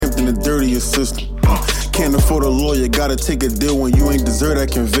system. Can't afford a lawyer, gotta take a deal when you ain't deserve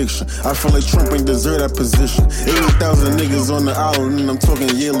that conviction. I feel like Trump ain't deserve that position. 80,000 niggas on the island, and I'm talking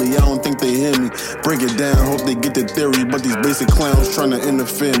yearly. I don't think they hear me. Break it down, hope they get the theory. But these basic clowns trying to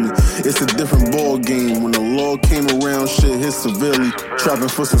interfere me. It's a different ball game. When the law came around, shit hit severely. Trapping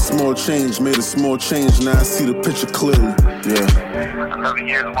for some small change, made a small change. Now I see the picture clearly. Yeah. 11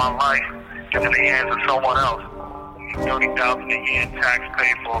 years of my life in the hands of someone else. $30,000 a year in tax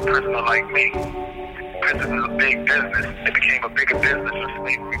paid for a prisoner like me. Prison is a big business. It became a bigger business when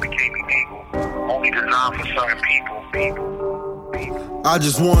slavery became illegal. Only designed for certain people. I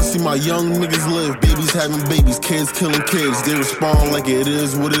just wanna see my young niggas live. Babies having babies, kids killing kids. They respond like it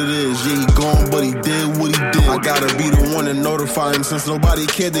is what it is. Yeah, he gone, but he did what he did. I gotta be the one to notify him. Since nobody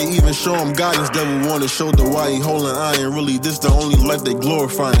cared to even show him guidance. Devil wanna show the why he holding iron. Really, this the only life they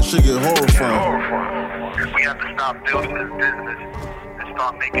glorifying. Shit get horrifying. We have to stop building this business and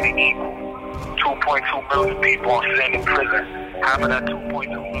start making it equal. 2.2 million people are sitting in prison. Half of that 2.2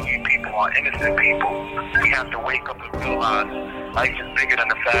 million people are innocent people. We have to wake up and realize life is bigger than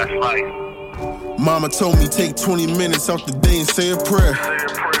the fast life. Mama told me take 20 minutes out the day and say a prayer.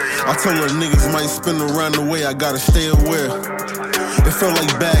 I told her niggas might spin around the way, I gotta stay aware. It felt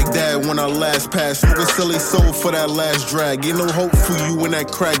like Baghdad when I last passed. Smoking silly soul for that last drag. Ain't no hope for you in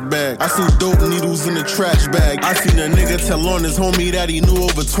that crack bag. I seen dope needles in the trash bag. I seen a nigga tell on his homie that he knew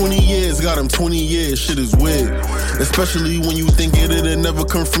over 20 years. Got him 20 years, shit is weird. Especially when you think it'd never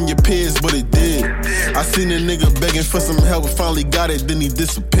come from your peers, but it did. I seen a nigga begging for some help, finally got it, then he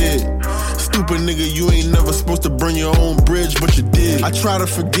disappeared. Stupid nigga, you ain't never supposed to burn your own bridge, but you did. I try to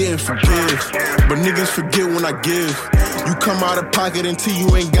forget and forgive, but niggas forget when I give. You come out of pocket until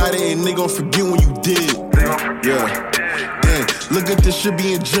you ain't got it, and they gon' forget when you did. Yeah. Damn, look at this shit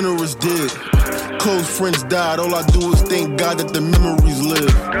being generous did. Close friends died, all I do is thank God that the memories live.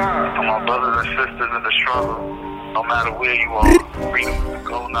 To my brothers and sisters in the struggle, no matter where you are, freedom,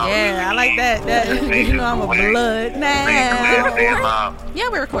 go now. Yeah, I like that. You know I'm a blood now. Yeah,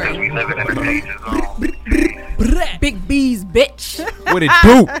 we're recording. We living in the danger zone. Big B's, bitch. What it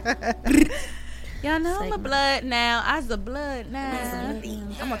do? Y'all know I'm a blood now. I's a blood now.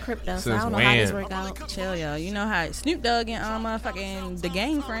 I'm a crypto, so Since I don't know when? how this work out. Chill, y'all. You know how Snoop Dogg and motherfucking the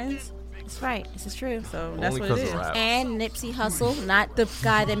gang friends. That's right. This is true. So that's Only what it 'cause is. of rap. And Nipsey Hussle, not the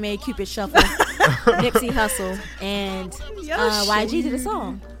guy that made Cupid Shuffle. Nipsey Hussle and YG did a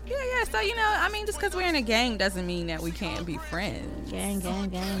song. Yeah. So I mean, just because we're in a gang doesn't mean that we can't be friends. Gang.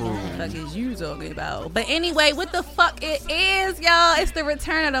 What the fuck is you talking about? But anyway, what the fuck it is, y'all? It's the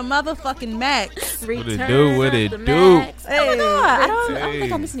return of the motherfucking Max. What it do? What it do? Hey. Oh my god! I don't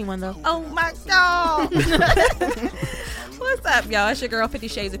think I missed anyone though. Oh my god. What's up, y'all? It's your girl 50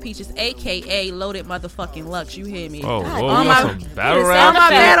 Shades of Peaches, aka Loaded Motherfucking Lux. You hear me? Oh, whoa, on you my, got some battle on rap my shit?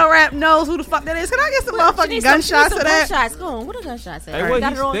 battle rap knows who the fuck that is. Can I get some motherfucking gunshots to that? Gunshots. Go on. What are gunshots at? Hey, wait,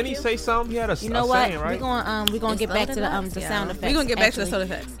 Got it on didn't he cue? say something? He had a You know a what? saying, right? We're gonna get back to the sound effects. We're gonna get back to the sound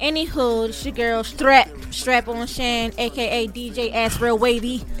actually. effects. Anywho, it's your girl Strap on Shan, aka DJ Ass Real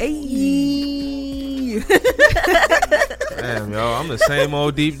Wavy. Hey. Damn, yo, I'm the same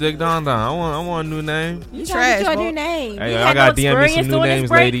old Deep Dick Don Don. I want a new name. You trash, trying to get bro. your new name. Hey, You I had got no DM me some experience new doing this names,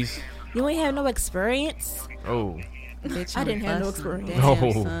 break? ladies. You ain't have no experience. Oh, Bitch, I didn't have no busted. experience. No.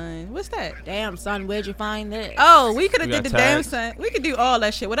 Damn, son. What's that? Damn, son, where'd you find this? Oh, we could have We did the got damn tags. son. We could do all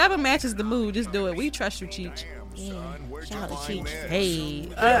that shit. Whatever matches the mood, just do it. We trust you, Cheech. Yeah. Shout out to Cheech. Hey,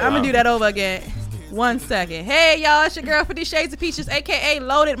 I'm gonna do that over again. 1 second. Hey, y'all, it's your girl 50 Shades of Peaches, aka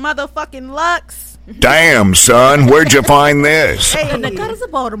Loaded Motherfucking Lux. Damn, son, where'd you find this? Hey, And the gutters of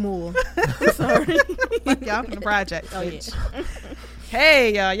Baltimore. Sorry. y'all from the project. Oh, yeah.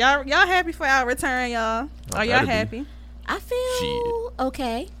 Hey, y'all happy for our return, y'all? Are y'all better be. happy? I feel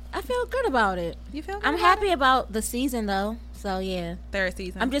okay. I feel good about it. You feel? I'm good happy about the season though. So yeah. Third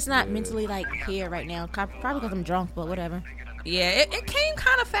season. I'm just not mentally like here right now. Probably because I'm drunk, but whatever. Yeah, it came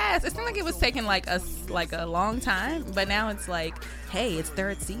kind of fast. It seemed like it was taking like a long time, but now it's like, hey, it's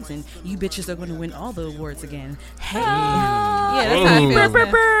third season. You bitches are going to win all the awards again. Hey, yeah, that's how it feels.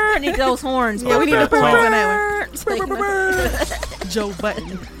 man. I need those horns. Yeah, we need the That's horns all. on that one. Joe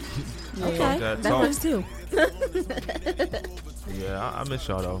Button. Okay, That's that all. works too. Yeah, I miss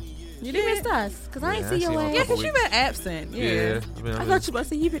y'all though. You You did? missed us because I ain't Yeah, see I your seen ass. you Yeah, a couple because you've been absent. Yeah. I I mean, thought you about to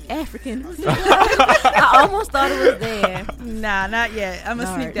say you've been African. I almost thought it was there. Nah, not yet. I'm going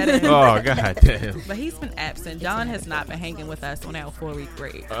to sneak Alright. that in. oh god damn. But he's been absent. Don has not been hanging with us on our 4-week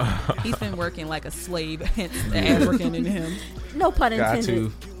break. He's been working like a slave, hence the African in him. No pun Got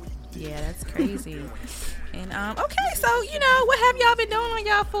intended. to. Yeah, that's crazy. And okay, so what have y'all been doing on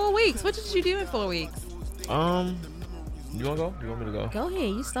y'all 4 weeks? What did you do in 4 weeks? You want to go? You want me to go? Go ahead.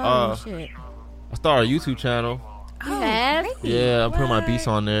 You started shit. I started a YouTube channel. You have? Yeah, I'm putting my beats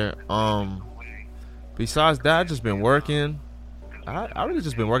on there. Besides that, I've just been working. I really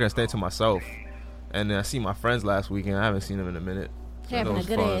just been working and staying to myself. And then I see my friends last weekend. I haven't seen them in a minute. So Having a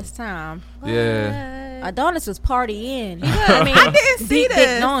good ass time. Yeah. Adonis was partying. I mean, I didn't see Big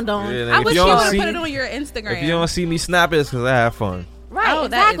this. Don. Yeah, I if wish you you don't would have see- put it on your Instagram. If you don't see me snap it, it's because I have fun. Right, Oh,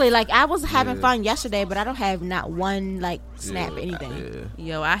 that exactly. is- Like I was having fun yesterday, but I don't have not one like snap anything. Yeah.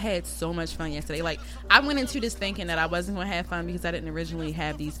 Yo, I had so much fun yesterday. Like, I went into this thinking that I wasn't going to have fun because I didn't originally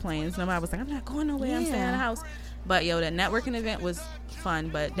have these plans. Nobody was like, I'm not going nowhere. I'm staying in the house. But, yo, that networking event was fun.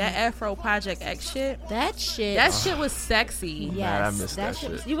 But that Afro Project X shit, That shit. that shit was sexy. yes, Man, I missed that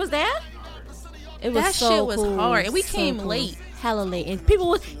shit. shit. You was there? It was That so shit was cool. hard. And we So came cool. late. Hella late, and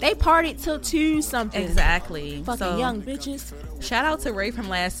people they partied till 2 something. Exactly. Fucking So, young bitches. shout out to Ray from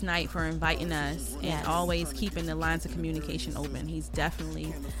last night for inviting us Yes. and always keeping the lines of communication open. He's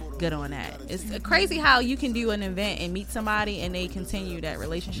definitely good on that. It's crazy how you can do an event and meet somebody and they continue that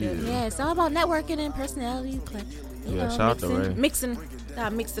relationship. Yeah, it's all about networking and personality. You Yeah, know, shout out to Ray. mix it around.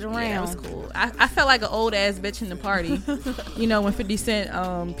 Yeah, that was cool. I felt like an old ass bitch in the party. You know, when 50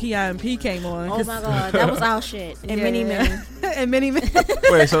 Cent P.I.M.P. came on. Oh my god, that was our shit. And many men. And many men.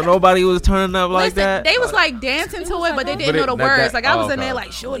 Wait, so nobody was turning up like Listen, that? they was like dancing to it, but they didn't know the But words. Like I was in okay. there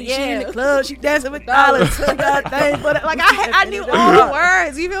like, shorty, she Yeah. in the club, she dancing with dollars. But like I knew all the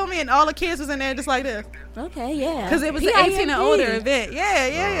words. You feel me? And all the kids was in there just like this. Okay, yeah. Because it was an PIMP. 18 and older event.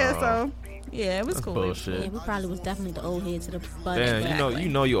 Yeah. So, yeah, it was That's cool. bullshit. Yeah, we probably was definitely the old head to the butt. Damn, you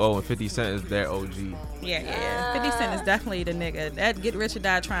know you owe, and 50 Cent is their OG. Yeah. 50 Cent is definitely the nigga. That Get Rich or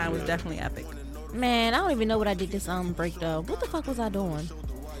Die Trying was definitely epic. Man, I don't even know what I did this break though. What the fuck was I doing?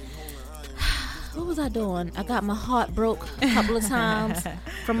 What was I doing? I got my heart broke a couple of times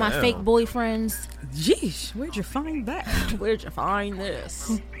from my Damn. fake boyfriends. Jeez, where'd you find that? Where'd you find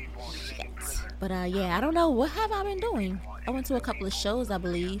this? Shit. But yeah, I don't know. What have I been doing? I went to a couple of shows, I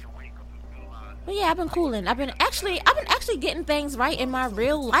believe. But yeah, I've been cooling. I've been actually getting things right in my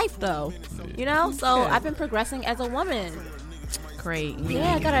real life though. You know? So I've been progressing as a woman. Great.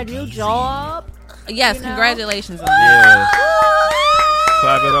 Yeah, I got a new job. Yes, You know? congratulations on Yeah.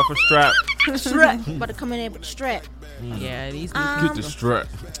 Clap it up for Strap. Strap. About to come in there with the strap. that. Yeah, these Get the strap.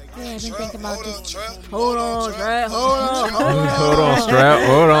 Yeah, I've been thinking about this. Hold on, Strap. Hold on. Hold on, Strap.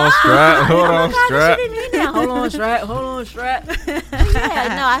 Hold on, Strap. Hold on, Strap. Hold on, Strap. Hold on, Strap.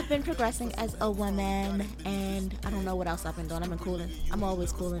 Yeah, no, I've been progressing as a woman, and I don't know what else I've been doing. I've been cooling. I'm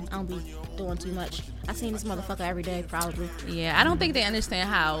always cooling. I don't be doing too much. I seen this motherfucker every day, probably. Yeah, I don't think they understand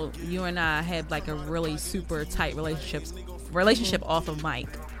how you and I had like a really super tight relationship off of mic.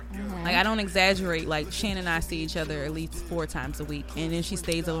 Like I don't exaggerate. Like Shannon and I see each other at least 4 times a week, and then she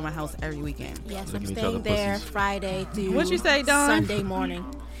stays over my house every weekend. Yes, I'm Licking each other staying there pussies. Friday through What you say, Dawn? Sunday morning.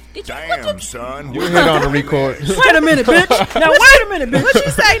 Damn, son. You hit on the record. Wait a minute, bitch. Now wait a minute, bitch. What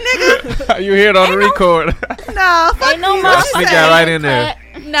you say, nigga? You hit on the record. No, fuck Ain't no you. motherfucker. Sneak that right in there.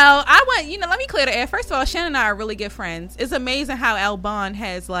 No, I want let me clear the air. First of all, Shannon and I are really good friends. It's amazing how Albon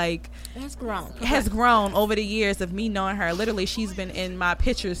has grown over the years of me knowing her. Literally, she's been in my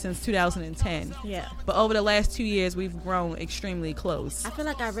pictures since 2010. Yeah. But over the last 2 years, we've grown extremely close. I feel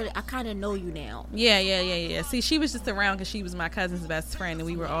like I kind of know you now. Yeah. See, she was just around because she was my cousin's best friend, and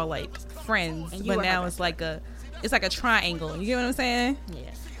we were all like friends. And you But were her now best it's like a triangle. You get what I'm saying? Yeah.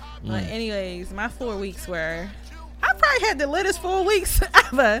 But anyways, my 4 weeks were. I probably had the littest 4 weeks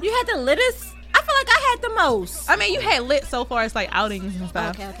ever. You had the littest? I feel like I had the most. I mean, you had lit so far as like outings and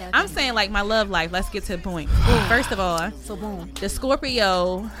stuff. Okay. I'm saying like my love life. Let's get to the point. First of all, So boom. the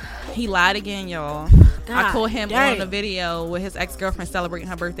Scorpio, he lied again, y'all. I God caught him damn. on the video with his ex-girlfriend celebrating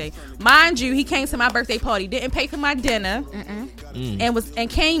her birthday. Mind you, he came to my birthday party, didn't pay for my dinner, and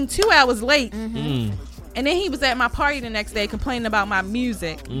came 2 hours late. And then he was at my party the next day complaining about my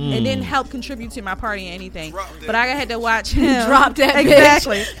music and didn't help contribute to my party or anything. But I had to watch him. Drop that bitch.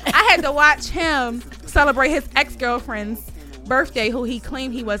 Exactly. I had to watch him celebrate his ex-girlfriend's birthday, who he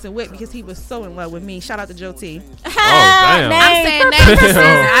claimed he wasn't with because he was so in love with me. Shout out to Joe T. Oh, damn. I'm saying names this season.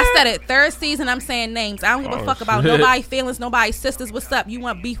 I said it. 3rd season, I'm saying names. I don't give a fuck about shit. nobody's feelings, nobody's sisters. What's up? You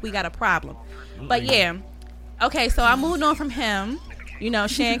want beef? We got a problem. But yeah. Okay, so I moved on from him. You know,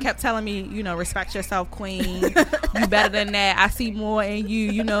 Shan kept telling me, respect yourself, queen. You better than that. I see more in you.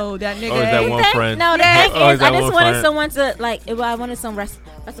 You know, that nigga. Oh, is that one friend? No, the thing Oh, is, is that I just one wanted friend? someone to I wanted some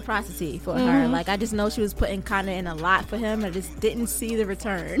reciprocity for her. Like I just know she was putting kind of in a lot for him. I just didn't see the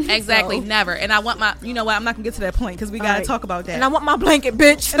return. Exactly, So- never. And I want my, you know what? I'm not gonna get to that point because we gotta Alright. talk about that. And I want my blanket,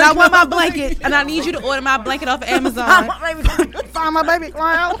 bitch. And I want my blanket, and I need you to order my blanket off of Amazon. I want my baby- Find my baby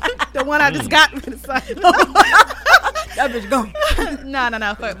clown, the one I just got. That bitch gone.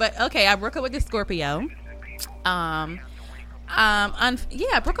 No. But okay, I broke up with the Scorpio.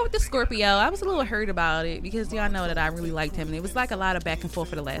 I broke up with the Scorpio. I was a little hurt about it because y'all know that I really liked him, and it was like a lot of back and forth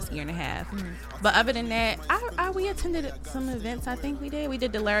for the last year and a half. But other than that, we attended some events. I think we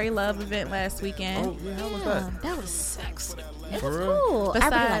did the Larry Love event last weekend. Oh yeah, how was that? That was sexy. It For was real? cool. I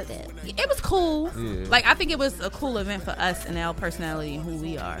really liked Besides, it. it was cool. Yeah. Like, I think it was a cool event for us and our personality and who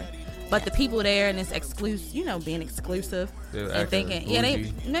we are. But the people there and it's exclusive, being exclusive They were and acting thinking,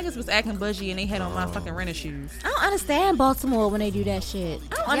 bougie. niggas was acting bougie and they had on my fucking rented shoes. I don't understand Baltimore when they do that shit.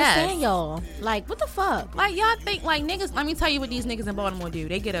 I don't understand y'all. Like, what the fuck? Like, y'all think, like, niggas, let me tell you what these niggas in Baltimore do.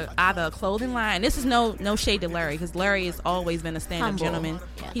 They get either a clothing line. This is no shade to Larry, because Larry has always been a stand-up Humble. gentleman.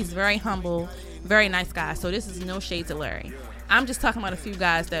 Yeah. He's very humble, very nice guy. So this is no shade to Larry. I'm just talking about a few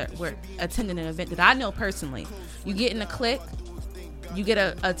guys that were attending an event that I know personally. You get in a clique, you get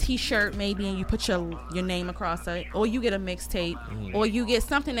a t-shirt maybe and you put your name across it, or you get a mixtape, or you get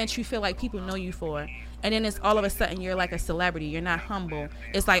something that you feel like people know you for, and then it's all of a sudden you're like a celebrity. You're not humble.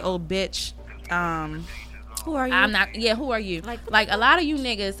 It's like, oh bitch, Who are you? I'm not. Yeah, who are you? Like a lot of you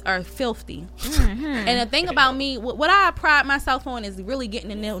niggas are filthy. And the thing about me, what I pride myself on is really getting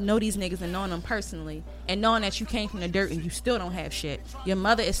to know these niggas and knowing them personally, and knowing that you came from the dirt and you still don't have shit. Your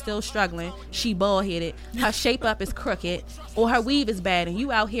mother is still struggling. She bald headed. Her shape up is crooked, or her weave is bad, and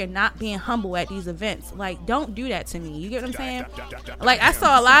you out here not being humble at these events. Like, don't do that to me. You get what I'm saying? Like, I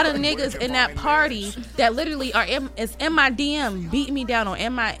saw a lot of niggas in that party that literally is in my DM beating me down, or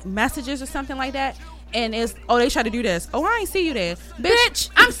in my messages or something like that. And they try to do this. Oh, I ain't see you there. Bitch,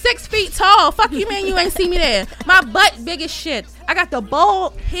 I'm 6 feet tall. Fuck you, man. You ain't see me there. My butt big as shit. I got the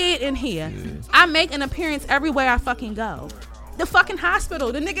bald head in here. Yeah. I make an appearance everywhere I fucking go. The fucking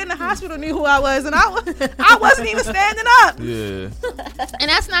hospital. The nigga in the hospital knew who I was, and I wasn't even standing up. Yeah. And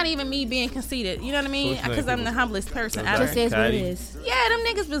that's not even me being conceited. You know what I mean? Because I'm the humblest person ever. Just is what it is. Yeah, them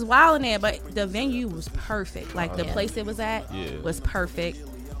niggas was wilding there, but the venue was perfect. Like, the place it was at was perfect.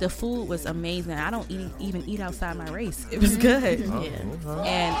 The food was amazing. I don't even eat outside my race. It was good. And, it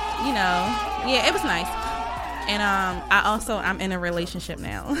was nice. And I'm in a relationship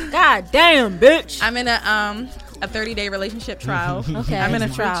now. God damn, bitch. I'm in a 30-day relationship trial. Okay. I'm in a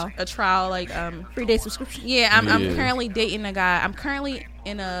trial like 3-day subscription. Yeah, I'm currently dating a guy. I'm currently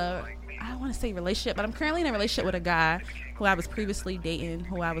in I don't want to say relationship, but I'm currently in a relationship with a guy who I was previously dating,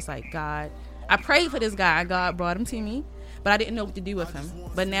 who I was like, God, I prayed for this guy. God brought him to me. But I didn't know what to do with him.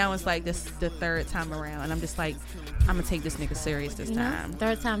 But now it's like this the third time around. And I'm just like, I'm going to take this nigga serious this time.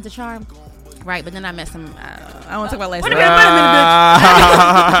 Third time's the charm. Right, but then I met some, I won't talk about last Wait a night.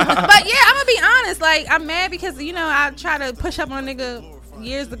 minute, But yeah, I'm going to be honest. Like, I'm mad because, I tried to push up on a nigga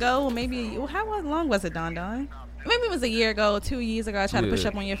years ago. Or maybe, how long was it, Don? Maybe it was a year ago or 2 years ago. I tried to push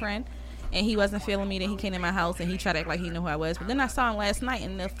up on your friend. And he wasn't feeling me. Then he came in my house and he tried to act like he knew who I was. But then I saw him last night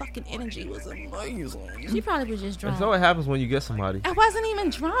and the fucking energy was amazing. She probably was just drunk. That's what happens when you get somebody. I wasn't even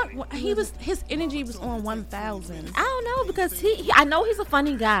drunk. His energy was on 1,000. I don't know, because I know he's a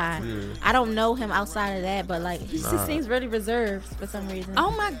funny guy. Yeah. I don't know him outside of that, but like he just seems really reserved for some reason.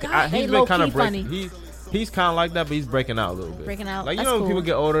 Oh my God. He's been kind of funny. He's kind of like that, but he's breaking out a little bit. Breaking out. Like, when people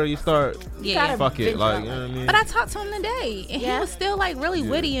get older, you start, fuck it. Like, you know what I mean? But I talked to him today, and he was still, like, really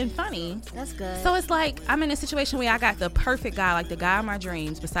witty and funny. That's good. So it's like, I'm in a situation where I got the perfect guy, like the guy of my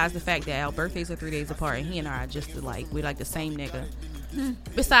dreams, besides the fact that our birthdays are 3 days apart, and he and I are just, like, we're, like, the same nigga.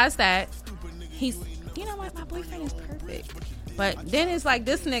 Besides that, he's, you know what, my boyfriend is perfect. But then it's, like,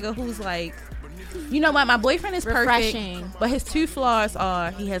 this nigga who's, like, you know what, my boyfriend is refreshing. Perfect, but his two flaws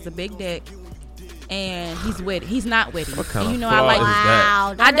are he has a big dick, and he's witty. He's not witty. What kind and you of know, I like.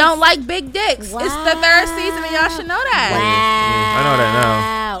 Wow, I don't like big dicks. Wow. It's the third season, and y'all should know that. Wow. I know that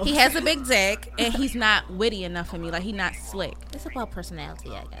now. He has a big dick, and he's not witty enough for me. Like, he's not slick. It's about personality,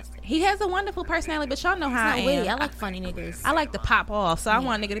 I guess. He has a wonderful personality, but y'all know how I am. Witty. I like funny niggas. I like to pop off, so I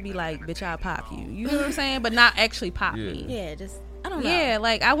want a nigga to be like, bitch, I'll pop you. You know what I'm saying? But not actually pop me. Yeah, just, I don't know. Yeah,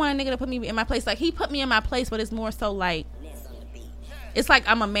 like, I want a nigga to put me in my place. Like, he put me in my place, but it's more so like, it's like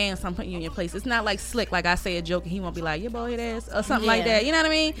I'm a man, so I'm putting you in your place. It's not like slick, like I say a joke and he won't be like, your boy ass, or something like that. You know what I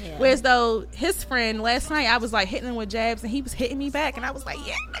mean? Yeah. Whereas though his friend last night, I was like hitting him with jabs and he was hitting me back, and I was like,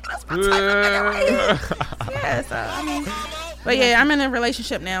 yeah, nigga, that's my type of nigga right here. Yeah, so I mean, but yeah, I'm in a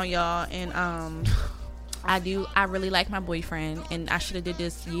relationship now, y'all, and I really like my boyfriend, and I should have did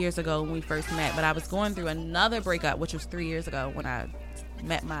this years ago when we first met, but I was going through another breakup, which was 3 years ago when I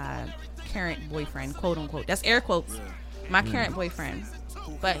met my current boyfriend, quote unquote. That's air quotes. My current boyfriend.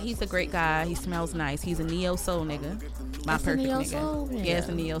 But he's a great guy. He smells nice. He's a neo soul nigga. My perfect nigga. Yeah, it's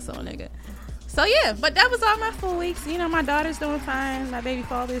a neo soul nigga. So yeah, but that was all my full weeks. You know, my daughter's doing fine. My baby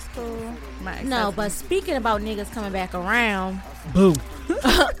father's cool. No, but speaking about niggas coming back around, boom,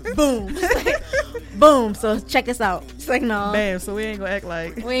 boom, boom. So check us out. It's like no, bam. So we ain't gonna act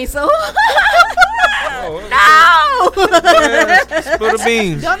like we ain't so. No. Spill the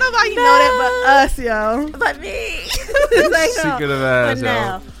beans. Don't nobody know that but us, yo. But me. Like, secretive ass, but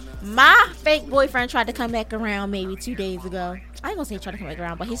no. My fake boyfriend tried to come back around maybe 2 days ago. I ain't gonna say he tried to come back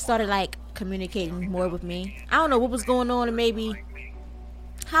around, but he started like communicating more with me. I don't know what was going on, and maybe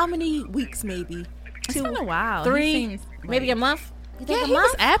how many weeks, maybe it's been a while. 3, maybe a month. You think he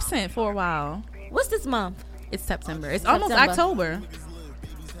was absent for a while. What's this month? It's September. It's almost October.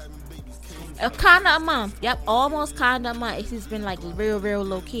 Kind of a month. Yep, almost kind of a month. He's been like real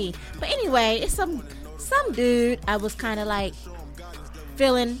low key. But anyway, it's some dude I was kind of like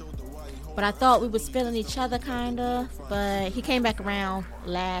feeling, but I thought we was feeling each other kind of. But he came back around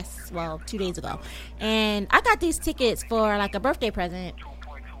 2 days ago, and I got these tickets for like a birthday present.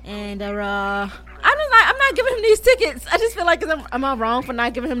 And I'm not giving him these tickets. I just feel like, am I wrong for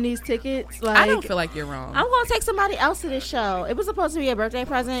not giving him these tickets? Like, I don't feel like you're wrong. I'm gonna take somebody else to this show. It was supposed to be a birthday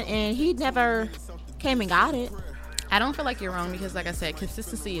present, and he never came and got it. I don't feel like you're wrong because, like I said,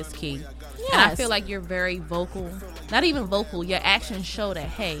 consistency is key. Yes. And I feel like you're very vocal. Not even vocal. Your actions show that,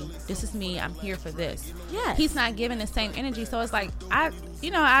 hey, this is me. I'm here for this. Yes. He's not giving the same energy. So it's like, I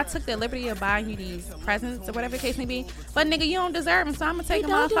took the liberty of buying you these presents or whatever the case may be. But, nigga, you don't deserve them. So I'm going to take a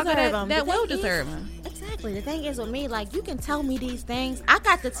motherfucker that will deserve them. Exactly. The thing is with me, like, you can tell me these things. I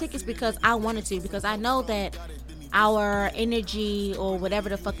got the tickets because I wanted to. Because I know that our energy or whatever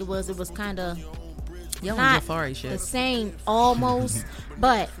the fuck it was kind of not the same almost.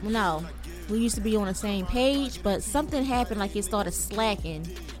 But, no. We used to be on the same page, but something happened, like it started slacking.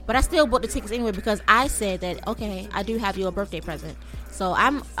 But I still bought the tickets anyway because I said that, okay, I do have you a birthday present. So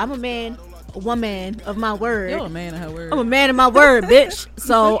I'm a woman of my word. You're a man of her word. I'm a man of my word, bitch.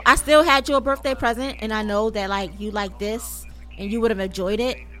 So I still had you a birthday present, and I know that like you like this, and you would have enjoyed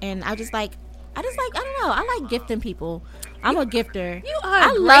it. And I don't know. I like gifting people. I'm a gifter. You are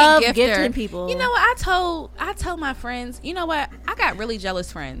I love gifting people. You know what? I told my friends. You know what? I got really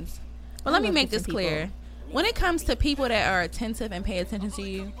jealous friends. But let me make this clear. When it comes to people that are attentive and pay attention to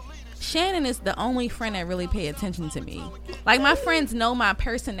you, Shannon is the only friend that really pay attention to me. Like, my friends know my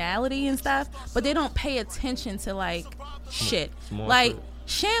personality and stuff, but they don't pay attention to, like, shit. Like,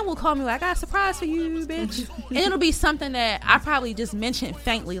 Shan will call me like, I got a surprise for you, bitch. And it'll be something that I probably just mentioned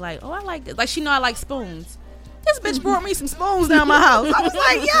faintly, like, oh, I like this. Like, she know I like spoons. This bitch brought me some spoons down my house. I was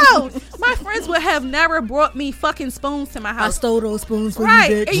like, yo, my friends would have never brought me fucking spoons to my house. I stole those spoons from right.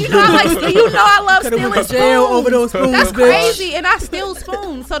 you, bitch. And you know I love stealing spoons. Over those spoons. That's bitch. crazy. And I steal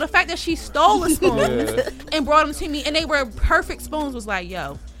spoons. So the fact that she stole the spoons and brought them to me, and they were perfect spoons, was like,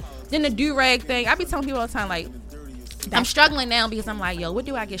 yo. Then the do-rag thing, I be telling people all the time, like, I'm struggling now because I'm like, yo, what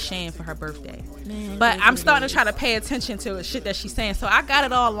do I get Shan for her birthday? Man, but I'm starting to try to pay attention to the shit that she's saying. So I got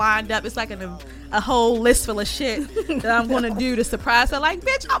it all lined up. It's like a whole list full of shit that I'm going to do to surprise her. Like,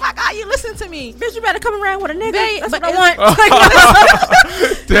 bitch, oh my God, you listen to me. Bitch, you better come around with a nigga. That's but what I want.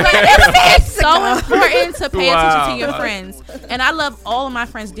 It's so important to pay attention to your friends. And I love all of my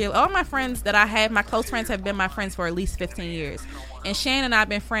friends dearly. All my friends that I have, my close friends, have been my friends for at least 15 years. And Shan and I have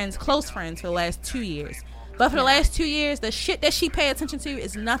been close friends for the last 2 years. But for the last 2 years, the shit that she pay attention to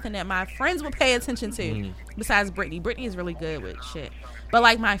is nothing that my friends will pay attention to. Besides Brittany. Brittany is really good with shit. But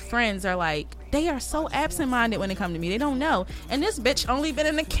like, my friends are like, they are so absent-minded when it comes to me. They don't know. And this bitch only been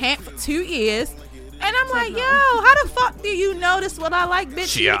in the camp for 2 years. And I'm like, yo, how the fuck do you notice what I like, bitch?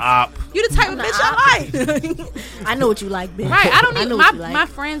 She a op. You the type of bitch I like. I know what you like, bitch. Right. I don't need my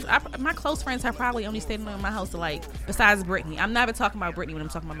friends. My close friends have probably only stayed in my house like, besides Brittany. I'm never talking about Brittany when I'm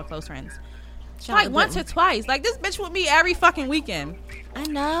talking about my close friends. Like once or twice. Like, this bitch with me every fucking weekend. I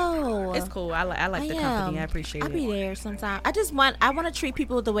know. It's cool. I like the company. I appreciate it. I'll be there sometime. I want to treat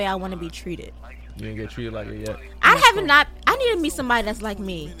people the way I want to be treated. You didn't get treated like it yet. I need to meet somebody that's like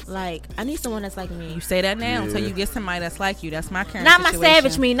me. Like, I need someone that's like me. You say that now until you get somebody that's like you. That's my current Not situation. my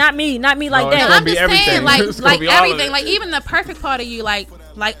savage me. Not me like that. I'm just saying, like everything. Like, even the perfect part of you, like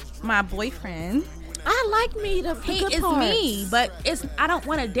my boyfriend. I like me. He is me, but I don't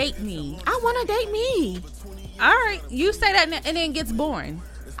want to date me. I want to date me. All right, you say that and then it gets boring.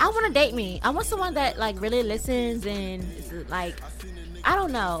 I want to date me. I want someone that like really listens and is like, I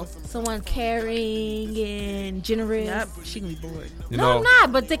don't know, someone caring and generous. Yep, she can be bored. I'm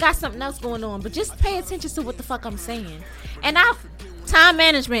not, but they got something else going on. But just pay attention to what the fuck I'm saying. And time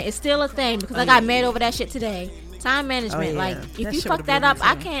management is still a thing because I got mad over that shit today. Time management, like if you fuck that up,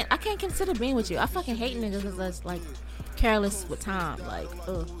 I can't consider being with you. I fucking hate niggas that's like careless with time. Like,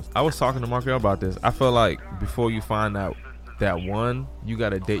 ugh. I was talking to Markel about this. I feel like before you find out that one, you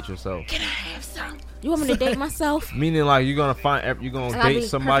gotta date yourself. Can I have some? You want me to date myself? Meaning, like, you're gonna date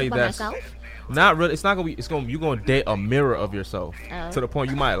somebody that's myself? not really. It's not gonna be. You're gonna date a mirror of yourself Oh. to the point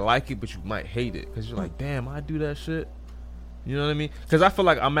you might like it, but you might hate it because you're like, damn, I do that shit. You know what I mean? Because I feel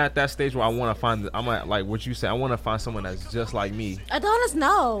like I'm at that stage where I want to find. I'm at like what you said. I want to find someone that's just like me. Adonis,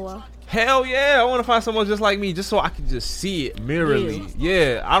 no. Hell yeah, I want to find someone just like me, just so I can just see it mirrorly.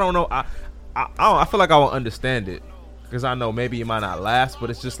 Yeah, I don't know. I feel like I will understand it because I know maybe it might not last, but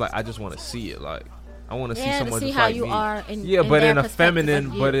it's just like I just want to see it. Like I want to see someone to see just how like you me. are But in a perspective feminine,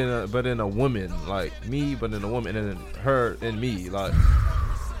 of you. but in a woman like me, but in a woman and then her and me. Like,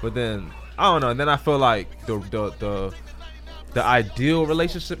 but then I don't know. And then I feel like the ideal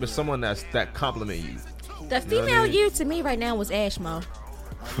relationship is someone that compliment you. The You know what I female mean? you to me right now was Ashmo.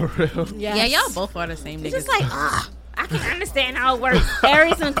 For real. Yes. Yeah, y'all both are the same It's niggas. just like, I can understand how it works.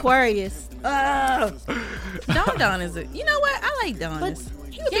 Aries and Aquarius. Don is it? You know what? I like Don.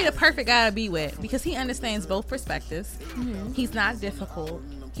 He would be the perfect guy to be with because he understands both perspectives. Mm-hmm. He's not difficult.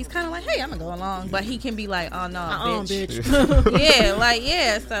 He's kind of like, hey, I'm gonna go along, but he can be like, oh no, bitch.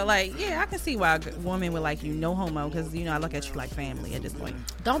 bitch. So I can see why a woman would like you, no homo, because I look at you like family at this point.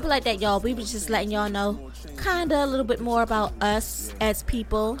 Don't be like that, y'all. We was just letting y'all know kinda a little bit more about us as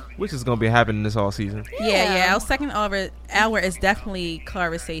people. Which is gonna be happening this all season. Yeah. Our second hour is definitely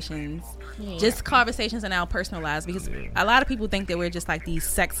conversations. Yeah. Just conversations in our personal lives because a lot of people think that we're just like these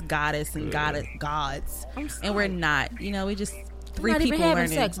sex goddess and gods, and we're not. We just three not people even having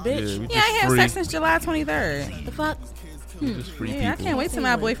learning. sex, bitch. Yeah, I ain't had sex since July 23rd. The fuck? Just free Yeah, I people. can't wait till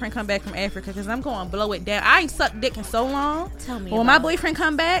my boyfriend come back from Africa because I'm going to blow it down. I ain't sucked dick in so long. Tell me When my about it. boyfriend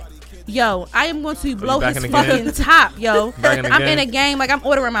come back, yo, I am going to blow back his in the game? fucking top, yo. Back in the I'm game? in a game. Like, I'm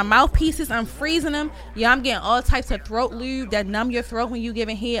ordering my mouthpieces. I'm freezing them. Yo, I'm getting all types of throat lube that numb your throat when you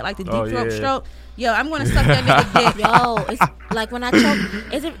giving head, like the deep throat yeah. stroke. Yo, I'm going to suck that nigga dick. Yo, it's like when I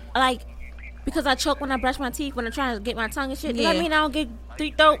choke. Is it like because I choke when I brush my teeth when I'm trying to get my tongue and shit? Does that Yeah. mean I don't get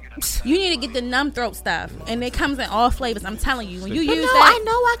deep throat? You need to get the numb throat stuff. And it comes in all flavors. I'm telling you. When you But use no, that. I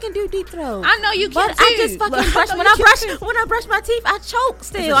know I can do deep throat. I know you can But too. I just fucking Look, brush I know when you I can brush too. when I brush my teeth. I choke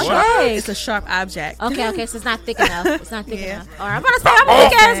still. It's a I sharp- gag. It's a sharp object. Okay, so it's not thick enough. It's not thick Yeah. enough. All right, I'm about to say I'm a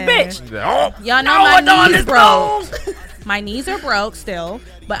thick ass bitch. Y'all know my knees broke. My knees are broke still,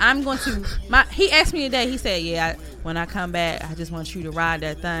 but I'm going to. He asked me today. He said, "Yeah, when I come back, I just want you to ride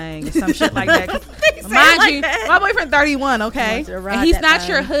that thing or some shit like that." 'Cause mind like you, that. my boyfriend 31, okay, wants you to ride and he's that not thing.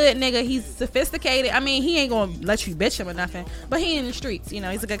 your hood nigga. He's sophisticated. I mean, he ain't gonna let you bitch him or nothing, but he in the streets. He's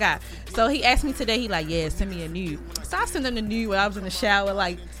a good guy. So he asked me today. He like, "Yeah, send me a nude." So I sent him the nude when I was in the shower,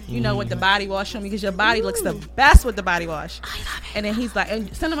 like. With the body wash on me because your body looks the best with the body wash. And then he's like,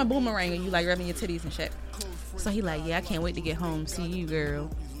 and send him a boomerang and you like rubbing your titties and shit. So he like, yeah, I can't wait to get home, see you, girl.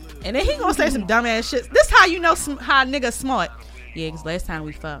 And then he gonna say some dumbass shit. This how you know how niggas smart. Yeah, because last time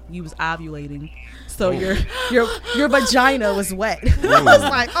we fucked, you was ovulating, so your vagina was wet. I was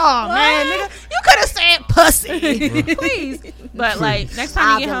like, oh man, nigga, you could have said pussy, please. But like next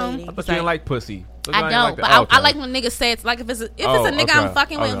time you get home, Ovulating. But you ain't like pussy. Look, I ain't don't, that. but Oh, okay. I like when niggas say it's like if it's a nigga okay. I'm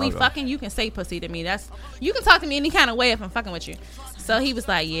fucking with, Okay, we okay. fucking, you can say pussy to me. You can talk to me any kind of way if I'm fucking with you. So he was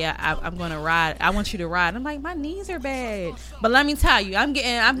like, yeah, I'm gonna ride. I want you to ride. I'm like, my knees are bad, but let me tell you, I'm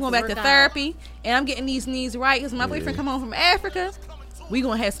going back to therapy and I'm getting these knees right because my boyfriend come home from Africa. We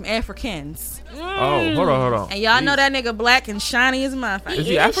gonna have some Africans, Oh, hold on. and y'all know that nigga black and shiny as a motherfucker. Is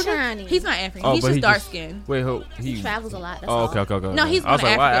he African? Shiny. He's not African. Oh, he's but just he dark just- skinned. Wait, He travels a lot. That's Oh, all. okay. No, he's I going was to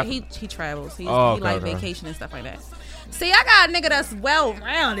like, Africa. why He travels. He okay, like okay. vacation and stuff like that. See, I got a nigga that's well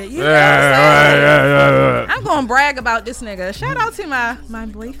rounded. You know Yeah. I'm gonna brag about this nigga. Shout out to my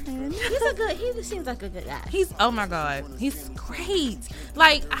boyfriend. He seems like a good guy. He's oh my god, he's great.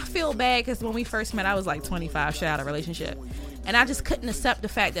 Like I feel bad because when we first met, I was like 25, straight out of a relationship, and I just couldn't accept the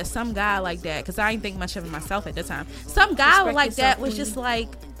fact that some guy like that, because I didn't think much of it myself at the time. Some guy Respect like that yourself, was queen. just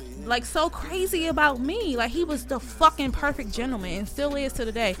like so crazy about me. Like he was the fucking perfect gentleman and still is to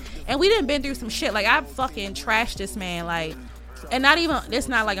the day. And we didn't been through some shit. Like I fucking trashed this man. Like, and not even, it's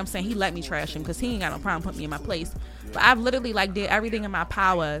not like I'm saying he let me trash him because he ain't got no problem putting me in my place. But I've literally like did everything in my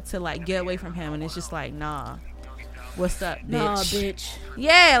power to like get away from him. And it's just like, nah. What's up, bitch? Nah, bitch.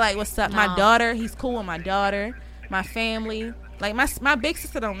 Yeah, like what's up? My Nah. daughter, he's cool with my daughter, my family. Like my big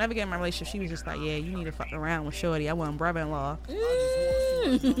sister don't never get in my relationship. She was just like, yeah, you need to fuck around with Shorty. I want brother-in-law.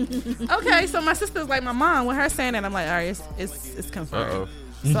 Okay, so my sister's like my mom. With her saying that, I'm like, all right, it's confirmed.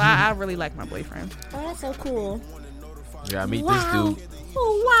 Uh-oh. So I really like my boyfriend. Oh, that's so cool. Yeah, I meet Wow. this dude.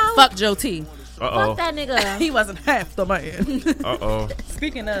 Oh, wow. Fuck Joe T. Fuck that nigga. He wasn't half the man. Uh-oh.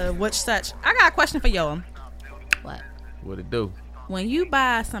 Speaking of which such, I got a question for y'all. What? What it do? When you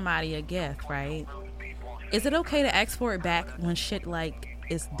buy somebody a gift, right? Is it okay to ask for it back when shit like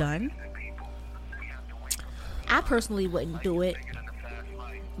is done? I personally wouldn't do it.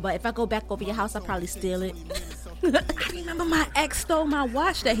 But if I go back over your house, I'll probably steal it. I remember my ex stole my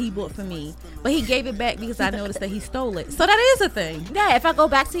watch that he bought for me, but he gave it back because I noticed that he stole it. So that is a thing. Yeah, if I go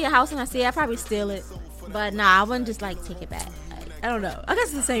back to your house and I see it, I'll probably steal it. But nah, I wouldn't just like take it back. I don't know. I guess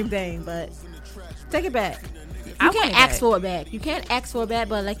it's the same thing, but take it back. You can't ask for it back. You can't ask for it back,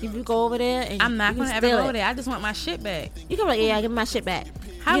 but like if you go over there and I'm not gonna ever go there. I just want my shit back. You can be like, yeah, give me my shit back.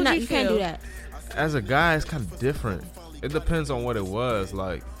 How would you You can't feel? do that. As a guy, it's kind of different. It depends on what it was.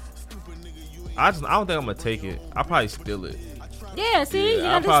 Like, I don't think I'm gonna take it. I'll probably steal it. Yeah, see, you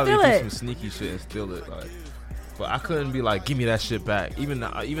I'll gotta probably steal do it. some sneaky shit and steal it. Like, but I couldn't be like, give me that shit back. Even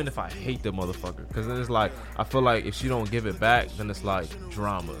if I hate the motherfucker, because then it's like I feel like if she don't give it back, then it's like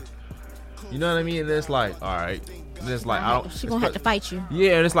drama. You know what I mean? And then it's like, all right. And then it's like I don't. She gonna have to fight you.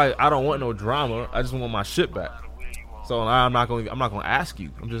 Yeah, and it's like I don't want no drama. I just want my shit back. So I'm not gonna ask you.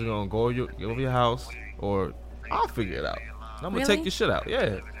 I'm just gonna go over your house, or I'll figure it out. And I'm gonna take your shit out.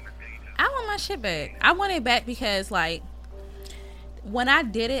 Yeah. I want my shit back. I want it back because, like, when I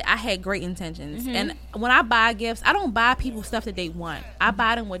did it, I had great intentions. And when I buy gifts, I don't buy people stuff that they want. I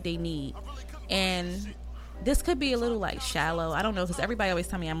buy them what they need. And this could be a little, like, shallow. I don't know, because everybody always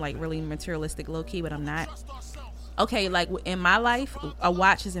tell me I'm, like, really materialistic, low-key, but I'm not. Okay, like, in my life, a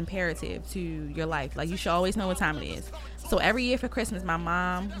watch is imperative to your life. Like, you should always know what time it is. So every year for Christmas, my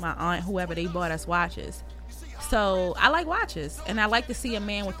mom, my aunt, whoever, they bought us watches. So I like watches, and I like to see a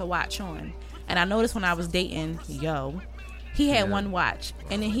man with a watch on. And I noticed when I was dating he had one watch,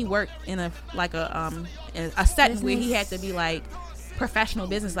 and then he worked in a setting where he had to be like professional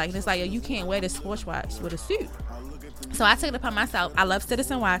business. Like, it's like, yo, you can't wear this sports watch with a suit. So I took it upon myself. I love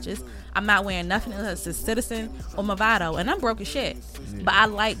Citizen watches. I'm not wearing nothing else than Citizen or Movado, and I'm broke as shit. But I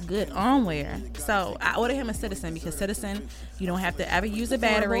like good on wear. So I ordered him a Citizen because Citizen, you don't have to ever use a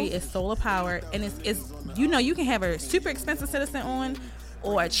battery. It's solar powered, and it's you know, you can have a super expensive Citizen on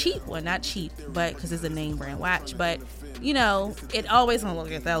or a cheap one, not cheap, but because it's a name brand watch. But you know, it always gonna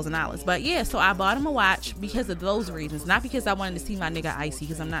look like $1,000. But yeah, so I bought him a watch because of those reasons, not because I wanted to see my nigga icy,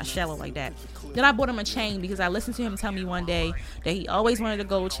 because I'm not shallow like that. Then I bought him a chain because I listened to him tell me one day that he always wanted a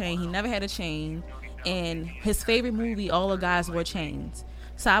gold chain. He never had a chain, and his favorite movie, all the guys wore chains.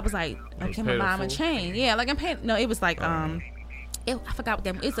 So I was like, okay, I'm gonna buy him a chain. Yeah, like I'm paying. No, it was like I forgot what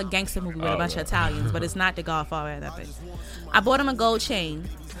that. It's a gangster movie with a bunch of Italians, but it's not The Godfather. That thing. I bought him a gold chain,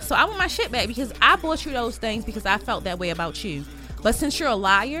 so I want my shit back because I bought you those things because I felt that way about you. But since you're a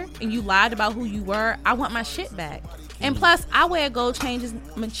liar and you lied about who you were, I want my shit back. And plus, I wear gold chains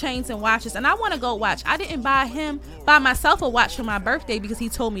and watches, and I want a gold watch. I didn't buy myself a watch for my birthday because he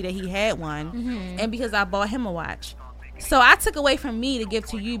told me that he had one, and because I bought him a watch. So I took away from me to give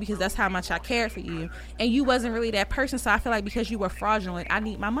to you because that's how much I cared for you, and you wasn't really that person. So I feel like because you were fraudulent, I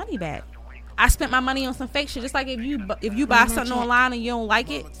need my money back. I spent my money on some fake shit. Just like if you buy something online and you don't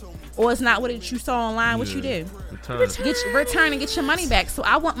like it, or it's not what you saw online, what you do? Return and get your money back. So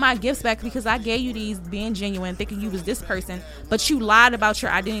I want my gifts back because I gave you these being genuine, thinking you was this person, but you lied about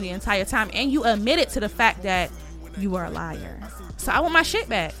your identity the entire time, and you admitted to the fact that you were a liar. So I want my shit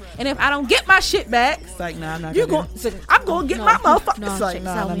back. And if I don't get my shit back, it's like, no, I'm not going to. I'm going to get my motherfucker. No, it's like, no,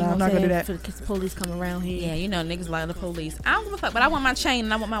 I'm not going to do that. For the police come around here. Yeah, you know, niggas like the police. I don't give a fuck, but I want my chain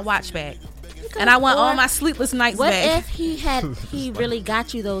and I want my watch back. And I want all my sleepless nights what back. If he really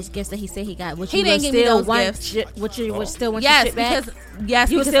got you those gifts that he said he got? Would He you didn't give me those gifts. Would you still want your shit back?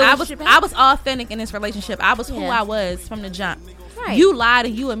 Because I was authentic in this relationship. I was who I was from the jump. Right. You lied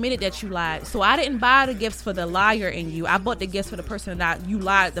and you admitted that you lied. So I didn't buy the gifts for the liar in you. I bought the gifts for the person that you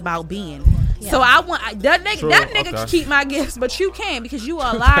lied about being. Yeah. So I want that nigga can keep my gifts, but you can't because you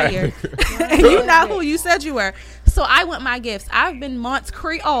are a liar and you're not who you said you were. So I want my gifts. I've been Mont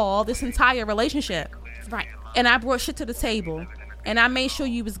Creole this entire relationship, right? And I brought shit to the table, and I made sure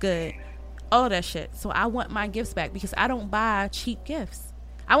you was good, all that shit. So I want my gifts back because I don't buy cheap gifts.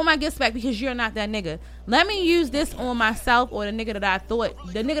 I want my gifts back because you're not that nigga. Let me use this on myself or the nigga that I thought,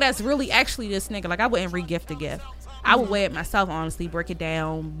 the nigga that's really actually this nigga. Like, I wouldn't re-gift a gift. I would wear it myself, honestly, break it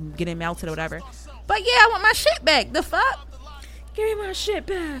down, get it melted or whatever. But yeah, I want my shit back. The fuck? Give me my shit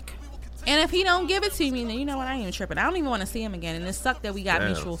back. And if he don't give it to me, then you know what? I ain't even tripping. I don't even want to see him again. And it sucked that we got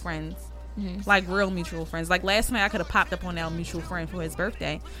mutual friends. Like real mutual friends. Like last night I could have popped up on our mutual friend for his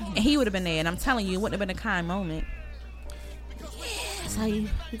birthday. And he would have been there. And I'm telling you, it wouldn't have been a kind moment. That's how you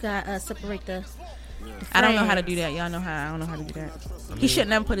gotta separate the I don't know how to do that. Y'all know how. I don't know how to do that. He should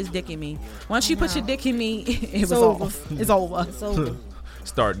never put his dick in me. Once you put your dick in me, it's over. It's over.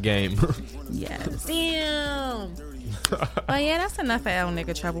 Start game. Yes. Damn. But yeah, that's enough of L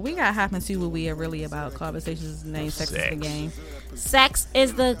nigga trouble. We gotta hop into what we are really about. Conversations named Sex is the Game. Sex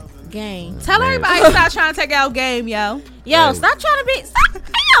is the game. Tell Man. everybody stop trying to take out game, yo. Yo, Hey. stop trying to be.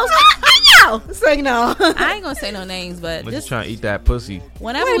 Stop. Say no. I ain't gonna say no names, but Let's just just try and eat that pussy.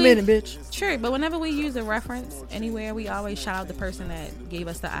 whenever Wait a we minute, bitch. True, but whenever we use a reference anywhere, we always shout out the person that gave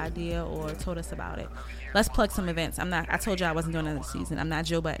us the idea or told us about it. Let's plug some events. I told you I wasn't doing that this season. I'm not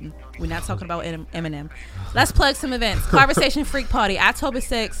Joe Button. We're not talking about Eminem. Let's plug some events. Conversation Freak Party, October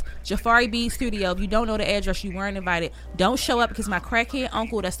 6th, Jafari B Studio. If you don't know the address, you weren't invited. Don't show up because my crackhead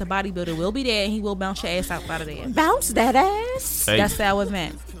uncle, that's the bodybuilder, will be there and he will bounce your ass out of there. Bounce that ass. Hey. That's our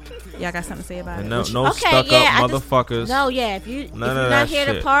event. Y'all got something to say about it? No Okay, stuck up yeah, I just- motherfuckers. No, yeah. If you're None of not that here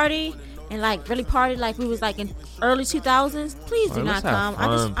to shit. party and like really party like we was like in early 2000s, please do Alright, not let's have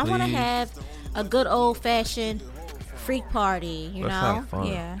come. fun, I want to please. have a good old fashioned freak party. You Let's know. have fun.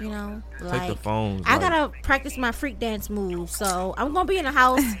 Yeah. You know, Take like the phones. I like- gotta practice my freak dance moves, so I'm gonna be in the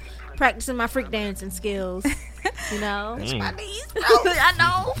house practicing my freak dancing skills. You know, Mm. I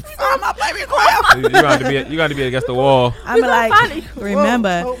know. You got to be against the wall. I'm like, funny.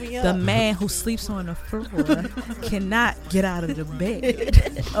 remember, Whoa, hold me the up. man who sleeps on the floor cannot get out of the bed.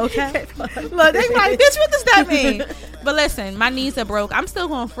 Okay? Look, they like, bitch, what does that mean? But listen, my knees are broke. I'm still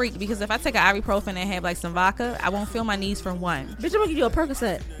going to freak because if I take an ibuprofen and have like some vodka, I won't feel my knees from one. Bitch, I'm gonna give you a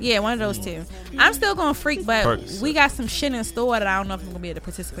Percocet. Yeah, one of those two. I'm still going to freak, but Perks. we got some shit in store that I don't know if I'm going to be able to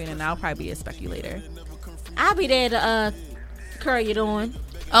participate in. I'll probably be a speculator. I'll be there to curry it on.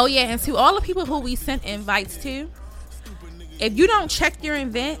 Oh yeah, and to all the people who we sent invites to, if you don't check your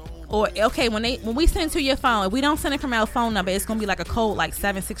event, or okay, when we send it to your phone, if we don't send it from our phone number, it's gonna be like a code like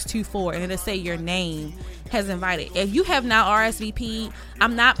 7624, and it'll say your name has invited. If you have not RSVP'd,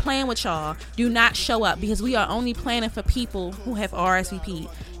 I'm not playing with y'all. Do not show up because we are only planning for people who have RSVP'd.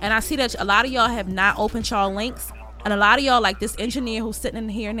 And I see that a lot of y'all have not opened y'all links. And a lot of y'all, like this engineer who's sitting in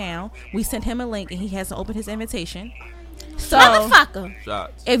here now, we sent him a link and he hasn't opened his invitation. So Motherfucker.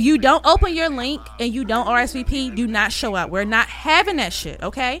 Shots. if you don't open your link and you don't RSVP, do not show up. We're not having that shit,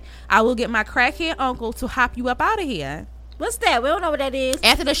 okay? I will get my crackhead uncle to hop you up out of here. What's that? We don't know what that is.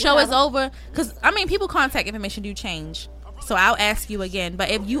 After the show is over, because, I mean, people contact information do change. So I'll ask you again.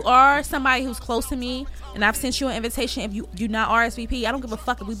 But if you are somebody who's close to me and I've sent you an invitation, if you do not RSVP, I don't give a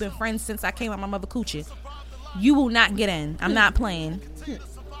fuck if we've been friends since I came out my mother coochie. You will not get in. I'm not playing.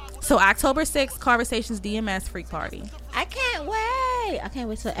 So October 6th, Conversations DMS Freak Party. I can't wait. I can't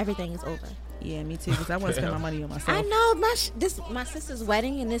wait till everything is over. Yeah, me too, because I want to spend my money on myself. I know my sister's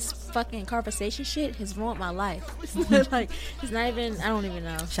wedding and this fucking conversation shit has ruined my life. Like it's not even. I don't even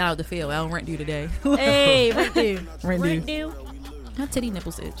know. Shout out to Phil. I don't rent you today. Hey, rent due. Rent due. due. My titty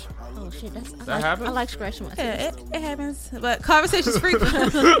nipples itch. Oh shit, That happens? I like scratching my Yeah, titties. it happens. But Conversation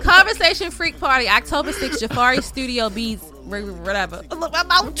Freak Party, October 6th, Jafari Studio Beats, whatever. Look,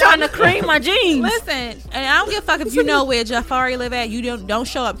 I'm Trying to cream my jeans. Listen, and I don't give a fuck if you know where Jafari live at. You don't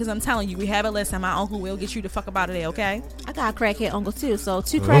show up because I'm telling you, we have a list and my uncle will get you the fuck up out of there, okay? I got a crackhead uncle too, so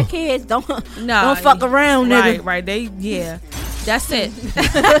two crackheads don't Nah, don't fuck around, nigga. Right. That's it.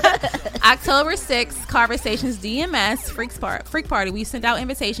 October 6th, Conversations DMS Freak Party. We sent out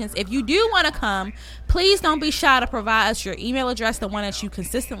invitations. If you do want to come, please don't be shy to provide us your email address, the one that you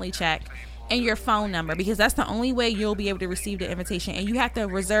consistently check, and your phone number, because that's the only way you'll be able to receive the invitation. And you have to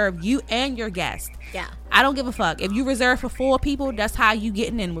reserve you and your guest. Yeah. I don't give a fuck. If you reserve for 4 people, that's how you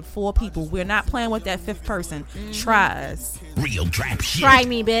getting in with 4 people. We're not playing with that 5th person. Try us. Real trap shit. Try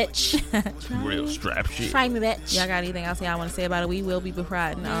me, bitch. Real strap shit. Try me, bitch. Y'all got anything else y'all want to say about it? We will be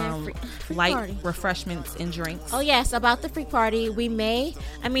providing Free light party. refreshments and drinks. Oh yes, about the freak party, we may.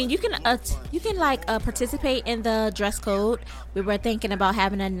 I mean, you can participate in the dress code. We were thinking about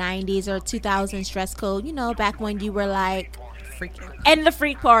having a 90s or 2000s dress code. You know, back when you were like Freaking. in the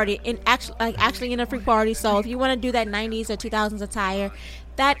freak party, actually in a freak party. So if you want to do that 90s or 2000s attire,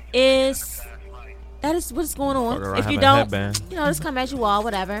 that is what's going Fuck around, on. If you have a don't, headband. you know, just come as you are,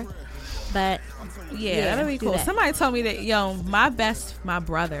 whatever. But Yeah, that'd be do cool. that. Somebody told me that, my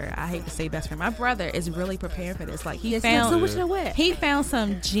brother, I hate to say best friend, my brother is really preparing for this. Like he Yes, found so what should I wear? he found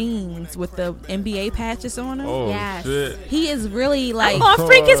some jeans with the NBA patches on them. Oh Yes. shit. He is really like I'm gonna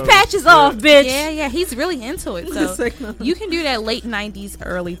freak his patches off, bitch. yeah, he's really into it. So It's like, no. you can do that late 90s,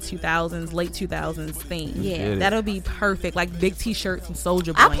 early 2000s, late 2000s thing. Yeah. Get it. That'll be perfect. Like big t-shirts and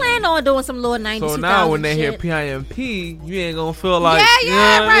Soldier Boy. I plan on doing some little 90s. So now when they hear shit. PIMP, you ain't gonna feel like Yeah, you know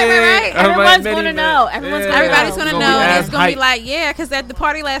what I right. mean? Everyone's gonna know. Everyone's gonna Everybody's know. gonna It's know. gonna be It's gonna be as like, yeah, because at the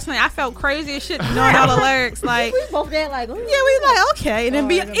party last night, I felt crazy as shit knowing all the lyrics. Like, We both there like, ooh. yeah, we like, okay. And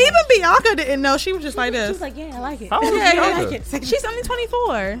then even Bianca didn't know. She was just like She this. was like, yeah, I like it. How old is Yeah, Bianca? I like it. She's only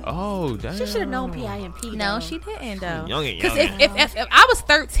 24. Oh, damn. She should have known PIMP. No, though. she didn't though. Young and Because young. if I was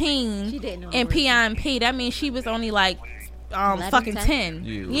 13 She didn't know in the PIMP, that means she was only like 11, fucking 10? 10.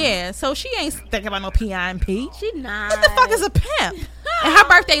 Yeah. Yeah, so she ain't thinking about no PIMP. She not. What the fuck is a pimp? And her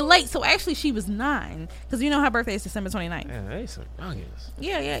birthday late, so actually she was 9. Because you know her birthday is December 29th. Man, they some youngins.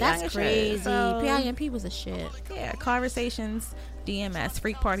 Yeah, young That's as shit. crazy. So, PIMP was a shit. yeah, Conversations, DMS,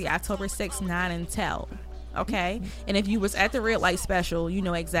 Freak Party, October 6th, 9 and 10. Okay? And if you was at the Red Light Special, you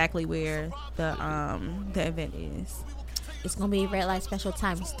know exactly where the event is. It's gonna be Red Light Special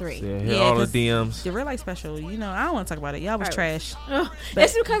times 3. Yeah, hit Yeah, all the 'cause DMs. The Red Light Special, you know, I don't want to talk about it. Y'all was Right. trash.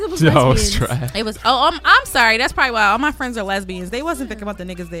 It's because it was Yo, it's lesbians. trash. It was. Oh, I'm sorry. That's probably why all my friends are lesbians. They wasn't thinking about the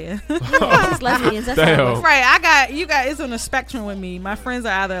niggas there. Yeah, it's lesbians. That's all it Damn. was. Right, I got you guys. It's on the spectrum with me. My friends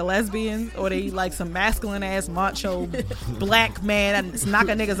are either lesbians or they like some masculine ass macho black man that's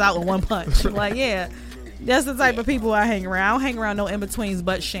knocking niggas out with one punch. Like, yeah, that's the type of people I hang around. I don't hang around no in betweens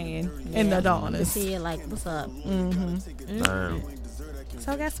but Shane and the You Donnas. see it like, what's up? Damn.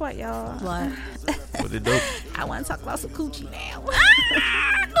 So guess what, y'all? What? What it dope. I want to talk about some coochie now.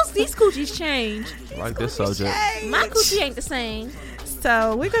 These coochies change. Like this subject. My coochie ain't the same.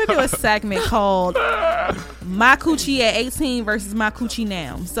 So we're gonna do a segment called My Coochie at 18 versus My Coochie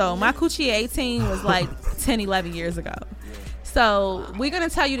Now. So my coochie at 18 was like 10, 11 years ago. So we're gonna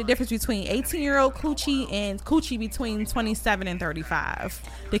tell you the difference between 18-year-old coochie and coochie between 27 and 35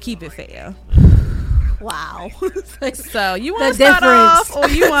 to keep it fair. Wow. So you want The to start difference. off, or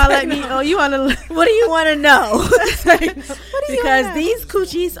you want to let me, or you want to? What do you want to know? you Because wanna- these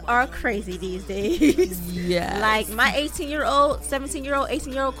coochies are crazy these days. Yeah, Like my 18-year-old, 17-year-old,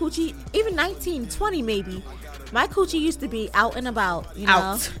 18-year-old coochie, even 19, 20 maybe. My coochie used to be out and about, you know.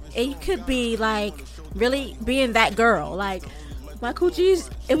 Out. It could be like really being that girl. Like my coochies,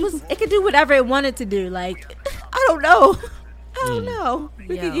 it could do whatever it wanted to do. Like I don't know. I don't know.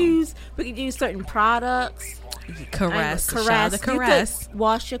 We could use certain products. caress, Caress. the caress. You could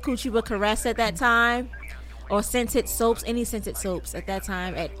wash your coochie with Caress at that time. Or scented soaps, any scented soaps at that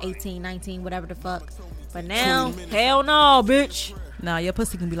time at 18, 19, whatever the fuck. But now, hell no, bitch. No, your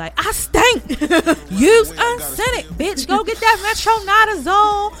pussy can be like, I stink. Use unscented, bitch. Go get that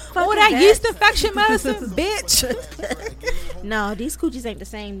metronidazole or that that. yeast infection medicine, bitch. No, these coochies ain't the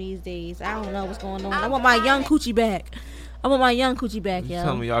same these days. I don't know what's going on. I want my young coochie back. I want my young coochie back, You yo.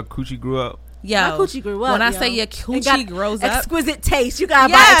 telling me y'all coochie grew up? Yo, My coochie grew up. When I yo. say your It coochie got grows up, exquisite taste. You gotta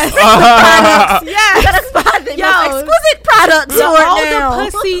Yes. buy exquisite products. yes. You gotta buy the Yo. most exquisite products Your for it older now.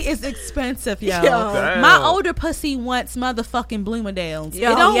 pussy is expensive, yo. Yo. Damn. My older pussy wants motherfucking Bloomingdale's.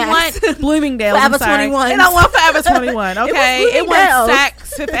 Yo, it don't yes. want Bloomingdale's. Forever I'm sorry. 21. It don't want Forever 21. Okay, it Bloomingdale's. wants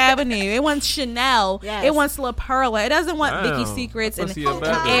Saks Fifth Avenue. It wants Chanel. Yes. It wants La Perla. It doesn't want Damn. Vicky's Secrets and, Pussy a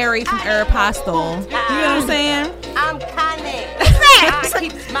bad bitch. Aerie from Aeropostale. You know what I'm saying? I'm Connie. I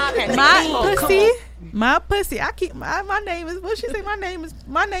keep smiling. My pussy. I keep my name is what she say. My name.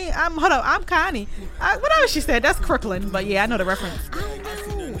 I'm Connie. Whatever she said. That's Crooklyn. But yeah, I know the reference.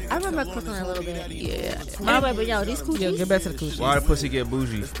 I remember cooking a little bit. Yeah. Anyway, but yo, these coochies. Get back to the coochie. Why the pussy get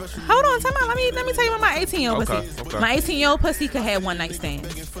bougie? Hold on, time out. Let me tell you about my 18-year-old Okay, pussy. okay. My 18-year-old pussy could have one night stand.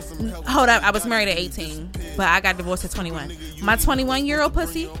 Hold up, I was married at 18, but I got divorced at 21. My 21-year-old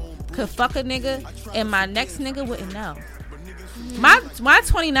pussy could fuck a nigga, and my next nigga wouldn't know. My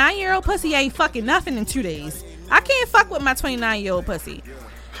 29-year-old pussy ain't fucking nothing in 2 days. I can't fuck with my 29-year-old pussy.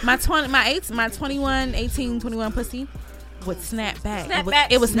 My 21, 18, 21 pussy would snap back.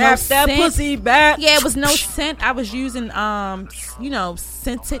 It was no Snap that scent. pussy back. Yeah, it was no scent. I was using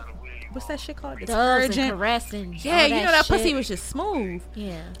scented. What's that shit called? Doves and Detergent. Caress and Yeah, all you know that shit. pussy was just smooth.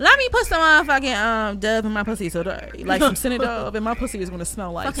 Yeah. Let me put some motherfucking Dove in my pussy, so like some scented Dove, and my pussy is gonna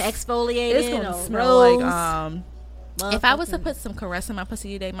smell like. Fucking exfoliating. It's gonna or smell rose. like If I was to Motherfucking- put some Caress in my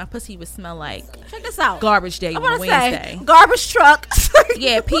pussy today, my pussy would smell like check this out. garbage day I on want to Wednesday. say garbage truck.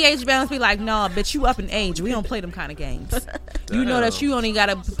 Yeah, pH balance be like, no, bitch, you up in age. We don't play them kind of games. You know that you only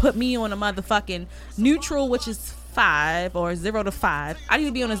gotta put me on a motherfucking neutral, which is 5 or 0 to 5. I need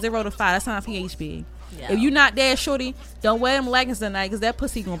to be on a 0 to 5. That's not a pH be. If you not there, shorty, don't wear them leggings tonight because that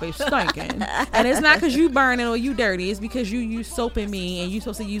pussy gonna be stinking. And it's not because you burning or you dirty. It's because you use soap and me and you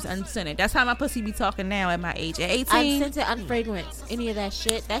supposed to use unscented. That's how my pussy be talking now at my age. At 18. Unscented, unfragrance, any of that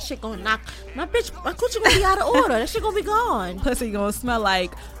shit. That shit gonna knock my coochie gonna be out of order. That shit gonna be gone. Pussy gonna smell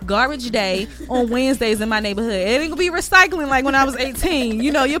like garbage day on Wednesdays in my neighborhood. It ain't gonna be recycling like when I was 18.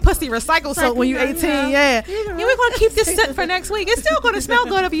 You know, your pussy recycles soap when you 18. Yeah. We're gonna keep this scent for next week. It's still gonna smell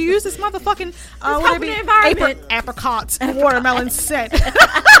good if you use this motherfucking helping the environment. Apricots watermelon scent.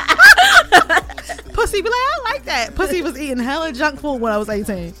 Pussy be like, I like that. Pussy was eating hella junk food when I was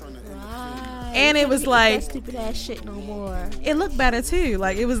 18. And it was like that stupid ass shit no more. It looked better too.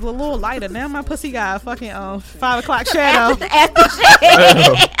 Like it was a little lighter. Now my pussy got a fucking 5 o'clock shadow. After shit.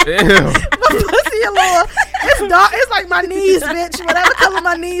 My pussy a little. It's dark. It's like my knees, bitch. Whatever color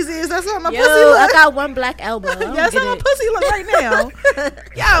my knees is, that's what my pussy look. I got one black elbow. That's how my pussy look right now.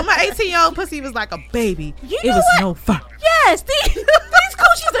 Yo, my 18-year-old pussy was like a baby. It was no fun. Yes, these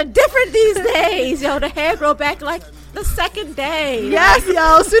coochies are different these days. Yo, the hair grow back like the second day. Yes,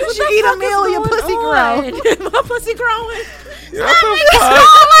 yo. As soon as you eat a meal, your pussy grow. My pussy growing.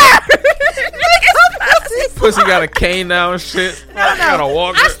 Pussy got a cane now and shit. No. Gotta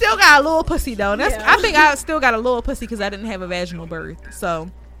walk I it. still got a little pussy though. I think I still got a little pussy because I didn't have a vaginal birth. So,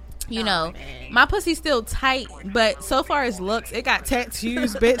 you know, my pussy's still tight, but so far as looks, it got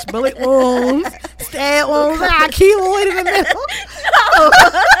tattoos, bitch, bullet wounds, stab wounds, I got keloid in the middle.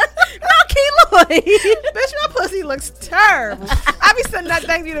 No keloid. Bitch, my pussy looks terrible. I be sending that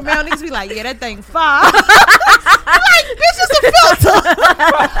thing to the mail. Niggas be like, yeah, that thing fire. I'm like, bitch, it's a filter.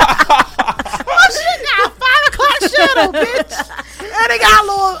 My shit got a 5 o'clock shadow, bitch. And they got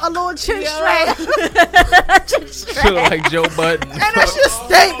a little chin strap. Shit like Joe Budden. And that shit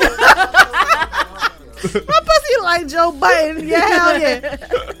stink. My pussy like Joe Budden. Yeah, hell yeah.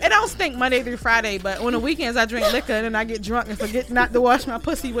 It don't stink Monday through Friday, but on the weekends I drink liquor and then I get drunk and forget not to wash my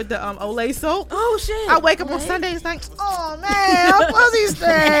pussy with the Olay soap. Oh shit. I wake up on Sundays like, oh man, my pussy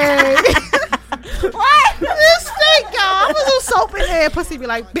stink. What? This stink, y'all. I was some soap in there. Pussy be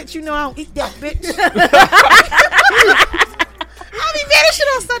like, bitch, you know I don't eat that, bitch. I be mad as shit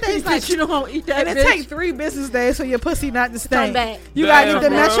on Sundays. Like, you don't eat that. and it take 3 business days for your pussy not to stink. Come back. You gotta get the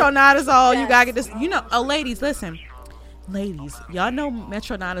Damn, bro. Metronidazole. Yes. You gotta get this. You know, ladies, listen. Ladies, y'all know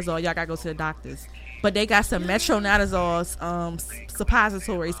Metronidazole. Y'all gotta go to the doctors. But they got some Metronidazole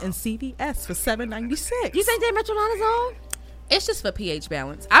suppositories in CVS for $7.96. You think they metronidazole? It's just for pH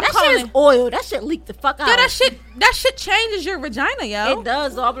balance. I'm That calling shit is oil. That shit leak the fuck out. Yo, that shit changes your vagina, yo. It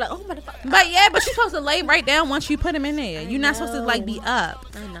does. So I'm like, oh motherfucker. But yeah, but you're supposed to lay right down once you put them in there. You're not supposed to like be up.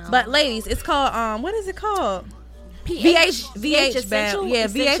 I know. But ladies, it's called what is it called? VH Essentials. Yeah, VH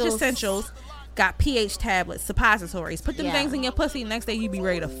Essentials. Essentials got pH tablets, suppositories. Put them Yeah. things in your pussy. Next day you be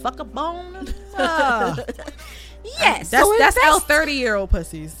ready to fuck a bone. Yes. That's our 30-year-old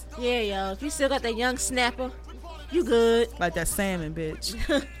pussies. Yeah, yo. If you still got that young snapper, you good. Like that salmon, bitch.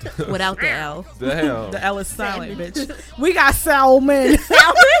 Without the L. The hell. The L is silent, bitch. We got salmon.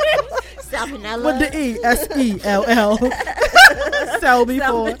 Salmonella. With the E. S-E-L-L. Sell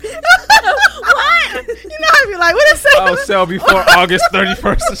before. What? You know how I be like, what is I'll salmon? sell before August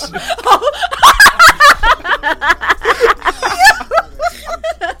 31st. and shit.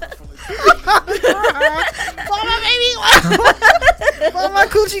 For my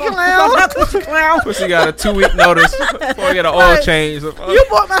coochie clown. Pussy got a 2-week notice before we get an oil change. You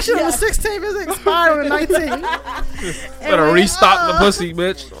bought my shit on the 16th. It's expired on the 19th. Better restock the pussy,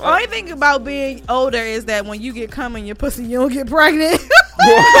 bitch. Only thing about being older is that when you get cum in your pussy, you don't get pregnant.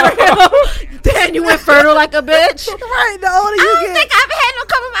 Then you went fertile like a bitch. Right, the older I you don't get. think I've had no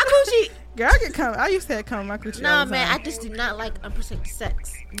cum in my coochie. Girl, I get cum. I used to have cum in my coochie. No, all the man, time. I just do not like unprotected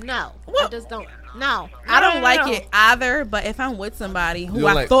sex. No, What? I just don't. No, I don't No. like it either, but if I'm with somebody who You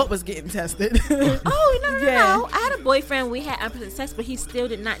don't I like- thought was getting tested. Oh no. Yeah. I had a boyfriend. We had unprotected sex, but he still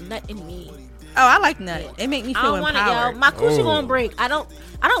did not nut in me. Oh, I like nut. It make me I feel don't want it, empowered. yo. My coochie Oh. gonna break. I don't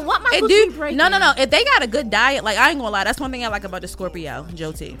want my It coochie do breaking. no. If they got a good diet, like I ain't gonna lie, that's one thing I like about the Scorpio,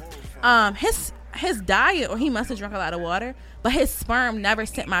 Joe T. His diet, or he must have drunk a lot of water, but his sperm never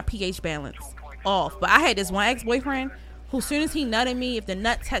sent my pH balance off. But I had this one ex-boyfriend who, soon as he nutted me, if the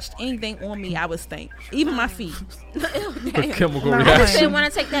nut touched anything on me, I would stink, even my feet. The chemical No. I just reaction. didn't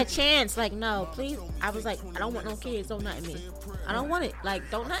want to take that chance. Like, no, please. I was like, I don't want no kids. Don't nut in me. I don't want it. Like,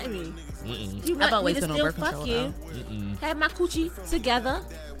 don't nut in me. You I've nut always me to been on still birth fuck control, you. Have my coochie together.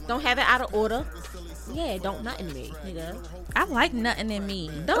 Don't have it out of order. Yeah, don't nut in me, nigga. I like nutting in me.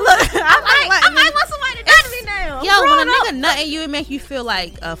 Don't. I I might want somebody to nut in me now. I'm Yo, when a grown up. nigga nutting you, it make you feel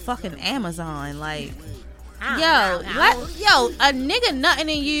like a fucking Amazon. Like, A nigga nutting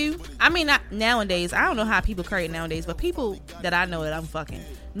in you. I mean, nowadays, I don't know how people create nowadays, but people that I know that I'm fucking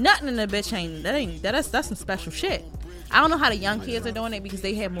nutting in a bitch that's some special shit. I don't know how the young kids are doing it because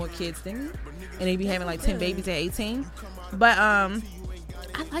they have more kids than me, and they be having like 10 babies at 18. But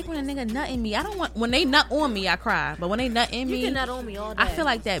I like when a nigga nut in me. I don't want when they nut on me, I cry. But when they nut in me, you can nut on me all day. I feel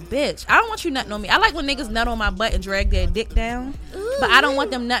like that bitch. I don't want you nutting on me. I like when niggas nut on my butt and drag their dick down. Ooh. But I don't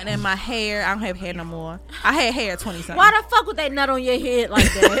want them nutting in my hair. I don't have hair no more. I had hair at 20-something. Why the fuck would they nut on your head like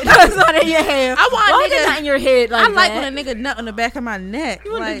that? That's not in your hair. I want Why nigga nut in your head like that? I like when a nigga nut on the back of my neck.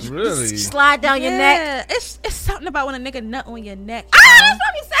 You like really slide down your neck. It's something about when a nigga nut on your neck. That's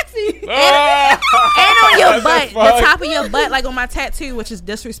probably sexy. And on your butt, the top of your butt, like on my tattoo, which is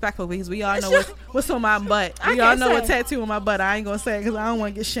disrespectful because we all know what's on my butt. We all know what tattoo on my butt. I ain't gonna say it because I don't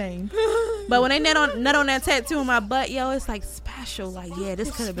want to get shamed. But when they nut on that tattoo on my butt, yo, it's like special. Like, yeah, this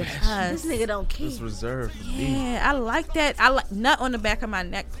could have been us. This nigga don't care. It's reserved for me. Yeah, I like that. I like nut on the back of my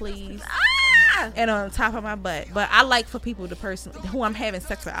neck, please. And on the top of my butt. But I like for people, the person who I'm having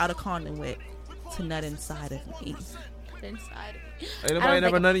sex without a condom with, to nut inside of me. Inside of me. Ain't nobody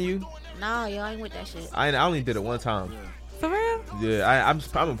never nutting you? No, yo, I ain't with that shit. I only did it one time. For real? Yeah, I'm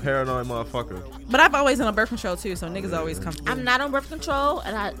a paranoid motherfucker. But I've always on a birth control too, so niggas always come through. I'm not on birth control,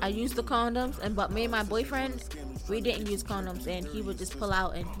 and I use the condoms. But me and my boyfriend, we didn't use condoms, and he would just pull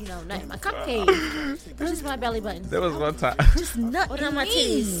out and nut in my cupcake. It's just my belly button. There was one time. Just nut in my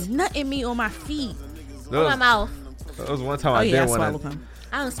titties. Nut in me on my feet. On my mouth. There was one time I did want to.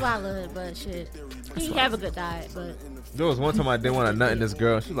 I don't swallow it, but shit. He have a good diet, but. There was one time I didn't want to nut in this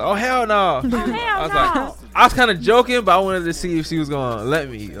girl. She was like, "Oh hell no!" Oh hell no! I was kind of joking, but I wanted to see if she was gonna let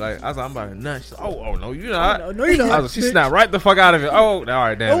me. Like I was like, "I'm about to nut." She's like, "Oh no, you're not." Oh, no, you're not. I was like, she snapped right the fuck out of it. Oh, all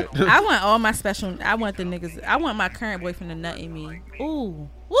right, damn it. I want all my special. I want the niggas. I want my current boyfriend to nut in me. Ooh,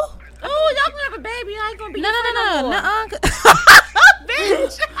 woo. Oh, y'all gonna have a baby. I ain't gonna be No.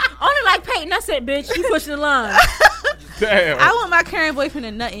 Bitch. Only like Peyton. That's it, bitch. You push the line. Damn. I want my current boyfriend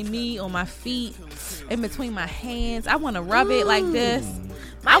to nut in me on my feet, in between my hands. I want to rub it like this.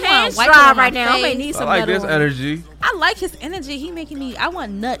 My hand's dry right now. I may need some I like this on. energy. I like his energy. He making me. I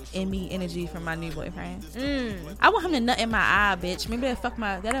want nut in me energy from my new boyfriend. I want him to nut in my eye, bitch. Maybe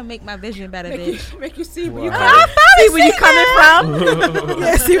that'll make my vision better, bitch. Make you see where Wow. you coming from.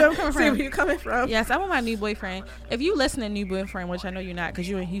 Yeah, see where I'm coming from. See where you coming from. Yes, I want my new boyfriend. If you listen to new boyfriend, which I know you're not, because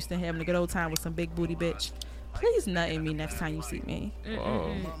you in Houston having a good old time with some big booty bitch. Please nut in me next time you see me.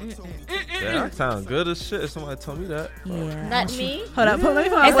 Oh. Yeah, that sounds good as shit. Somebody told me that. Yeah. Nut me. Hold up. Let me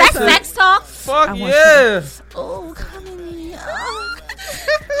put my Is voice that up. sex talk? Fuck yeah. Oh, come at me. Oh.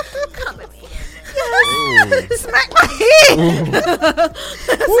 Come at me. Ooh. Smack my head.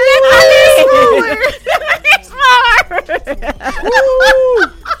 Smack my head. Smaller.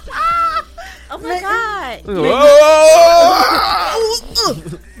 Oh my God. Oh.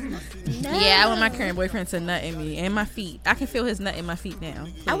 Yeah, I want my current boyfriend to nut in me and my feet. I can feel his nut in my feet now.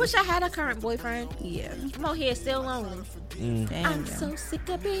 I wish I had a current boyfriend. Yeah. I'm out here still lonely. Damn, I'm yeah. so sick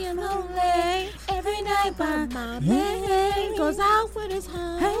of being lonely. Every night by my man goes out with his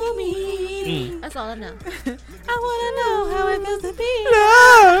homie. That's all I know. I want to know how it feels to be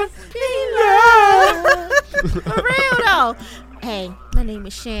loved. For real though. Hey, my name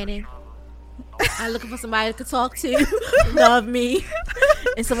is Shannon. I'm looking for somebody to talk to, love me,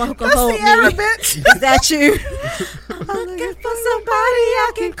 and someone who can hold me. Bitch. Is that you? I'm looking for somebody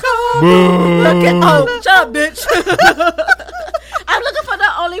I can call. Shut up, bitch. I'm looking for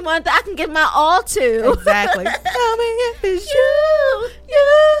the only one that I can give my all to. Exactly. Tell me if it's you.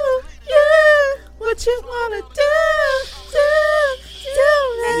 What you wanna do?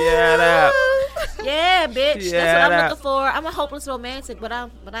 Yeah, that. Yeah, bitch. Yeah, That's what I'm that. looking for. I'm a hopeless romantic, but I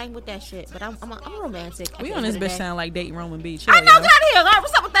ain't with that shit. But I'm romantic. at We the on end this of the bitch day. sound like dating Roman Beach. I know, get out of here. All right,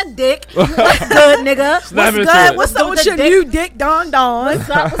 what's up with that dick? What's good, nigga? Snap into good? it. What's up with your dick? new dick, Don Don? What's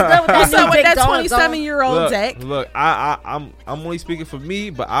up with that What's new up with dick, that Don, 27-year-old dick? Look, I'm only speaking for me,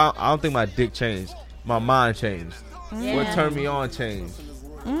 but I don't think my dick changed. My mind changed. Yeah. What turned me on changed.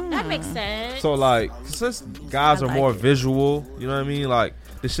 That makes sense. So like, since guys I are like more it. visual, you know what I mean? Like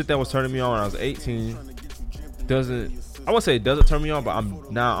the shit that was turning me on when I was 18 doesn't. I wouldn't say it doesn't turn me on, but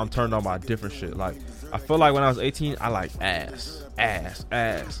I'm turned on by different shit. Like I feel like when I was 18, I like ass,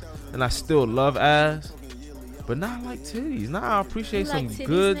 and I still love ass, but not like titties. Now I appreciate You some like titties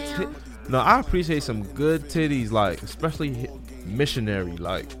good. now? No, I appreciate some good titties, like especially missionary,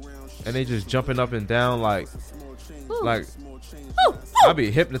 like, and they just jumping up and down, like, Ooh. like. Ooh, I'll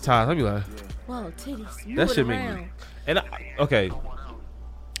be hypnotized. I'll be like, whoa, titties. that shit make me. And okay,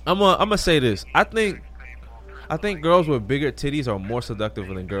 I'm gonna say this. I think girls with bigger titties are more seductive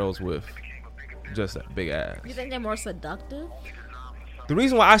than girls with just a big ass. You think they're more seductive? The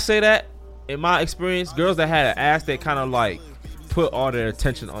reason why I say that, in my experience, girls that had an ass, they kind of like put all their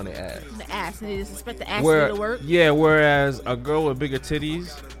attention on the ass. The ass, and they just expect the ass to do the work. Yeah, whereas a girl with bigger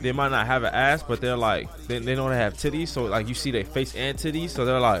titties, they might not have an ass, but they're like they know they have titties, so like you see their face and titties, so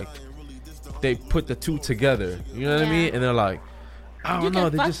they're like they put the two together. You know what I mean? And they're like, I don't know,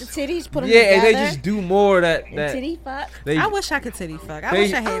 they fuck just the titties, put them yeah, together. and they just do more of that Titty fuck. I wish I could titty fuck. I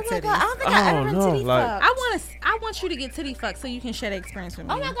wish I had titties. God, I don't think I ever been titty fuck. I want you to get titty fucked so you can share the experience with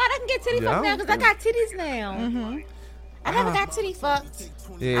me. Oh my God, I can get titty fucked now because I got titties now. Mm-hmm. I never got titty fucked.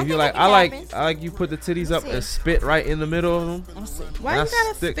 Yeah, if you like, I like you put the titties up and spit right in the middle of them. Why you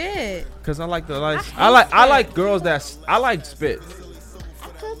gotta spit? Cause I like the I like girls I like spit.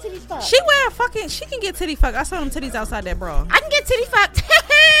 Titty fuck. She can get titty fucked. I saw them titties outside that bra. I can get titty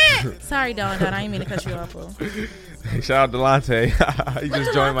fucked. Sorry, Don. I didn't mean to cut you off. Shout out to Lante. He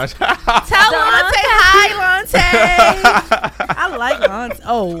just joined my show. Tell Lante hi, Lante. I like Lante.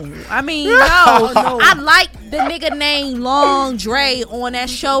 Oh, I mean, no. I like the nigga named Long Dre on that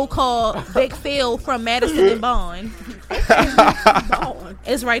show called Big Phil from Madison and Bond.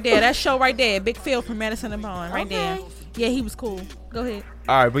 It's right there. That show right there. Big Phil from Madison and Bond. Right there. Yeah, he was cool. Go ahead.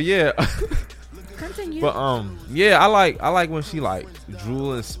 All right, but yeah. Continue. But yeah, I like when she like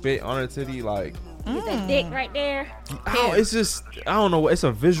drool and spit on her titty, like that dick right there. It's just I don't know. It's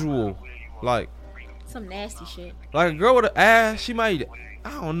a visual, like some nasty shit. Like a girl with an ass, she might. I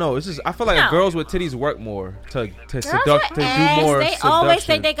don't know. It's just I feel like girls with titties work more to seduct to do more. They always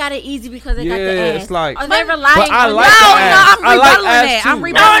think they got it easy because they got the ass. It's like they relying. But I like the ass. I'm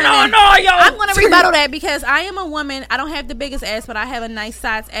rebuttaling that. I'm rebuttaling yo. I'm gonna rebuttal that because I am a woman. I don't have the biggest ass, but I have a nice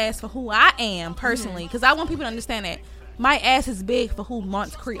size ass for who I am personally. Because I want people to understand that my ass is big for who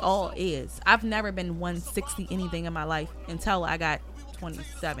Montreal is. I've never been 160 anything in my life until I got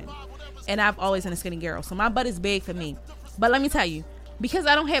 27, and I've always been a skinny girl. So my butt is big for me. But let me tell you. Because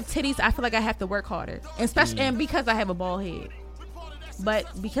I don't have titties, I feel like I have to work harder, especially and because I have a bald head. But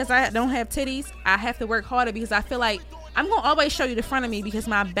because I don't have titties, I have to work harder because I feel like I'm gonna always show you the front of me because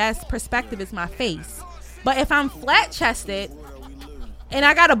my best perspective is my face. But if I'm flat chested and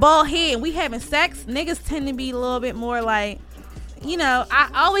I got a bald head and we having sex, niggas tend to be a little bit more like, you know.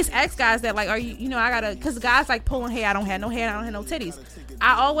 I always ask guys that like, are you, you know, I gotta, because guys like pulling hair. I don't have no hair. I don't have no titties.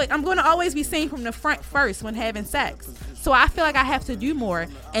 I'm gonna always be seen from the front first when having sex. So I feel like I have to do more.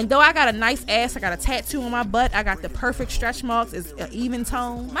 And though I got a nice ass, I got a tattoo on my butt, I got the perfect stretch marks, it's an even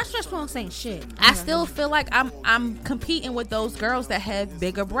tone. My stretch marks ain't shit. I still feel like I'm competing with those girls that have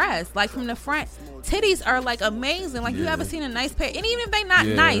bigger breasts. Like from the front, titties are like amazing. Like you ever seen a nice pair? And even if they not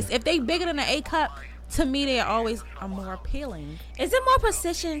nice, if they bigger than an A cup, to me they are more appealing. Is it more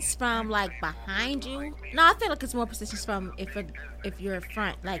positions from like behind you? No, I feel like it's more positions from if you're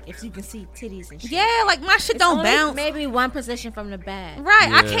front, like if you can see titties and shit. Yeah, like my shit don't bounce. Maybe one position from the back. Right,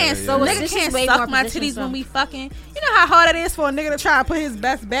 I can't. So a nigga can't suck my titties when we fucking. You know how hard it is for a nigga to try to put his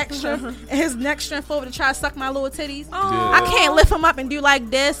best back strength and his neck strength forward to try to suck my little titties. I can't lift them up and do like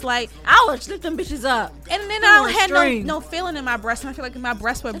this. Like I would lift them bitches up, and then I don't have no feeling in my breast. And I feel like if my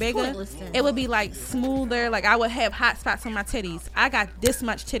breasts were bigger, it would be like smoother. Like I would have hot spots on my titties. I got this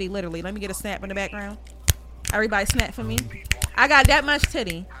much titty, literally. Let me get a snap in the background. Everybody snap for me. I got that much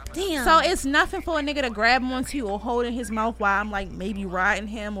titty. Damn. So it's nothing for a nigga to grab onto or hold in his mouth while I'm like maybe riding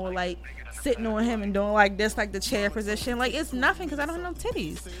him or like sitting on him and doing like this, like the chair position. Like it's nothing because I don't have no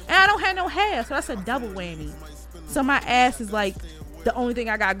titties and I don't have no hair, so that's a double whammy. So my ass is like the only thing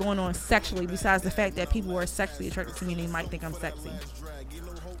I got going on sexually, besides the fact that people are sexually attracted to me and they might think I'm sexy.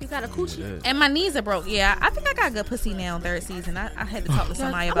 You got a coochie. And my knees are broke. Yeah, I think I got good pussy now in third season. I had to talk to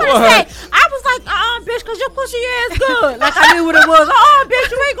somebody about it. I was like, bitch, because your pussy ass good. Like I knew what it was. Bitch,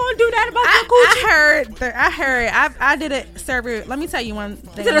 you ain't going to do that about your coochie. I heard. I did a survey. Let me tell you one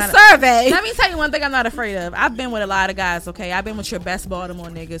thing. Did a survey. Let me tell you one thing I'm not afraid of. I've been with a lot of guys, okay? I've been with your best Baltimore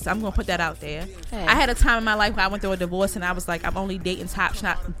niggas. I'm going to put that out there. Hey. I had a time in my life where I went through a divorce and I was like, I'm only dating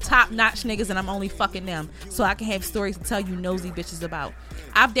top-notch niggas and I'm only fucking them. So I can have stories to tell you nosy bitches about.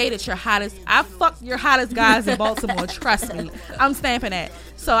 I've dated your hottest. I've fucked your hottest guys in Baltimore. Trust me. I'm stamping that.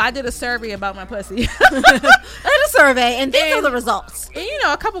 So I did a survey about my pussy. I did a survey, and these are the results. And you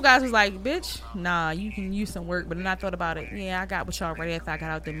know, a couple guys was like, bitch, nah, you can use some work. But then I thought about it. Yeah, I got with y'all right after I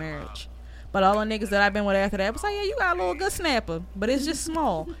got out the marriage. But all the niggas that I've been with after that was like, yeah, you got a little good snapper. But it's just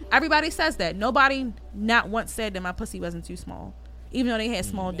small. Everybody says that. Nobody not once said that my pussy wasn't too small. Even though they had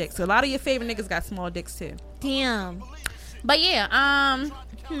small dicks. So a lot of your favorite niggas got small dicks too. Damn. But yeah, I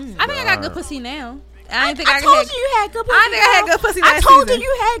think I got good pussy now. I didn't think I I told had. you you had good pussy. I didn't think I had good pussy last I told season.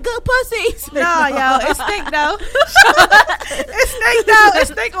 you had good pussies. No, yo, it stink though. It stink though. It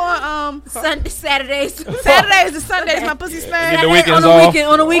stink on Saturdays. Saturdays and Sundays. My pussy stank. And the weekends on off.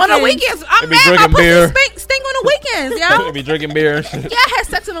 on the weekends. On the weekends, I'm They be mad. My drinking pussy beer. stink on the weekends, yo. They be drinking beer and shit. Yeah, I had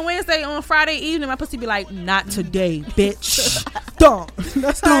sex on a Wednesday. On Friday evening, my pussy be like, "Not today, bitch." Dawn.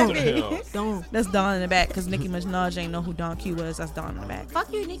 That's Dawn. Don't. That's Dawn in the back because Nicki Minaj ain't know who Dawn Q was. That's Dawn in the back.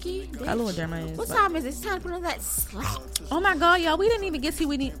 Fuck you, Nikki. bitch. I love Jeremiah. What time is it? It's time to put on that slap. Oh my god, y'all, we didn't even get to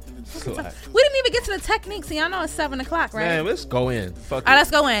we didn't even get to the techniques. See, y'all know it's 7 o'clock, right? Man, let's go in. Fuck All right, it.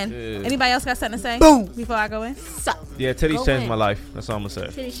 let's go in. Yeah. Anybody else got something to say? Boom. Before I go in? So, Yeah, titties Go changed in. my life. That's all I'm gonna say.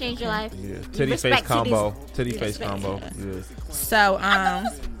 titties change your life. Yeah, You titty face respect combo. titties. Titty You face respect combo. titties. Yeah. So,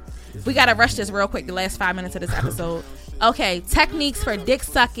 we gotta rush this real quick. The last 5 minutes of this episode. Okay, techniques for dick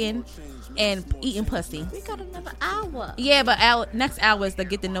sucking and eating pussy. We got another hour. Yeah, but our next hour is the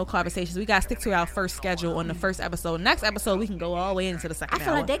get to know conversations. We gotta stick to our first schedule on the first episode. Next episode, we can go all the way into the second I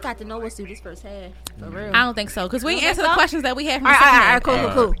feel hour. like they got to know us through this first half. For real. I don't think so because we You ain't don't answer think the so? questions that we had from All the right,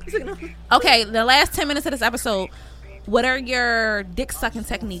 second half. cool. Okay, the last 10 minutes of this episode. What are your dick sucking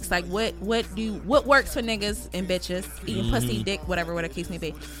techniques? Like what works for niggas and bitches eating pussy, dick, whatever the case may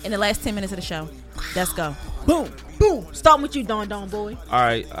be. In the last 10 minutes of the show, let's go. Boom, boom. Starting with you, Don boy. All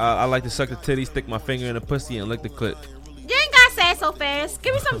right, I like to suck the titty, stick my finger in the pussy, and lick the clit. You ain't got to say it so fast.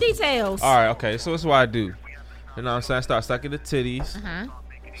 Give me some details. All right, okay. So this is what I do. You know what I'm saying? I start sucking the titties.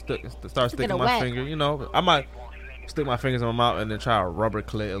 Start sticking a my whack. finger. You know, I might stick my fingers in my mouth and then try to rubber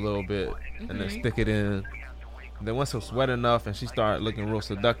clit a little bit, and then stick it in. And then once it's wet enough and she started looking real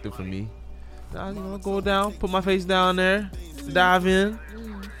seductive for me, now go down, put my face down there, dive in,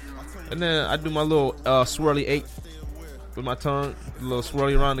 and then I do my little swirly 8 with my tongue, a little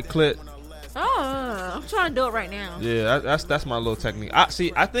swirly around the clit. Oh, I'm trying to do it right now. Yeah, that's my little technique. I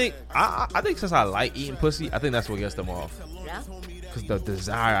think since I like eating pussy, I think that's what gets them off. Yeah. Cause the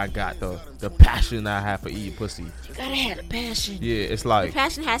desire I got, the passion I have for eating pussy. You gotta have the passion. Yeah, it's like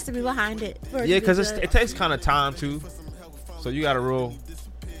Passion has to be behind it. for it yeah, to be cause good. it takes kind of time too. So you gotta real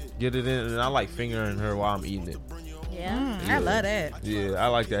get it in, and I like fingering her while I'm eating it. Yeah. I love that. Yeah, I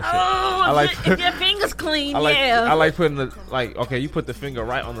like that shit. Oh, I like if your fingers clean, I like yeah. I like putting the okay. You put the finger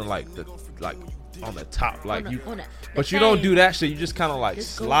right on the on the top, like On you. the But you don't thing. do that shit. You just kind of like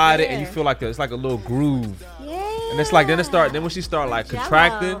Just go slide it, and you there. feel like it's like a little groove. Yeah. And it's like then when she start like Jello.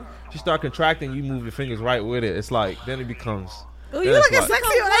 contracting, she start contracting. You move your fingers right with it. It's like then it becomes. Oh, you then it's looking like-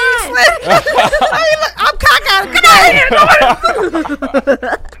 sexy when you slip. I'm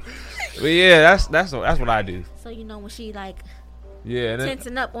cockeyed. But yeah, that's what I do. So you know when she like Yeah, and then,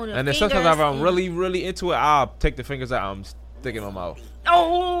 tensing up on her and then fingers. sometimes if I'm and- really into it, I'll take the fingers out. I'm sticking in my mouth.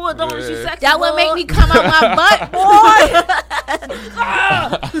 Oh, don't want you Yeah. sexy. That would make boy. me come out my butt,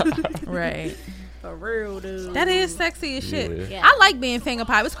 boy. Right. For real, dude. That is sexy as shit. Yeah. Yeah. I like being finger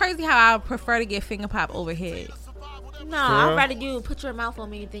pop. It's crazy how I prefer to get finger pop over head. No, For I'd real? rather you put your mouth on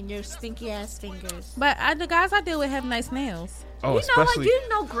me than your stinky ass fingers. But the guys I deal with have nice nails. Oh, You know, like especially you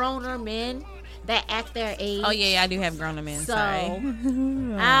know, grown-er men that act their age. Oh yeah, I do have grown men. So Sorry. I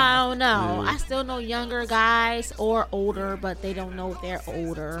don't know. Yeah. I still know younger guys or older, but they don't know if they're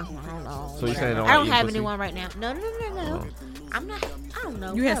older. I don't know. So you saying whatever. don't I don't like have eating anyone right now. No. I'm not. I don't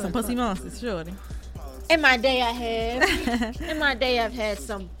know. You had some Whatever. pussy monsters, surely. In my day, I have. In my day, I've had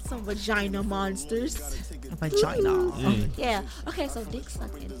some vagina monsters. Vagina Yeah. Okay. So dick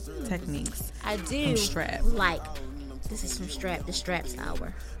sucking. techniques. I do strap. like. This is from the straps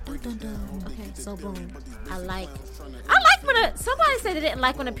hour. Dun, dun, dun. Okay, so boom. I like when somebody said they didn't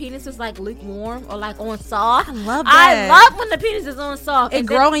like when the penis is like lukewarm or like on soft. I love I that. love when the penis is on soft. It and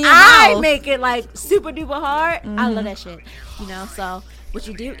grow then in your I mouth. make it like super duper hard. I love that shit. You know, so what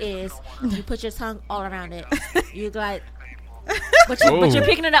you do is you put your tongue all around it. You like but you're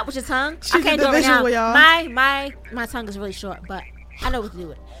picking it up with your tongue. I can't do it right now. visual, y'all. My tongue is really short, but I know what to do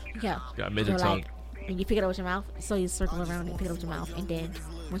with it. Yeah. got midget So, tongue. like, and you pick it up with your mouth, so you circle around and pick it up with your mouth, and then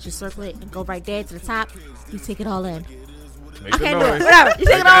once you circle it and go right there to the top, you take it all in. Make I the can't do it. noise. Whatever. You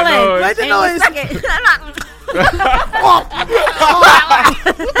take it all that in. noise. Make the and noise. you suck it.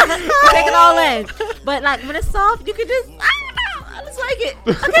 Take it all in. But like when it's soft, you can just I don't know. I just like it.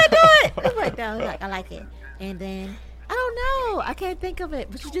 I can't do it. It's right down. Like I like it. And then I don't know. I can't think of it.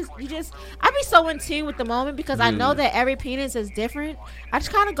 But you just I be so in tune with the moment because I know that every penis is different. I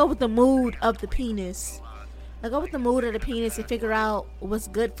just kind of go with the mood of the penis. I go with the mood of the penis and figure out what's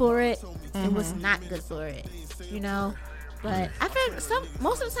good for it and what's not good for it. You know? But I think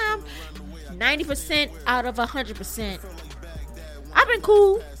most of the time, 90% out of 100%, I've been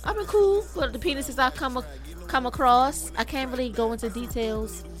cool with the penises I've come across. I can't really go into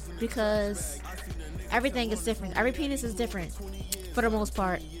details because Everything is different. Every penis is different, for the most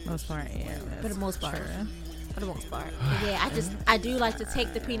part. Most part, yeah. For the most part. True. For the most part. But yeah, I do like to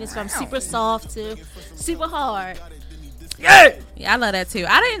take the penis from super soft to super hard. Yeah, I love that too.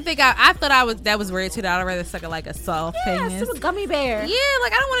 I didn't think I thought that was weird too. That I'd rather suck it like a soft penis. Super gummy bear. Yeah,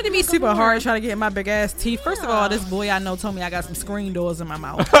 like I don't want it to be super hard trying to get my big ass teeth. First of all, this boy I know told me I got some screen doors in my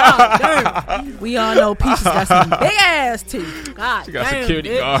mouth. Oh, damn. We all know Peaches got some big ass teeth. God, She got damn, security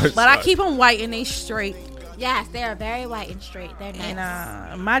bitch. guards. But I keep them white and they straight. Yes, they are very white and straight. They're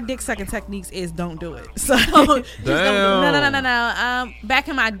nice. And my dick sucking techniques is don't do it. So just don't do it. No. Back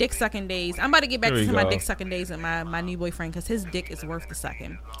in my dick sucking days, I'm about to get back to my dick sucking days with my new boyfriend because his dick is worth the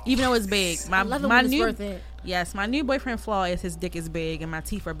sucking, even though it's big. I love it when it's worth it. Yes, my new boyfriend flaw is his dick is big and my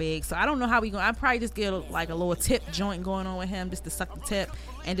teeth are big. So I don't know how we going. I probably just get like a little tip joint going on with him just to suck the tip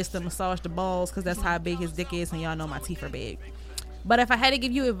and just to massage the balls because that's how big his dick is, and y'all know my teeth are big. But if I had to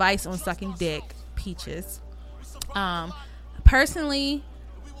give you advice on sucking dick, Peaches. Personally,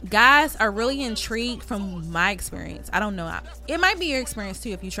 guys are really intrigued from my experience. I don't know. It might be your experience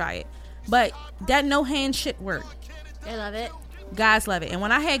too if you try it. But that no hand shit work. They love it. Guys love it. And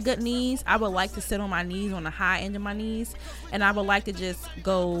when I had good knees, I would like to sit on my knees, on the high end of my knees, and I would like to just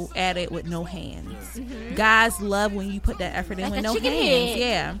go at it with no hands. Mm-hmm. Guys love when you put that effort in with no hands.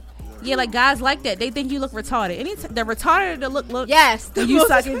 Head. Yeah, like guys like that. They think you look retarded. The retarded to look. Yes, you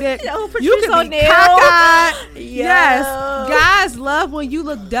sucking dick. You can be cockeyed. Yes, guys love when you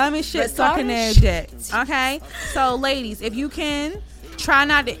look dumb as shit sucking their dick. Okay, so ladies, if you can, try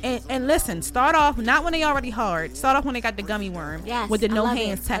not to and listen. Start off not when they already hard. Start off when they got the gummy worm. Yes, with the no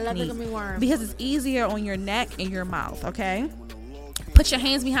hands technique. I love the gummy worm because it's easier on your neck and your mouth. Okay, put your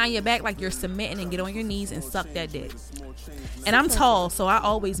hands behind your back like you're submitting and get on your knees and suck that dick. And I'm tall, so I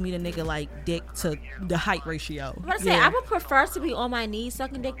always meet a nigga like dick to the height ratio. I would prefer to be on my knees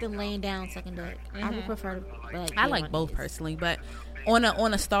sucking dick than laying down sucking dick. Mm-hmm. I would prefer to. I like both personally, but on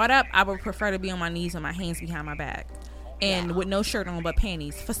a startup, I would prefer to be on my knees with my hands behind my back. And with no shirt on but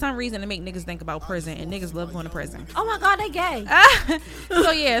panties. For some reason, it make niggas think about prison, and niggas love going to prison. Oh my God, they gay.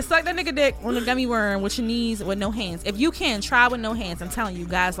 So yeah, suck that nigga dick on the gummy worm with your knees with no hands. If you can, try with no hands. I'm telling you,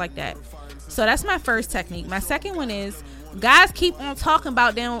 guys like that. So that's my first technique. My second one is, guys keep on talking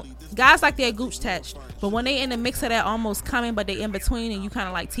about them. Guys like their gooch touched, but when they in the mix of that almost coming, but they in between, and you kind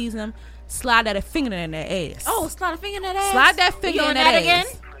of like tease them, slide that finger in their ass. Oh, slide a finger in that ass. Slide that finger in that ass. Again?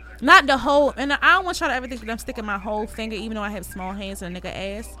 Not the whole, and I don't want y'all to ever think that I'm sticking my whole finger, even though I have small hands in a nigga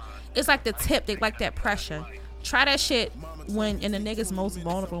ass. It's like the tip. They like that pressure. Try that shit when in the nigga's most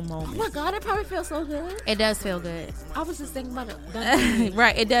vulnerable moment. Oh my God, it probably feels so good. It does feel good. I was just thinking about it.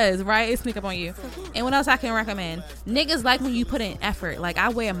 Right, it does. Right, it sneak up on you. And what else I can recommend? Niggas like when you put in effort. Like I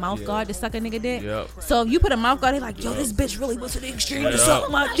wear a mouth guard to suck a nigga dick. Yep. So if you put a mouth guard, they like, yo, this bitch really went to the extreme to suck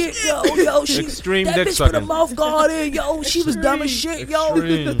my dick. Yo, she extreme that dick bitch sucking. Put a mouth guard in. Yo, she was dumb as shit.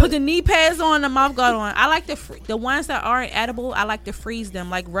 Yo, put the knee pads on, the mouth guard on. I like the ones that aren't edible. I like to freeze them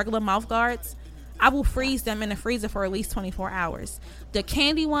like regular mouth guards. I will freeze them in the freezer for at least 24 hours. The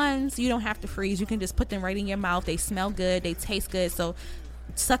candy ones, you don't have to freeze. You can just put them right in your mouth. They smell good. They taste good. So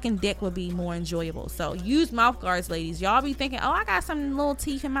sucking dick would be more enjoyable. So use mouth guards, ladies. Y'all be thinking, oh, I got some little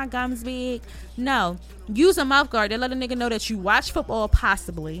teeth in my gums big. No. Use a mouth guard. They let a nigga know that you watch football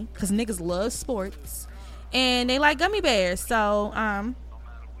possibly, because niggas love sports. And they like gummy bears. So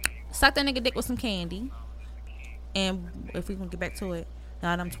suck that nigga dick with some candy. And if we can get back to it.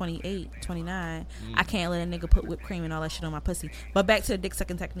 Now that I'm 28, 29, I can't let a nigga put whipped cream and all that shit on my pussy. But back to the dick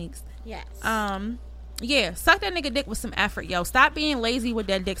sucking techniques. Yes. Yeah, suck that nigga dick with some effort, yo. Stop being lazy with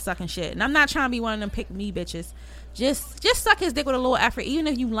that dick sucking shit. And I'm not trying to be one of them pick me bitches. Just suck his dick with a little effort. Even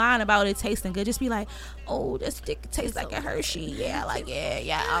if you lying about it tasting good, just be like, oh, this dick tastes like a Hershey. Yeah, like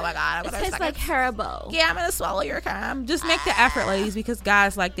yeah. Oh my God, it tastes like Haribo. Yeah, I'm gonna swallow your cum. Just make the effort, ladies, because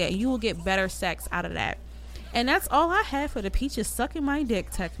guys like that, you will get better sex out of that. And that's all I have for the Peaches sucking my dick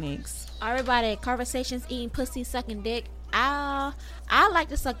techniques. Everybody, conversations, eating pussy, sucking dick. I like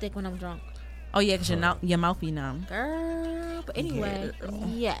to suck dick when I'm drunk. Oh yeah, because your mouth be numb. Girl. But anyway,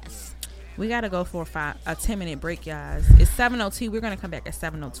 yes. We got to go for a 10-minute break, guys. It's 7:02. We're going to come back at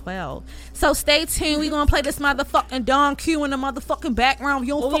 7:12. So stay tuned. We're going to play this motherfucking Don Q in the motherfucking background.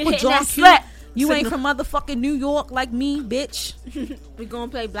 You don't fuck with Don Q. You ain't from motherfucking New York like me, bitch. We're going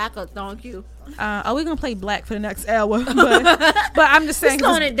to play Black or Don Q. We're going to play Black for the next hour. But I'm just saying,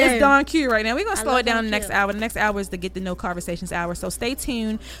 it's Don Q right now. We're going to slow it down the next hour. The next hour is the Get to Know Conversations hour. So stay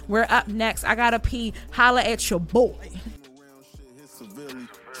tuned. We're up next. I got to pee. Holla at your boy.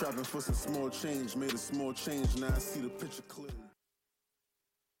 Trapping for some small change, made a small change, now I see the picture clearly.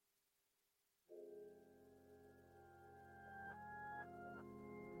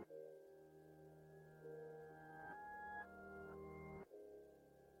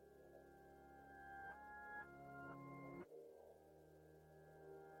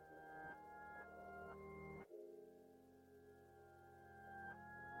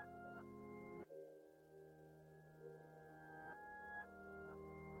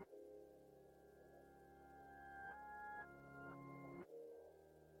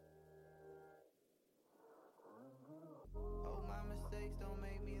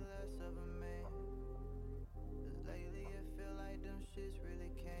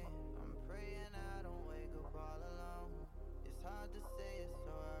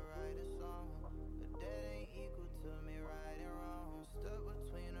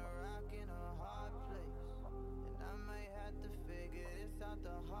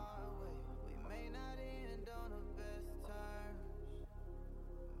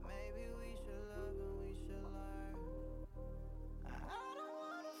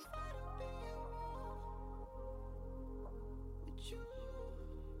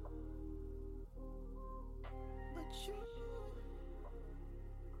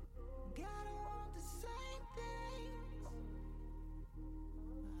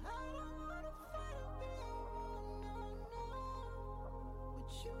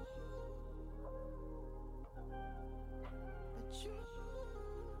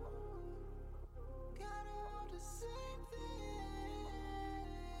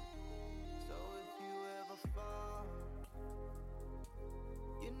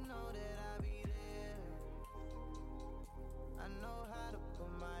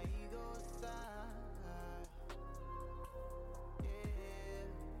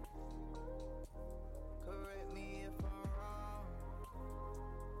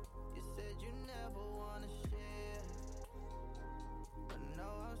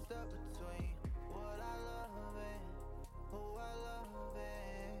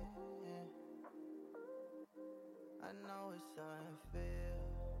 I know it's unfair.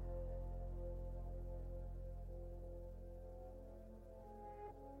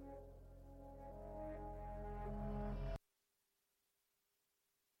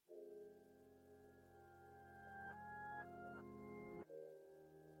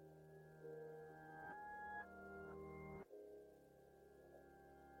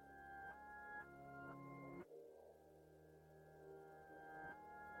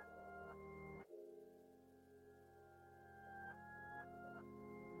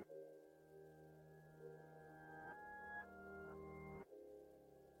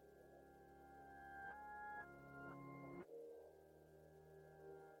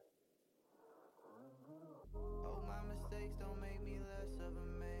 Oh, my mistakes don't make me less of a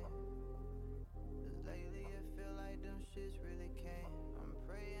man. 'Cause lately it feel like them shits really came. I'm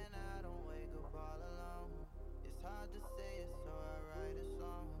praying I don't wake up all alone. It's hard to say it, so I write a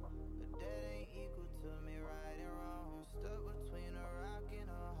song. But that ain't equal to me right and wrong. Stuck between a rock and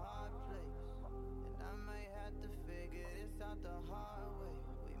a hard place. And I might have to figure this out the hard way.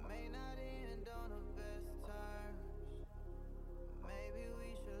 We may not end on the best terms. Maybe we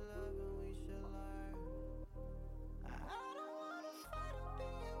should love and we should learn. I don't wanna fight or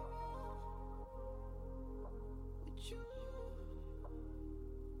be at war with you,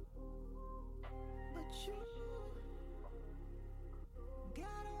 but you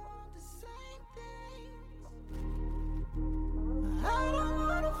gotta want the same things. I don't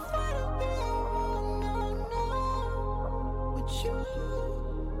wanna fight or be at war, no, with you,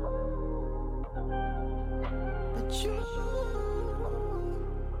 but you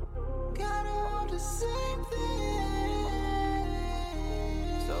gotta want the same thing.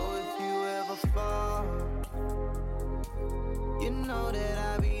 So if you ever fall, you know that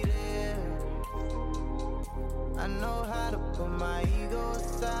I'll be there. I know how to put my ego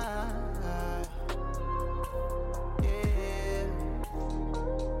aside. Yeah.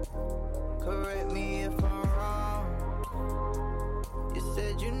 Correct me if I'm wrong. You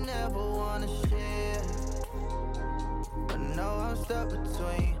said you never wanna share, but no, I'm stuck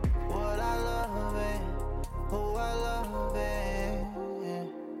between what I love and who I love and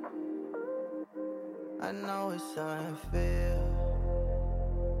I know it's unfair.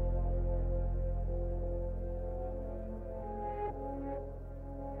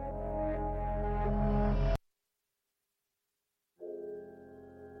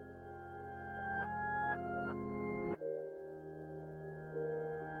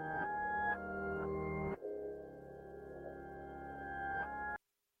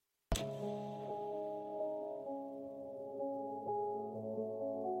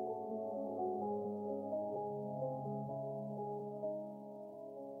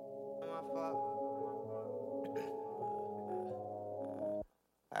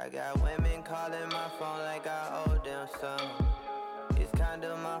 I got women calling my phone like I owe them some. It's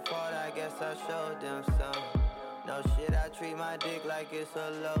kinda my fault, I guess I showed them some. No shit, I treat my dick like it's a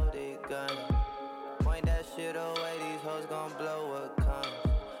loaded gun. Point that shit away, these hoes gon' blow what comes.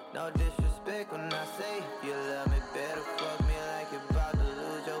 No disrespect when I say if you love me, better fuck me like you're about to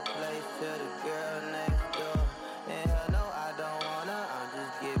lose your place to the girl next door. And hell no, I don't wanna, I'm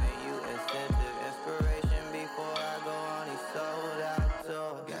just giving you incentive, inspiration before I go on these sold out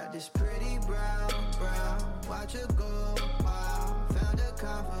tours. Got this pretty brown, watch her go wild. Found her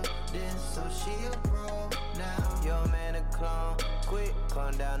confidence, so she a pro now. Your man a clone, quick,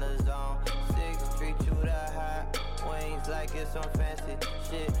 calm down the zone. 6th Street, you the hot wings like it's some fancy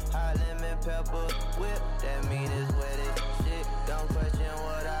shit. Hot lemon pepper whip, that mean it's wet as shit. Don't question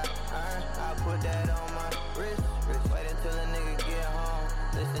what I earn, I put that on my wrist. Wait until a nigga get home.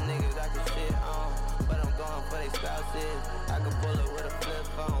 Listen, niggas got the shit on, but I'm going for they spouses. I can pull it with a flip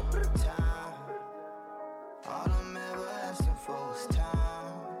phone. Time, all I'm ever asking for is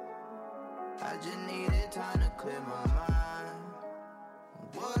time. I just needed time to clear my mind.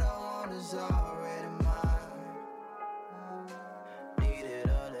 What I want is already mine. Needed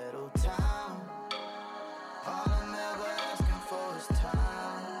a little time. All I'm ever asking for is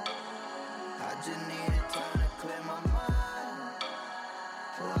time. I just needed time to clear my mind.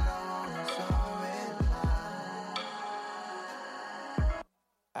 What I want is already mine.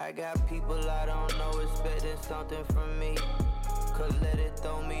 I got people I don't know expecting something from me. Could let it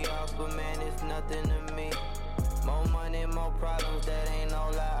throw me off, but man, it's nothing to me. More money, more problems, that ain't no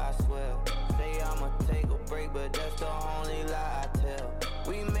lie, I swear. Say I'ma take a break, but that's the only lie I tell.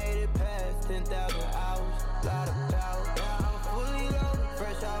 We made it past 10,000 hours, lot of power. Now I'm fully loaded,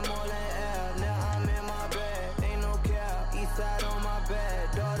 fresh out more than air. Now I'm in my bag, ain't no cap. East side on my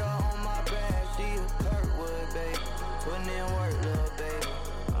back, daughter on my back. She a Kirkwood, baby, putting in work, little baby.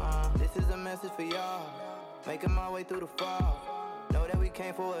 This is a message for y'all. Make making my way through the fall. Know that we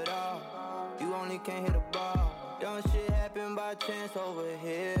came for it all. You only can't hit a ball. Dumb shit happen by chance over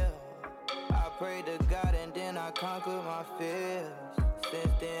here. I prayed to God and then I conquered my fears.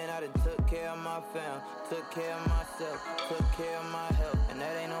 Since then I done took care of my fam, took care of myself, took care of my health. And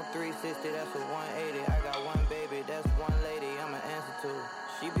that ain't no 360, that's a 180. I got one baby, that's one lady I'ma answer to.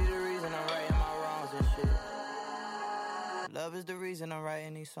 She be the reason I'm writing my wrongs and shit. Love is the reason I'm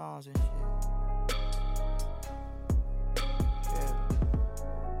writing these songs and shit.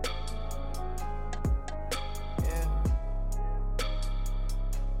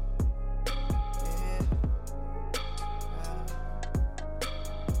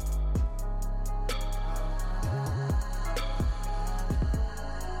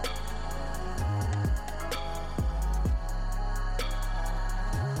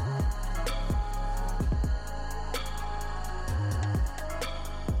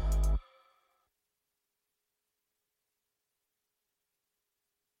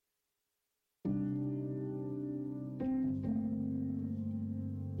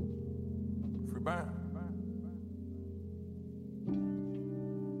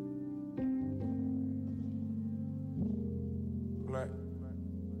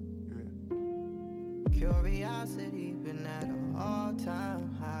 Curiosity been at an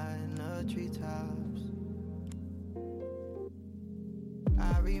all-time high in the treetops.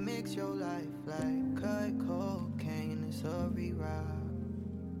 I remix your life like cut cocaine, it's a reroute.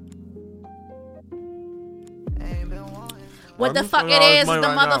 Ain't been wanting. What the fuck it is, the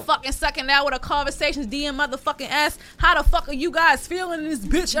motherfucking second hour of Conversations, DM motherfucking S. How the fuck are you guys feeling in this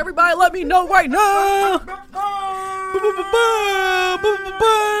bitch? Everybody let me know right now.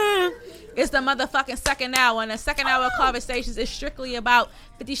 It's the motherfucking second hour, and the second hour of Conversations is strictly about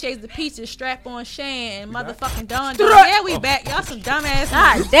 50 Shades of Peaches, Strap on Shan, and motherfucking Don. Yeah, we back. Y'all some dumbass.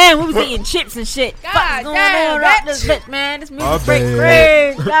 God damn, we was eating chips and shit. God going damn, on around this bitch, man. This music break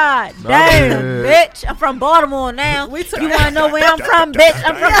crazy. God damn, bitch. I'm from Baltimore now. You want to know where I'm from, bitch?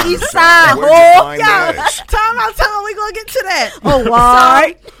 I'm from East Side. Time out. We gonna get to that. Oh,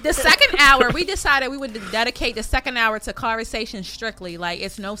 why? So, the second hour, we decided we would dedicate the second hour to Conversation strictly. Like,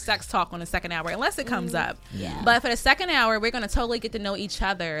 it's no sex talk on the second hour unless it comes up. Yeah. But for the second hour, we're gonna totally get to know each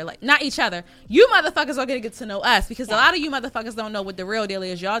other. Like, not each other. You motherfuckers are gonna get to know us because a lot of you motherfuckers don't know what the real deal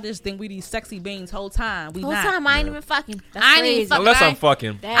is. Y'all just think we these sexy beings whole time. We whole not. time I ain't even fucking. That's I ain't crazy. even fucking. Unless I'm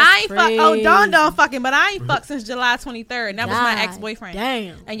fucking. I ain't fuck. Oh, Don fucking, but I ain't fucked since July 23rd. That was my ex-boyfriend.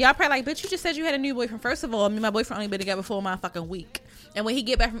 Damn. And y'all probably like, bitch, you just said you had a new boyfriend. First of all, me and my boyfriend only been together for a motherfucking week. And when he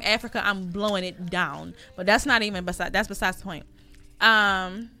get back from Africa, I'm blowing it down. But that's not even that's besides the point.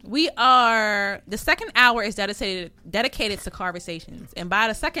 We are, the second hour is dedicated to Conversations, and by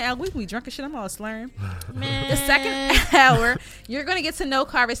the second hour we be drunk shit. I'm all slurring. Man. The second hour you're gonna get to know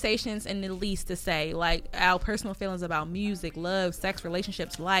Conversations and the least to say, like our personal feelings about music, love, sex,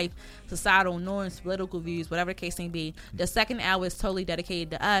 relationships, life, societal norms, political views, whatever the case may be. The second hour is totally dedicated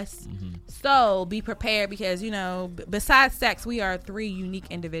to us. So be prepared because, you know, besides sex, we are 3 unique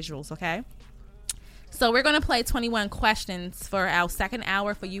individuals. Okay. So we're going to play 21 questions for our second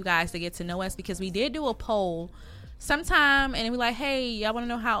hour for you guys to get to know us, because we did do a poll sometime and we're like, hey, y'all want to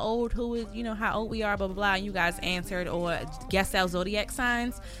know how old how old we are, blah, blah, blah. And you guys answered or guessed our zodiac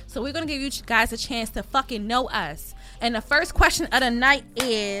signs. So we're going to give you guys a chance to fucking know us. And the first question of the night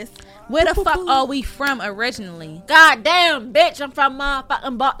is, where the fuck are we from originally? God damn, bitch, I'm from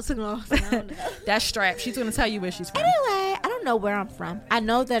motherfucking Baltimore. That's Strap. She's going to tell you where she's from. Anyway, I don't know where I'm from. I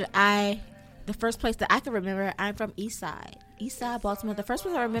know that the first place that I can remember, I'm from East Side, Baltimore. The first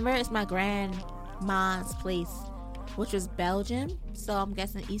place I remember is my grandma's place, which was Belgium. So I'm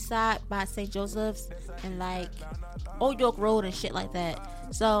guessing East Side by St. Joseph's and like Old York Road and shit like that.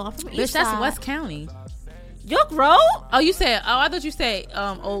 So I'm from East Side. That's West County. York Road? I thought you said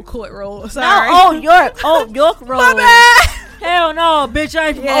Old Court Road. Sorry. No, Old York Road. My bad. Hell no, bitch! I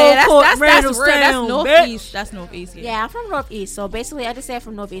ain't from Old Court, that's northeast. Bitch. That's northeast. Yeah, I'm from northeast. So basically, I just say I'm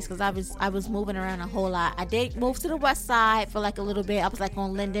from northeast because I was moving around a whole lot. I did move to the west side for like a little bit. I was like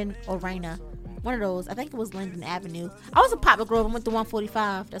on Linden or Raina, one of those. I think it was Linden Avenue. I was in Poplar Grove. I went to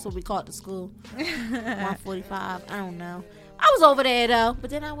 145. That's what we called the school. 145. I don't know. I was over there though,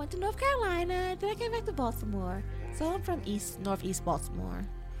 but then I went to North Carolina. Then I came back to Baltimore. So I'm from northeast Baltimore.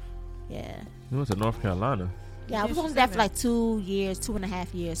 Yeah. You went to North Carolina? Yeah, I was only there for like 2 years,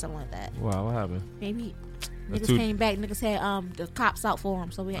 2.5 years, something like that. Wow, what happened? Maybe niggas came back. Niggas had the cops out for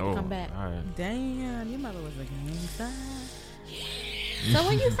them, so we had to come back. All right. Damn, your mother was a gangster. Yeah. So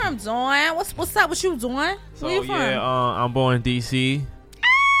where you from, Dawn? What's up with you, Dawn? Where you from? I'm born in DC.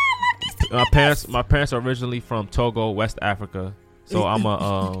 My parents are originally from Togo, West Africa. So I'm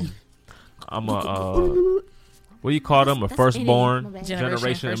a what do you call them? A That's firstborn Indian.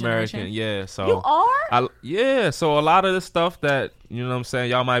 generation First American. generation. Yeah, so You are? so a lot of the stuff that, you know what I'm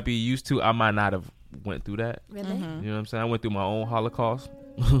saying, y'all might be used to, I might not have went through that. Really? You know what I'm saying? I went through my own Holocaust.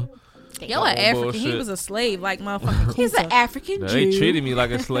 Yo, an African. He bullshit. was a slave, like motherfucking. He's an African Jew. They treated me like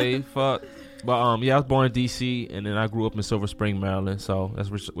a slave. Fuck. But yeah, I was born in DC, and then I grew up in Silver Spring, Maryland. So that's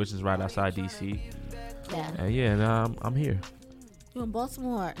which is right outside DC. Yeah. And yeah, and I'm here. You in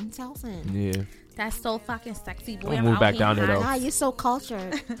Baltimore, in Towson. Yeah. That's so fucking sexy, boy. I'll I'm move out back here down there, high. though. Ah, you're so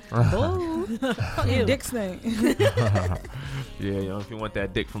cultured. Your dick stink. Yeah, you know, if you want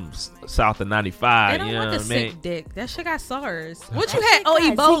that dick from south of 95, They don't you know want the what I mean? sick dick. That shit got SARS. What you had? Oh,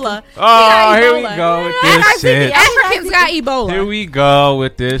 got Ebola. Oh, He here we got Ebola. go with I got this shit. Africans got Ebola. Here we go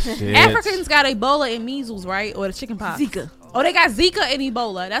with this shit. Africans got Ebola and measles, right? Or the chicken pox. Zika. Oh, they got Zika and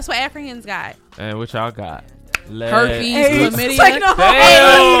Ebola. That's what Africans got. And what y'all got? Herpes, AIDS. chlamydia. Like, no.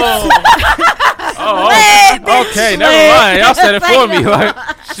 Okay, never mind. Y'all said it for me. Like,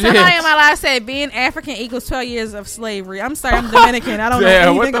 Somebody in shit. my life said being African equals 12 years of slavery. I'm sorry, I'm Dominican. I don't know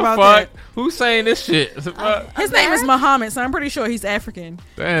Damn, what anything the about fuck? Who's saying this shit? that. His name is Muhammad, so I'm pretty sure he's African.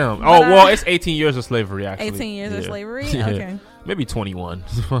 Damn. But, Oh, well, it's 18 years of slavery, actually. 18 years of Yeah. slavery? Yeah. Okay. Maybe 21.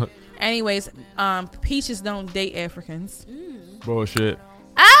 Anyways, peaches don't date Africans. Bullshit.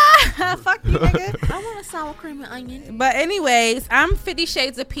 Fuck you, nigga. I want a sour cream and onion. But anyways, I'm 50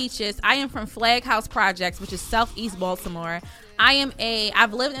 Shades of Peaches. I am from Flag House Projects, which is Southeast Baltimore.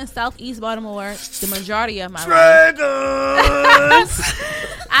 I've lived in Southeast Baltimore the majority of my life.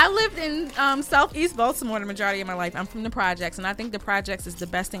 I lived in Southeast Baltimore the majority of my life. I'm from the projects, and I think the projects is the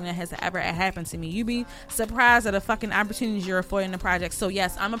best thing that has ever happened to me. You be surprised at the fucking opportunities you're afforded in the projects. So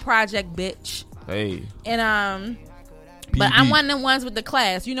yes, I'm a project bitch. Hey. And but I'm one of the ones with the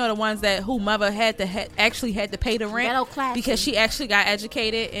class. You know, the ones that who mother actually had to pay the rent Ghetto classy. because she actually got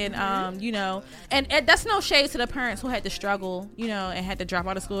educated, and you know, and that's no shade to the parents who had to struggle, you know, and had to drop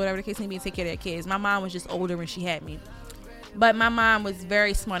out of school, whatever the case may be, and take care of their kids. My mom was just older when she had me, but my mom was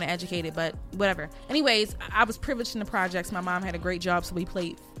very smart and educated. But whatever. Anyways, I was privileged in the projects. My mom had a great job, so we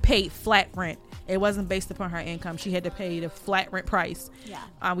paid flat rent. It wasn't based upon her income. She had to pay the flat rent price.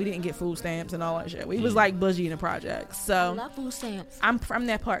 Yeah. We didn't get food stamps and all that shit. We was like bougie in the projects. I So love food stamps. I'm from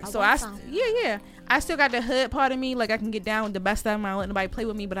that part. So want some. yeah. I still got the hood part of me. Like I can get down with the best of them. I don't let nobody play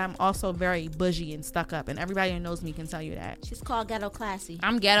with me, but I'm also very bougie and stuck up. And everybody who knows me can tell you that. She's called ghetto classy.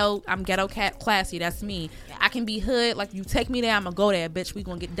 I'm ghetto classy. That's me. Yeah. I can be hood. Like you take me there, I'm gonna go there, bitch. We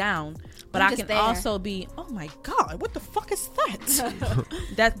gonna get down. But I'm I just can there. also be. Oh my god, what the fuck is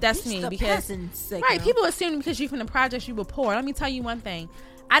that? That's me the because peasant signal. right. People assume because you from the projects you were poor. Let me tell you one thing.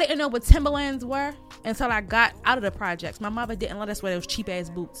 I didn't know what Timberlands were until I got out of the projects. My mother didn't let us wear those cheap ass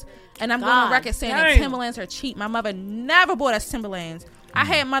boots. And I'm going on God record saying that damn. Timberlands are cheap. My mother never bought us Timberlands. I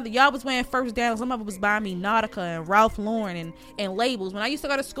had mother, y'all was wearing First Downs. My mother was buying me Nautica and Ralph Lauren and labels. When I used to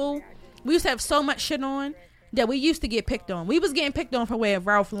go to school, we used to have so much shit on that we used to get picked on. We was getting picked on for wearing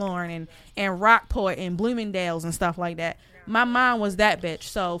Ralph Lauren and Rockport and Bloomingdale's and stuff like that. My mom was that bitch.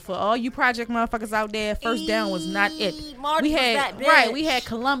 So for all you project motherfuckers out there, First Down was not it. Marty We was had that bitch. right. We had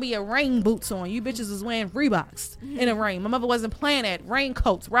Columbia rain boots on. You bitches was wearing Reeboks in the rain. My mother wasn't playing that.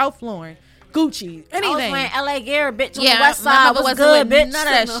 Raincoats, Ralph Lauren, Gucci, I was anything. wearing LA Gear, bitch. On Yeah, the west my side mother was wasn't good, with bitch. none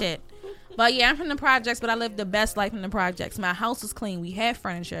of that shit. But yeah, I'm from the projects, but I lived the best life in the projects. My house was clean. We had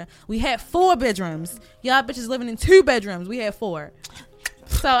furniture. We had 4 bedrooms. Y'all bitches living in 2 bedrooms. We had 4.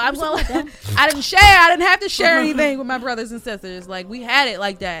 So I'm so I didn't share. I didn't have to share anything with my brothers and sisters. Like we had it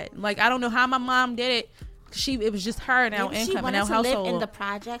like that. Like I don't know how my mom did it. It was just her and our Maybe she income and wanted our to household. live in the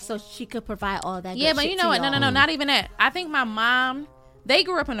project so she could provide all that. Yeah, good but shit you know to what? No, y'all. not even that. I think my mom, they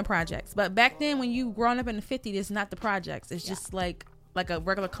grew up in the projects, but back then when you growing up in the 50s, it's not the projects. It's just like a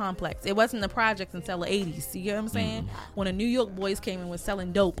regular complex. It wasn't the projects until the 80s. You get what I'm saying? When the New York boys came and was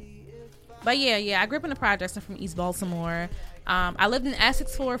selling dope. But yeah, I grew up in the projects. I'm from East Baltimore. I lived in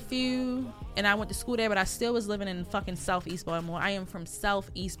Essex for a few, and I went to school there, but I still was living in fucking Southeast Baltimore. I am from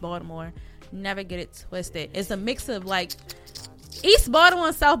Southeast Baltimore. Never get it twisted. It's a mix of like East Baltimore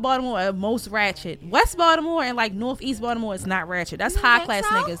and South Baltimore are most ratchet. West Baltimore and like Northeast Baltimore is not ratchet. That's You don't high think class so?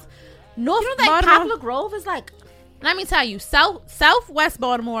 niggas. North You don't think Baltimore. Poplar Grove is like? Let me tell you, Southwest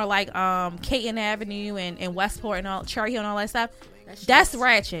Baltimore, like Caton Avenue and Westport and all Cherry Hill and all that stuff, that's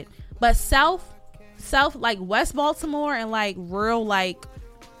ratchet. But South like West Baltimore and like rural, like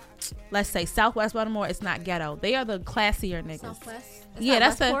let's say Southwest Baltimore, it's not ghetto. They are the classier niggas. Southwest? Yeah,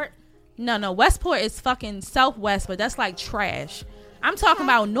 that's Westport? No, Westport is fucking Southwest, but that's like trash. I'm talking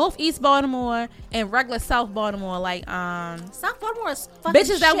about Northeast Baltimore and regular South Baltimore, like South Baltimore is fucking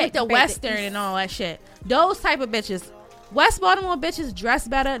bitches that shit with the compared to Western East. and all that shit. Those type of bitches. West Baltimore bitches dress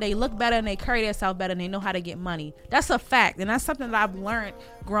better, they look better, and they carry themselves better, and they know how to get money. That's a fact, and that's something that I've learned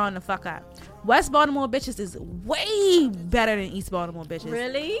growing the fuck up. West Baltimore bitches is way better than East Baltimore bitches.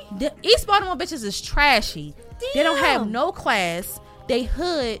 Really? The East Baltimore bitches is trashy. Damn. They don't have no class. They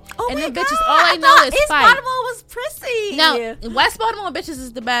hood, and my them bitches, God, all I they know thought is East fight. Baltimore was prissy. No, West Baltimore bitches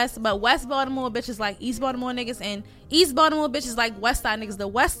is the best, but West Baltimore bitches like East Baltimore niggas, and East Baltimore bitches like West Side niggas. The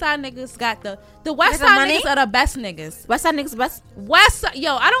West Side niggas got the West Got the Side money? niggas are the best niggas. West Side niggas best. West Side,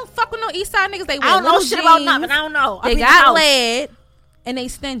 yo, I don't fuck with no East Side niggas. They wear I don't know little shit about jeans, nothing. I don't know. They got lead, and they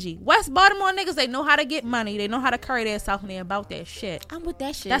stingy. West Baltimore niggas, they know how to get money. They know how to carry themselves, and they about that shit. I'm with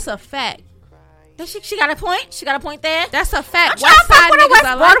that shit. That's a fact. She got a point. She got a point there. That's a fact. I'm trying to fuck with a West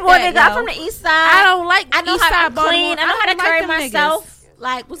Baltimore nigga. I'm from the East Side. I don't like I know East how Side to clean. Baltimore. I know how to don't like carry them myself. niggas.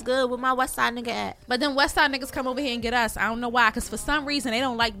 Like, what's good with my West Side nigga at? But then West Side niggas come over here and get us. I don't know why, because for some reason they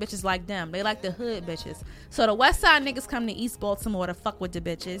don't like bitches like them. They like the hood bitches. So the West Side niggas come to East Baltimore to fuck with the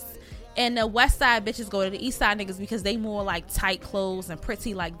bitches, and the West Side bitches go to the East Side niggas because they more like tight clothes and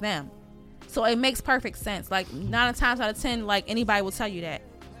pretty like them. So it makes perfect sense. Like 9 times out of 10, like anybody will tell you that.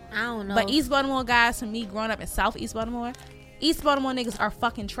 I don't know. But East Baltimore guys, to me, growing up in South East Baltimore, East Baltimore niggas are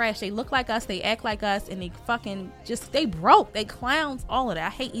fucking trash. They look like us, they act like us, and they fucking just, they broke. They clowns, all of that. I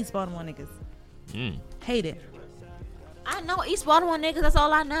hate East Baltimore niggas. Hate it. I know East Baltimore niggas. That's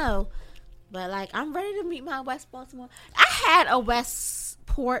all I know. But, like, I'm ready to meet my West Baltimore. I had a West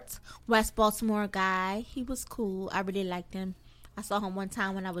Baltimore guy. He was cool. I really liked him. I saw him one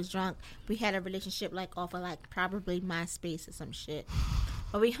time when I was drunk. We had a relationship, like, off of, like, probably MySpace or some shit.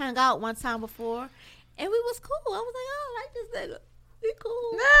 But we hung out one time before, and we was cool. I was like, oh, I like this nigga. He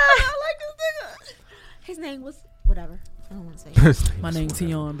cool. I like this nigga. His name was whatever. I don't want to say it. My name's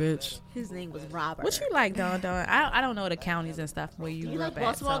Tion, bitch. His name was Robert. What you like, Don? I don't know the counties and stuff where you You grew like up at.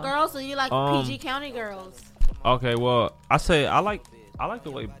 Baltimore So. girls, or you like PG County girls? Okay, well, I say I like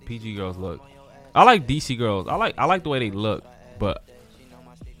the way PG girls look. I like DC girls. I like the way they look, but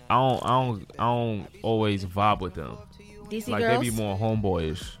I don't always vibe with them. DC Like girls? they be more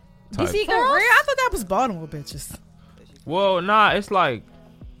homeboyish type. DC For girls? real? I thought that was Baltimore bitches. Well, nah, it's like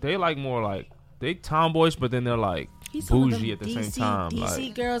they like more like they tomboyish, but then they're like He's talking about bougie at the DC, same time. DC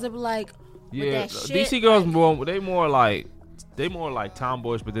Like, girls that be like, yeah, with that shit, DC girls more like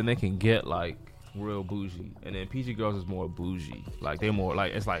tomboyish, but then they can get like real bougie, and then PG girls is more bougie. Like they more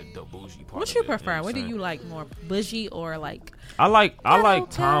like it's like the bougie part. What of you it, prefer? know What do I'm you saying? like more, bougie or like? I like Ghetto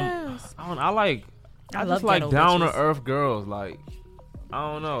Tom. girls. I love just like ghetto down to bitches. earth girls. Like I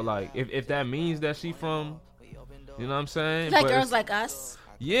don't know. Like if that means that she from, you know what I'm saying? you like But girls it's- like us.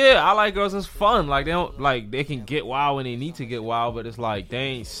 Yeah, I like girls that's fun. Like they don't like they can get wild when they need to get wild, but it's like they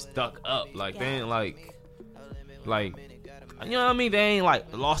ain't stuck up. Like they ain't like you know what I mean? They ain't like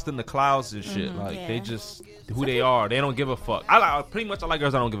lost in the clouds and shit. Like yeah. they just who they are. They don't give a fuck. I like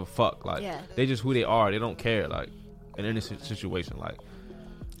girls that don't give a fuck. Like they just who they are. They don't care. Like in any situation. Like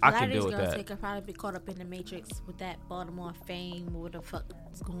A I lot can of these deal with girls, that. they could probably be caught up in the Matrix with that Baltimore fame or what the fuck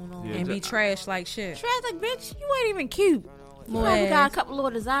is going on. Yeah, And be trash like shit. Trash like, bitch, you ain't even cute. You More probably got ass. a couple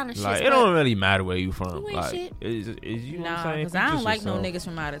little designer shit. Like it don't really matter where you from. You ain't Like shit. is you know what I'm Nah, saying? because If you I don't just like no yourself. niggas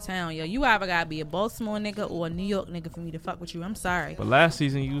from out of town, yo. You either gotta be a Baltimore nigga or a New York nigga for me to fuck with you. I'm sorry. But last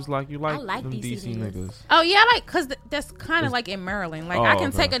season you like like them DC DC niggas. niggas. Oh yeah, I like because that's kind of like in Maryland. Like I Oh, can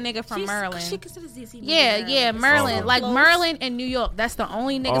okay. take a nigga from She's- Maryland. She considers DC. Yeah, Maryland. Okay. Like Close. Maryland and New York. That's the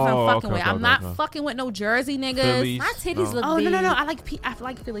only niggas Oh, I'm fucking okay, with. I'm okay, not okay. fucking with no Jersey niggas. Philly. My titties look Oh big. no! I like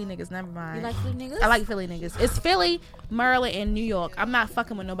Philly niggas. Never mind. You like Philly niggas? I like Philly niggas. It's Philly, Maryland, and New York. I'm not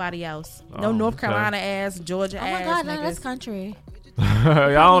fucking with nobody else. No Oh, North okay. Carolina ass, Georgia Oh my ass god, no, niggas. that's country.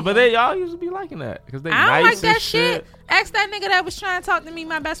 y'all used to be liking that because they I don't nice like and that shit. Ask that nigga that was trying to talk to me,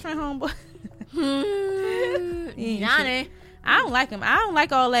 my best friend homeboy. Johnny. I don't like him. I don't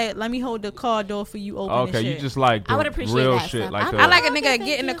like all that. Let me hold the car door for you open. Okay, and you shit. just like I the would appreciate real that shit. stuff. Like I like a Okay, nigga thank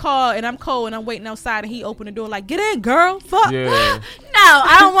get in you. the car and I'm cold and I'm waiting outside and he open the door like, get in, girl. Fuck. yeah. No,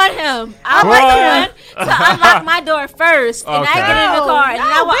 I don't want him. I want him to unlock my door first, and Okay. I get in the car, and No,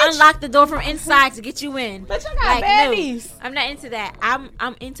 I will bitch. unlock the door from inside to get you in. Bitch, I got baddies. I'm not into that. I'm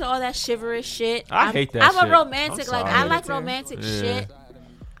into all that chivalrous shit. I hate that I'm shit. a romantic. I'm Like sorry. I I like hate it too. romantic Yeah. shit.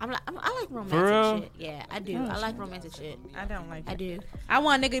 I like romantic real? shit. Yeah, I do. I like romantic shit. I don't like I it. do. I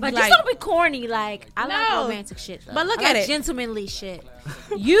want a nigga to But be just like, don't be corny. Like I like No. romantic shit. Though. But look I at like it. gentlemanly shit.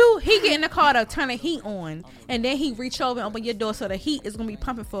 he get in the car to turn the heat on and then he reach over and open your door so the heat is gonna be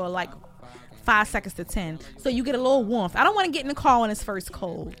pumping for like 5 seconds to 10, so you get a little warmth. I don't want to get in the car when it's first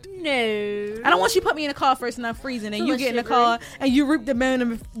cold. No. I don't want you to put me in the car first and I'm freezing and So you it's get in the sugary. car and you reap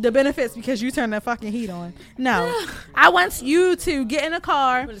the benefits because you turn the fucking heat on. No. I want you to get in the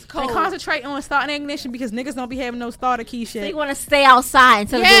car and cold. concentrate on starting the ignition because niggas don't be having no starter key shit. So you want to stay outside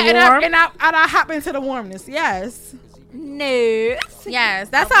until yeah, it's warm? and I hop into the warmness. Yes. No. Yes.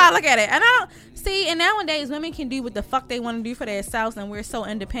 That's how I look at it. And I don't see, and nowadays women can do what the fuck they want to do for themselves and we're so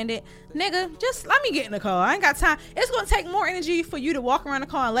independent. Nigga, just let me get in the car. I ain't got time. It's gonna take more energy for you to walk around the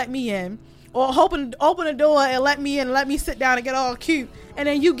car and let me in. Or open the door and let me in and let me sit down and get all cute. And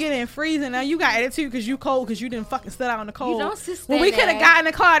then you get in freezing. Now you got attitude because you cold because you didn't fucking sit out in the cold. You don't sit when we could have got in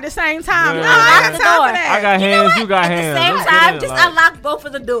the car at the same time. Yeah. No, I got the time door. for that. I got hands, you got At hands. the same Let's get time, in, just like- unlock both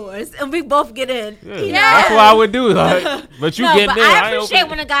of the doors and we both get in. Yeah, that's what I would do. Like, but you No, getting but in. I ain't appreciate open-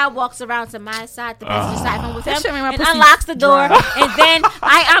 when a guy walks around to my side, the passenger side, if I'm with That him, shit make my and pussy unlocks the door, dry. and then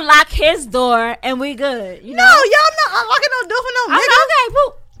I unlock his door, and we good. You No, know? y'all not unlocking no door for no I'm nigga. okay,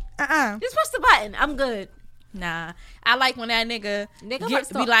 boop. Uh-uh. Just press the button. I'm good. Nah, I like when that nigga Nigga get must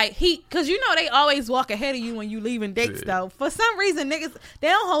to be talk. like cause you know they always walk ahead of you when you leaving dates though. For some reason, niggas they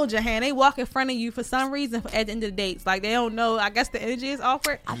don't hold your hand. They walk in front of you for some reason at the end of the dates. Like they don't know. I guess the energy is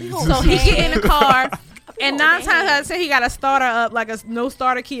awkward. So he get in the car, and 9 times out of 10 he got a starter up like a no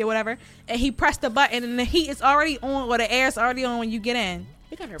starter key or whatever, and he pressed the button and the heat is already on or the air is already on when you get in.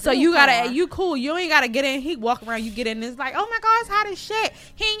 So you cool. You ain't gotta get in. He walk around. You get in. And it's like, oh my god, it's hot as shit.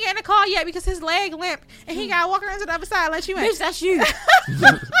 He ain't get in the car yet because his leg limp, and he gotta walk around to the other side and let you in. Bitch, that's you.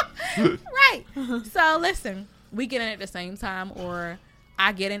 Right. So listen, we get in at the same time, or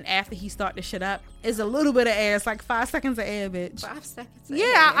I get in after he start the shit up. It's a little bit of air. It's like 5 seconds of air, bitch. 5 seconds.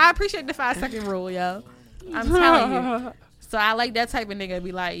 Yeah, I appreciate the 5-second rule, yo. I'm telling you. So I like that type of nigga to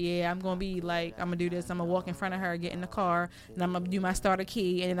be like, yeah, I'm gonna be like, I'm gonna do this. I'm gonna walk in front of her, get in the car, and I'm gonna do my starter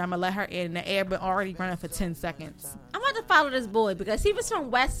key, and then I'm gonna let her in. And the air been already running for 10 seconds. I'm about to follow this boy because he was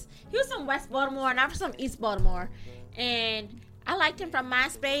from West Baltimore and I'm from East Baltimore, and I liked him from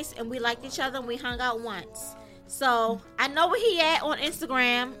MySpace, and we liked each other and we hung out once. So I know where he at on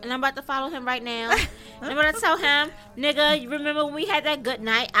Instagram, and I'm about to follow him right now. I'm gonna tell him, nigga, you remember when we had that good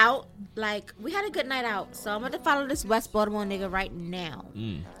night out? Like, we had a good night out. So I'm about to follow this West Baltimore nigga right now.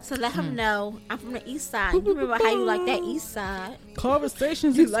 So let him know I'm from the East Side. You remember how you like that East Side?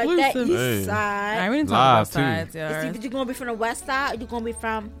 Conversations You like that exclusive. East Hey. Side. I didn't talk Live, about too. sides, It's yo. either you're gonna be from the West Side or you're gonna be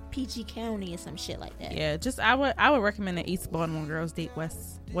from PG County or some shit like that. Yeah, just I would recommend the East Baltimore girls date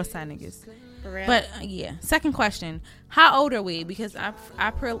West Side niggas. For real. But yeah, second question: how old are we? Because I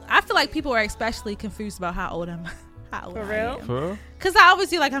feel like people are especially confused about how old I'm. How old For I real? am. For real? Cause I always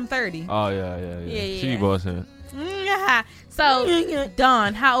feel like I'm 30. Oh yeah. Yeah. She bossing. Yeah. So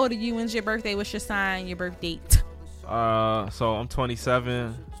Dawn, how old are you? When's your birthday? What's your sign? Your birth date? So I'm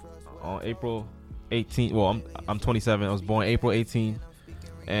 27 on April 18th. Well, I'm 27. I was born April 18th,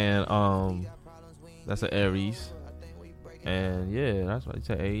 and that's an Aries. And yeah, that's what you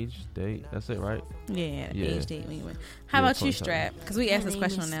say. Age, date. That's it, right? Yeah. Yeah. Age date. Anyway. How Yeah, about you, 27. Strap? Because we asked this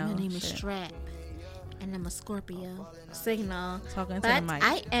question now. My name is Shit. Strap, and I'm a Scorpio. Signal. Talking to But the mic.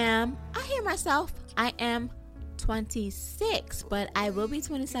 I hear myself. I am 26, but I will be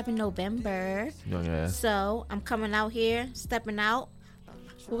 27 November. Young ass. So I'm coming out here, stepping out.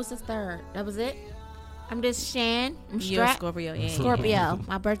 What was the third? That was it. I'm just Shan. I'm You're a Strap. Scorpio. Yeah. Scorpio.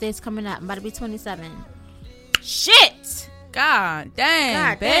 My birthday's coming up. I'm about to be 27. Shit. God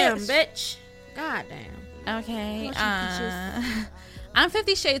damn, God damn, bitch. bitch. God damn. Okay. What you I'm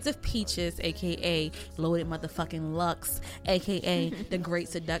 50 Shades of Peaches, aka Loaded Motherfucking Lux, aka The Great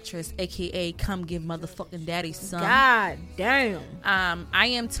Seductress, aka Come Give Motherfucking Daddy Some. God damn. I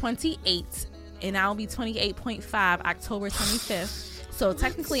am 28, and I'll be 28.5 October 25th. So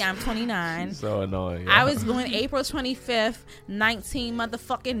technically, I'm 29. So annoying. I was born April 25th,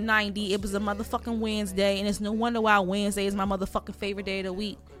 1990. It was a motherfucking Wednesday, and it's no wonder why Wednesday is my motherfucking favorite day of the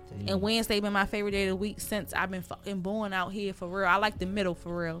week. And Wednesday been my favorite day of the week since I've been fucking born out here for real. I like the middle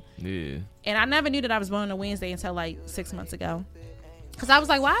for real. Yeah. And I never knew that I was born on a Wednesday until like 6 months ago. Cause I was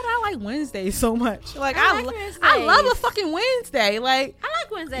like, why do I like Wednesdays so much? Like I I like love a Wednesdays. fucking Wednesday. Like I like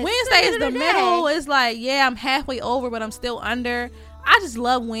Wednesdays. Wednesday is the day. middle. It's like, yeah, I'm halfway over, but I'm still under. I just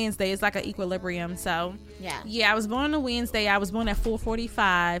love Wednesday. It's like an equilibrium. So Yeah. I was born on a Wednesday. I was born at 4:45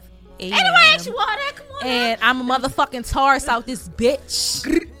 a.m. Ain't nobody ask you all that. Come on. And I'm a motherfucking Taurus out this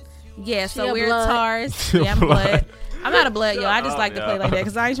bitch. Yeah, so a we're blood. Taurus. Yeah, I'm blood. I'm not a blood, yo. I just like to play like that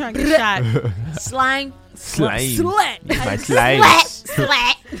because I ain't trying to get shot. Slime. Slime. Slut. My Slat. slimes.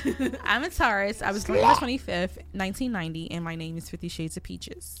 Slat. I'm a Taurus. I was born April 25th, 1990, and my name is 50 Shades of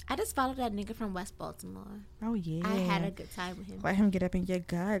Peaches. I just followed that nigga from West Baltimore. Oh, yeah. I had a good time with him. Let him get up in your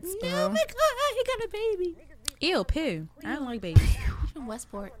guts, bro. No, my God, he got a baby. Ew, poo. I don't like babies. From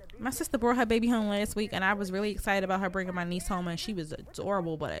Westport. My sister brought her baby home last week, and I was really excited about her bringing my niece home, and she was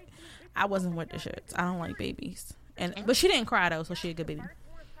adorable, but I wasn't with the shits. I don't like babies. But she didn't cry, though, so she a good baby.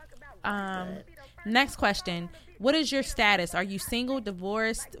 Next question. What is your status? Are you single,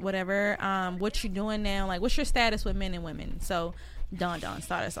 divorced, whatever? What you doing now? Like, what's your status with men and women? So, Don,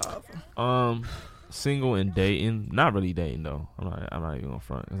 start us off. Single and dating. Not really dating, though. I'm not even gonna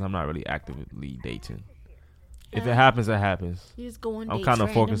front, because I'm not really actively dating. If it happens, it happens. You just go on I'm kind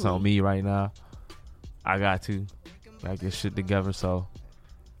of focused on me right now. I got to get shit together, so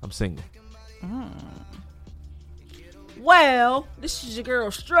I'm single. Well, this is your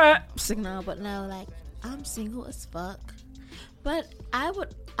girl Strap. Signal, but no, like I'm single as fuck. But I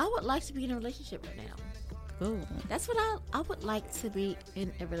would like to be in a relationship right now. Ooh. That's what I would like to be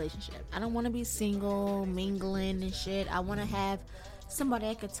in a relationship. I don't want to be single, mingling and shit. I want to have somebody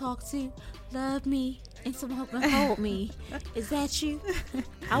I could talk to, love me, and someone who can hold me. Is that you?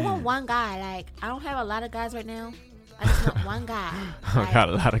 I want one guy. Like, I don't have a lot of guys right now. I just want one guy. I got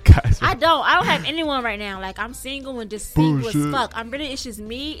a lot of guys. I don't have anyone right now. Like, I'm single and just single as fuck. I'm really, it's just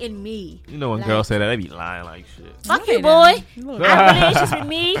me and me. You know when girls say that, they be lying like shit. Fuck you, boy. I really, it's just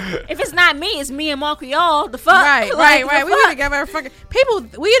me. If it's not me, it's me and Montreal. The fuck? Right. We get together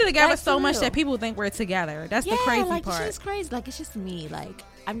we get together like, so much that people think we're together. That's the crazy part. It's crazy. Like, it's just me. Like,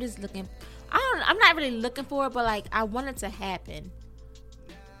 I'm just looking. I'm not really looking for it, but like, I want it to happen.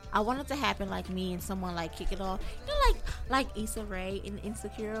 I want it to happen, like me and someone like kick it off. You know, like Issa Rae in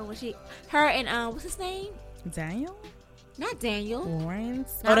Insecure when her and what's his name? Daniel? Not Daniel.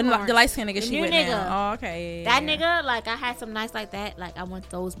 Lawrence. Lawrence. The light skinned nigga. The She new with nigga. now. Oh, okay. That nigga, like I had some nights like that. Like I want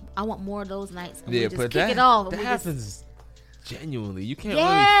more of those nights. And Yeah, we just but kick that, it off. that We happens genuinely. You can't yeah,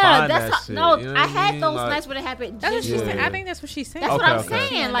 really find that's that how, shit. no. You know I what had mean? those Like, nights when it happened. That's what she genuinely. said. I think that's what she's saying. That's what I'm Okay.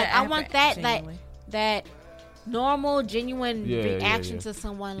 saying. Like I want that Genuinely. that normal, genuine Yeah, reaction yeah. to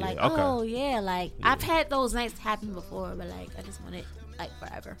someone. Yeah, Like, okay. oh yeah, like I've had those nights happen before, but like I just want it like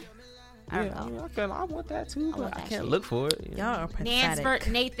forever. I don't know. I want that too, I want but I that can't shit. look for it. You know? Y'all are pathetic.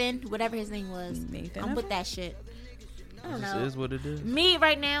 Nansford, Nathan, whatever his name was. Nathan. I'm with that shit. I don't This know. is what it is. Me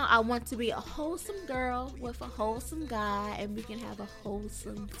right now, I want to be a wholesome girl with a wholesome guy, and we can have a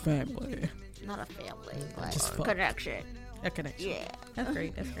wholesome Family. not a family, but Just fuck. connection. A connection. Yeah. That's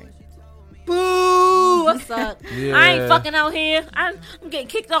great. That's great. Boo! I suck. Yeah. I ain't fucking out here. I'm getting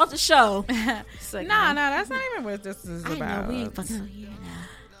kicked off the show. No, that's not even what this is I about. know we ain't fucking out here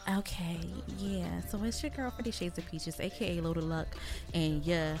now. Okay, yeah. So it's your girl 50 Shades of Peaches, aka Loaded Luck, and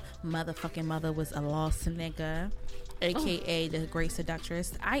your motherfucking mother was a lost nigga, aka the Great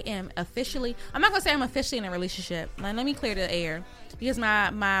Seductress. I am officially. I'm not gonna say I'm officially in a relationship. Like, let me clear the air because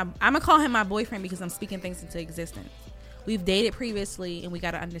I'm gonna call him my boyfriend because I'm speaking things into existence. We've dated previously and we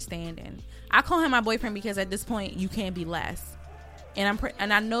got an understanding. I call him my boyfriend because at this point you can't be less. And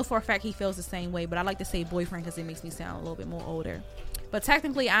I know for a fact he feels the same way, but I like to say boyfriend because it makes me sound a little bit more older. But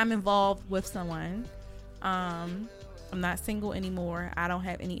technically, I'm involved with someone. I'm not single anymore. I don't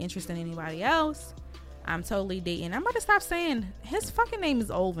have any interest in anybody else. I'm totally dating. I'm about to stop saying his fucking name is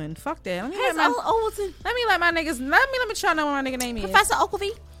Olvin. Fuck that. Let me let my niggas. Let me try to know what my nigga name is. Professor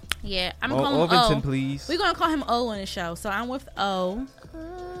Ogilvy. Yeah, I'm gonna call him Overton, O. please. We're gonna call him O on the show. So I'm with O.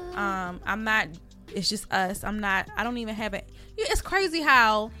 I'm not. It's just us. I don't even have it. It's crazy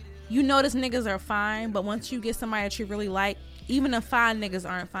how you notice niggas are fine, but once you get somebody that you really like, even the fine niggas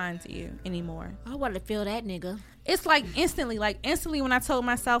aren't fine to you anymore. I want to feel that nigga. It's like instantly when I told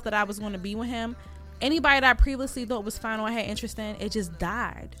myself that I was going to be with him, anybody that I previously thought was fine or I had interest in, it just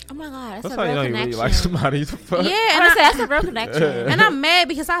died. Oh my god, That's that's how a you know real you really connection. like somebody. Fuck. Yeah, And that's a real connection. and I'm mad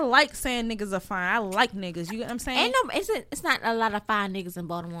because I like saying niggas are fine. I like niggas. You get what I'm saying? And it's not a lot of fine niggas in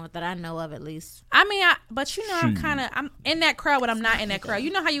Baltimore that I know of, at least. I mean, but you know, I'm in that crowd, but I'm not in that crowd. You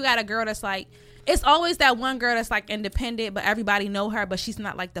know how you got a girl that's like, it's always that one girl that's like independent, but everybody know her, but she's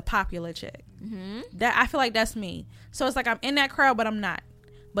not like the popular chick. Mm-hmm. That I feel like that's me. So it's like I'm in that crowd, but I'm not.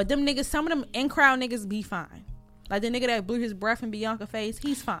 But them niggas, some of them in crowd niggas be fine. Like the nigga that blew his breath in Bianca's face,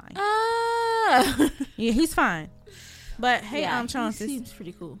 he's fine. Yeah, he's fine. But hey, yeah, Chauncey, he seems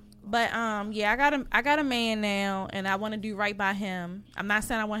pretty cool. But yeah, I got a man now, and I want to do right by him. I'm not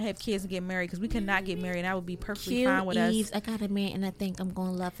saying I want to have kids and get married because we could not get married. That would be perfectly fine with Eves, us. I got a man, and I think I'm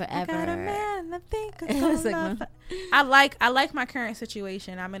gonna love forever. I got a man, and I think I'm It's gonna like, love I like my current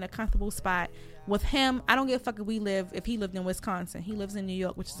situation. I'm in a comfortable spot with him. I don't give a fuck if he lived in Wisconsin. He lives in New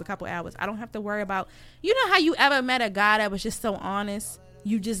York, which is a couple hours. I don't have to worry about. You know how you ever met a guy that was just so honest? I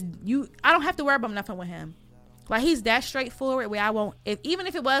don't have to worry about nothing with him. Like, he's that straightforward where I won't, even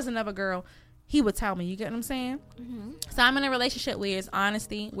if it was another girl, he would tell me. You get what I'm saying? Mm-hmm. So I'm in a relationship where it's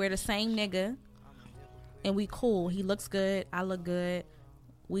honesty. We're the same nigga. and we cool. He looks good. I look good.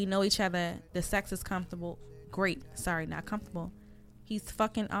 We know each other. The sex is comfortable. Great. Sorry, not comfortable. He's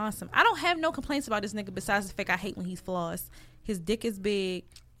fucking awesome. I don't have no complaints about this nigga besides the fact I hate when he's flossed. His dick is big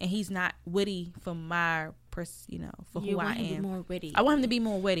and he's not witty for my, for who I am. To be more witty. I want him to be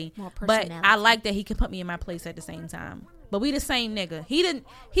more witty. More but personality. I like that he can put me in my place at the same time. But we the same nigga. He the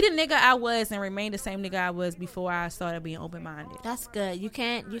nigga I was and remained the same nigga I was before I started being open minded. That's good. You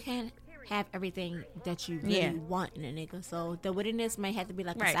can't have everything that you really want in a nigga. So the wittiness may have to be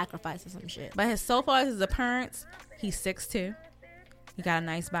like a sacrifice or some shit. But so far as his appearance, he's 6'2". He got a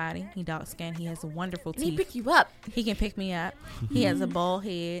nice body. He dark skinned. He has wonderful teeth. He pick you up. He can pick me up. He has a bald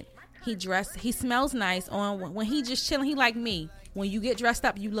head. He smells nice. When he just chilling, he like me. When you get dressed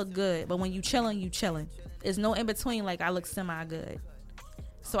up, you look good. But when you chilling, you chilling. There's no in between. Like, I look semi good.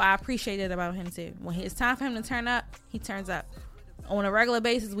 So I appreciate it about him too. When it's time for him to turn up, he turns up. On a regular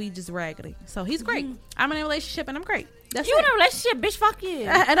basis, we just raggedy. So he's great. I'm in a relationship and I'm great. That's you it. in a relationship, bitch? Fuck you.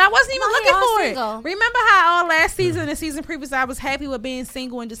 And I wasn't even looking for single. it. Remember how all last season and season previous I was happy with being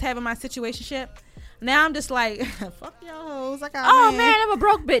single and just having my situationship? Now I'm just like, fuck y'all hoes. I got man, I'm a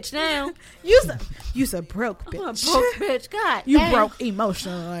broke bitch now. You's a broke bitch. I'm a broke bitch. God, you dang. broke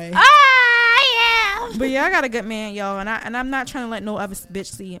emotionally. Yeah. But yeah, I got a good man, y'all, and I'm not trying to let no other bitch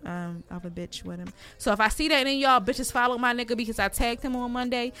see other bitch with him. So if I see that and then y'all bitches follow my nigga because I tagged him on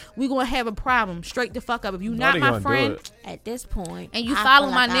Monday, we gonna have a problem straight the fuck up. If you not my friend at this point and you I follow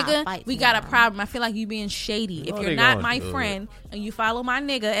feel my like nigga, we got a problem. I feel like you being shady. If you're not my friend and you follow my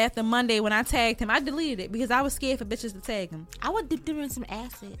nigga after Monday when I tagged him, I deleted it because I was scared for bitches to tag him. I would dip them in some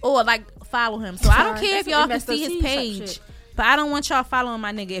acid or like follow him. So I don't care if y'all can see his page. But I don't want y'all following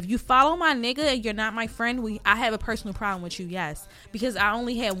my nigga. If you follow my nigga and you're not my friend, I have a personal problem with you, yes. Because I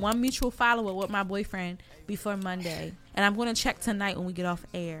only had one mutual follower with my boyfriend before Monday. And I'm going to check tonight when we get off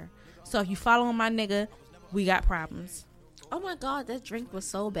air. So if you following my nigga, we got problems. Oh my God, that drink was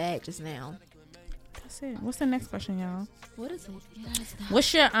so bad just now. That's it. What's the next question, y'all? What is it?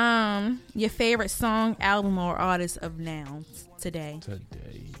 What's your favorite song, album, or artist of now today?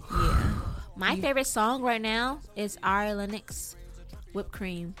 Yeah. My favorite song right now is Ari Lennox, Whipped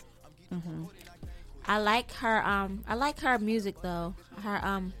Cream. I like her music though. Her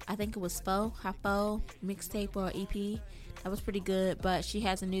I think it was her Faux mixtape or EP. That was pretty good. But she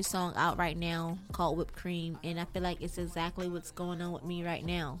has a new song out right now called Whipped Cream, and I feel like it's exactly what's going on with me right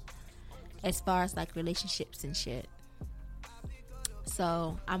now, as far as like relationships and shit.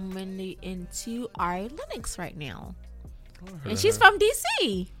 So I'm really into Ari Lennox right now, and she's from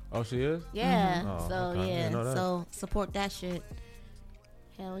DC. Oh, she is? Yeah. Oh, so, okay. yeah. So, support that shit.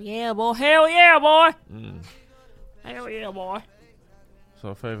 Hell yeah, boy. Hell yeah, boy. Hell yeah, boy.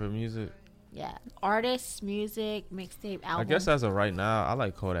 So, favorite music? Yeah. Artists, music, mixtape, album. I guess as of right now, I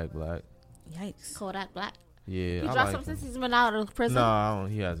like Kodak Black. Yikes. Kodak Black? Yeah, He I dropped like something him. since he's been out of prison? No,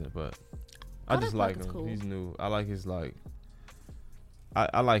 he hasn't, but I Kodak just Black like is him. cool. He's new. I like his, like...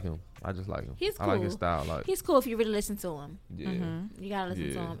 I like him. I just like him. He's cool. I like his style. Like, he's cool if you really listen to him. yeah. You gotta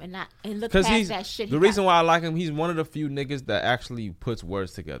listen to him and look Because past that shit. The reason why I like him, he's one of the few niggas that actually puts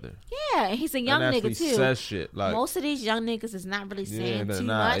words together. Yeah, and he's a young and nigga actually too. says shit. Like, most of these young niggas is not really saying they're too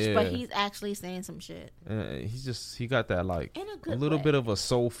not, much, yeah. but he's actually saying some shit. he got that like In a a good little way. bit of a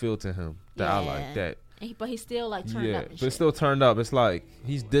soul feel to him that I like that. But he's still like turned up and but shit. it's still turned up. It's like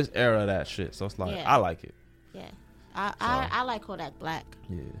he's this era of that shit. So it's like I like it. Yeah, I like Kodak Black.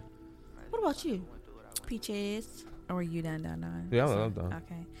 Yeah. What about you, Peaches? Or are you done? Yeah, I'm done.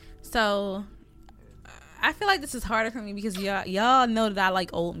 Okay. So I feel like this is harder for me because y'all know that I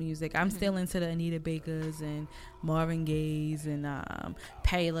like old music. I'm still into the Anita Bakers and Marvin Gaye's and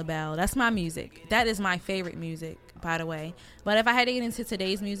Patti LaBelle. That's my music. That is my favorite music, by the way. But if I had to get into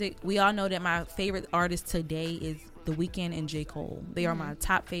today's music, we all know that my favorite artist today is The Weeknd and J. Cole. They are my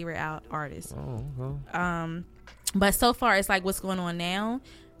top favorite artists. Oh, okay. But so far, it's like what's going on now.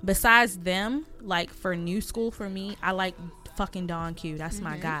 Besides them, like for new school for me, I like fucking Don Q. That's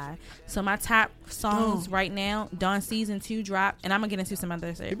my guy. So my top songs right now, Don Season 2 dropped, and I'm gonna get into some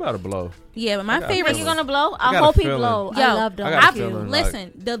others. He about to blow. Yeah, but my favorite. You gonna blow? I hope he blow. Yo, I love Don Q.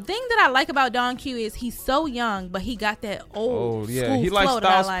 Listen, the thing that I like about Don Q is he's so young, but he got that old school he flow likes that I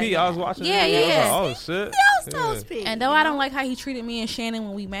Styles like. P. I was watching. Yeah, it. yeah. I was like, oh shit. Styles P. And though I don't like how he treated me and Shannon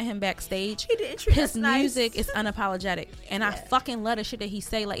when we met him backstage, his music is unapologetic, and I fucking love the shit that he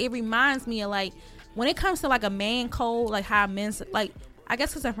say. Like, it reminds me of like when it comes to like a man code, like how men's like. I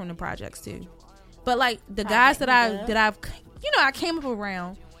guess because I'm from the projects too, but like the guys that I've I came up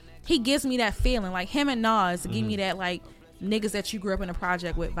around, he gives me that feeling. Like him and Nas give me that like niggas that you grew up in a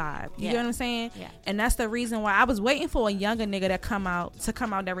project with vibe. You Yeah. know what I'm saying? Yeah. And that's the reason why I was waiting for a younger nigga that come out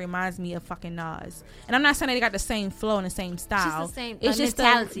that reminds me of fucking Nas. And I'm not saying they got the same flow and the same style. the same- it's the just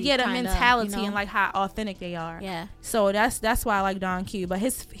mentality, the kinda, mentality you know? and like how authentic they are. Yeah. So that's why I like Don Q. But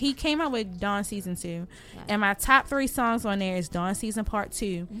he came out with Dawn Season 2. Yeah. And my top 3 songs on there is Dawn Season Part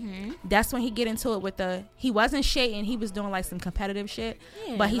 2. Mm-hmm. That's when he get into it with he wasn't shading, he was doing like some competitive shit.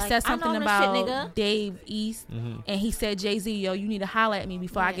 Yeah, But he like, said I know something this about shit, nigga. Dave East, and he said, Jay-Z, yo, you need to holler at me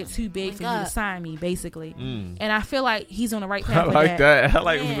before I Yeah. get too big Oh for my you to God. sign me, basically. And I feel like he's on the right path I with like that. I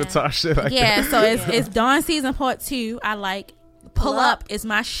like Yeah. people talk shit like Yeah, that. so it's Dawn Season Part 2. I like Pull Up is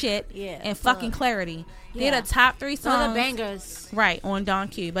my shit. Yeah, And Pull fucking Up. Clarity. Yeah. They're the top 3 Some of songs. the bangers. Right, on Don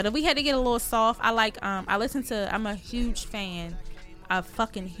Q. But if we had to get a little soft, I like I'm a huge fan, I'm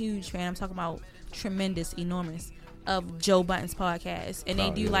talking about tremendous, enormous of Joe Budden's podcast. And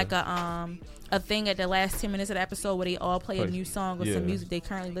they do like a thing at the last 10 minutes of the episode where they all play a new song or some music they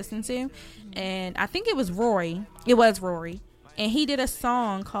currently listen to. And I think it was Rory. And he did a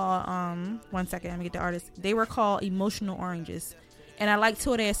song called one second, let me get the artist. They were called Emotional Oranges. And I like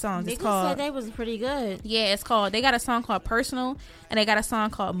 2 of their songs. It's Niggas called said they was pretty good. Yeah, they got a song called Personal and they got a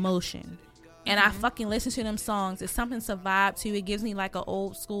song called Motion. And I fucking listen to them songs. It's something to vibe to. It gives me like an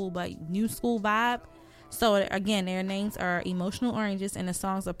old school but new school vibe. So again, their names are Emotional Oranges and the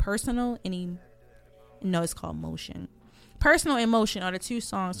songs are Personal and it's called Motion. Personal and Motion are the 2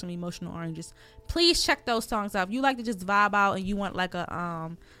 songs from Emotional Oranges. Please check those songs out. If you like to just vibe out and you want like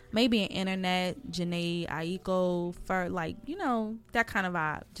a maybe an internet Janae Aiko for like, that kind of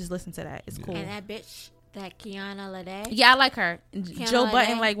vibe, just listen to that. It's cool. And that bitch, that Kiana Lede. Yeah, I like her. Kiana Joe Lede.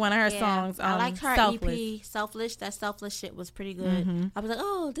 Budden like one of her songs. I like her Selfless. EP, Selfless. That Selfless shit was pretty good. I was like,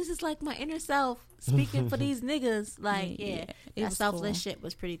 oh, this is like my inner self speaking for these niggas. Like, it that was Selfless cool. shit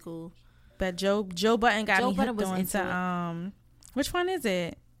was pretty cool. But Joe Budden got Joe me Budden hooked was on into to which one is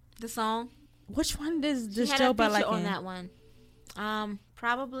it? The song. Which one does She had Joe a Budden feature like on in? that one.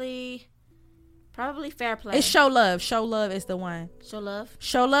 Probably Fair Play. It's Show Love. Show Love is the one. Show Love.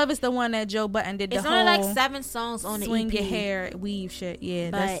 Show Love is the one that Joe Budden did. It's the only whole like 7 songs on the swing EP. your hair, weave shit. Yeah,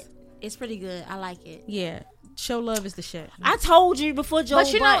 But it's pretty good. I like it. yeah. Show Love is the shit. I told you before Joe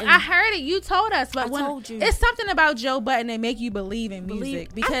But Budden. I heard it. You told us. But I told you. It's something about Joe Budden that make you believe in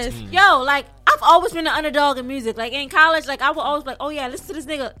music because like I've always been an underdog in music. Like in college, like I would always be like, oh yeah, listen to this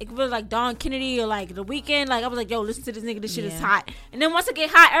nigga. It was like Don Kennedy or like The Weeknd. Like I was like, yo, listen to this nigga. This shit is hot. And then once I get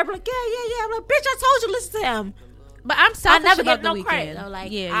hot, everybody like, yeah. I'm like, bitch, I told you, listen to him. But I'm I selfish never about get no The credit Weeknd. though.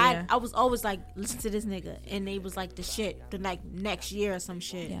 Like yeah. I was always like, listen to this nigga, and they was like the shit the like next year or some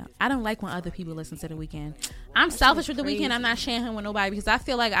shit. Yeah, I don't like when other people listen to The Weeknd. I'm selfish with The Weeknd. I'm not sharing him with nobody because I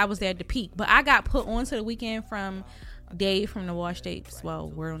feel like I was there at the peak. But I got put onto The Weeknd from Dave from the Wash Tapes. Well,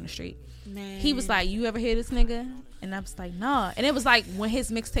 Word on the Street. Man. He was like, "You ever hear this nigga?" And I was like, "Nah." And it was like when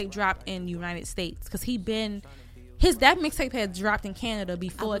his mixtape dropped in the United States because that mixtape had dropped in Canada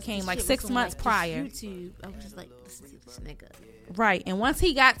before it came, like 6 months prior. YouTube. I was just like, listen to this nigga. Right. And once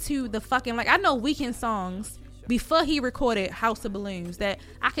he got to the fucking, like, I know Weeknd songs before he recorded House of Balloons that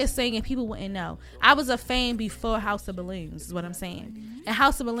I could sing and people wouldn't know. I was a fan before House of Balloons is what I'm saying. And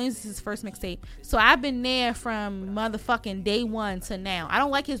House of Balloons is his first mixtape. So I've been there from motherfucking day one to now. I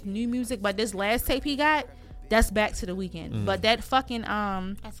don't like his new music, but this last tape he got, that's back to The Weeknd. But that fucking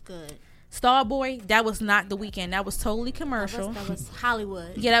That's good. Starboy, that was not The Weeknd. That was totally commercial. That was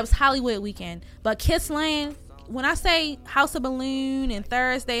Hollywood. Yeah, that was Hollywood Weekend. But Kiss Land, when I say House of Balloon and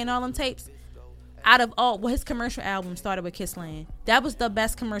Thursday and all them tapes, out of all, his commercial album started with Kiss Land. That was the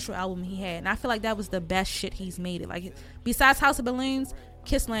best commercial album he had. And I feel like that was the best shit he's made it. Like, besides House of Balloons,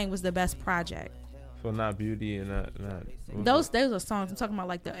 Kiss Land was the best project. So not Beauty and not Those are songs. I'm talking about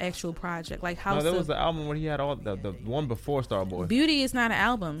like the actual project. Like House that of... was the album when he had all the one before Starboy. Beauty is not an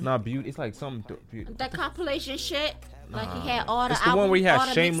album. Not Beauty. It's like some Beauty. That compilation shit. Like he had all the It's the one where he all had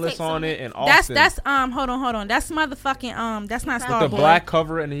the Shameless mixtapes on it and Austin. That's hold on. That's motherfucking that's not Starboy. With the black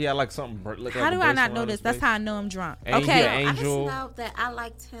cover and he had like something. Like How a do I not bracelet know on this? his That's face. how I know I'm drunk. And Okay. he had Angel. I just know that I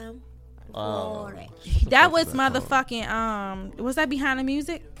liked him. That was motherfucking was that Behind the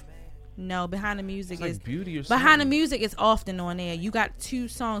Music? No, Behind the Music It's like is Beauty or something. Behind the Music is often on there. You got 2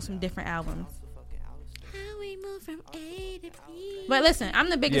 songs from different albums. How we move from A to B. But listen, I'm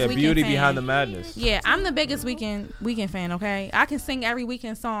the biggest Weeknd Beauty fan. Behind the Madness. Yeah, I'm the biggest Weeknd fan, okay? I can sing every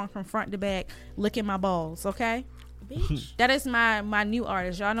Weeknd song from front to back, licking my balls, okay? Bitch. That is my new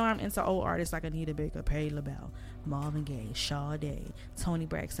artist. Y'all know I'm into old artists like Anita Baker, Patti LaBelle, Marvin Gaye, Sade, Toni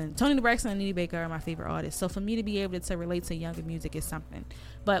Braxton. Toni Braxton and Anita Baker are my favorite artists. So for me to be able to relate to younger music is something.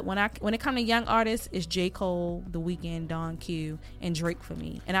 But when it comes to young artists, it's J. Cole, The Weeknd, Don Q, and Drake for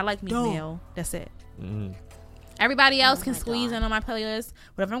me. And I like Meek Mill. That's it. Mm-hmm. Everybody else can my squeeze God. in on my playlist.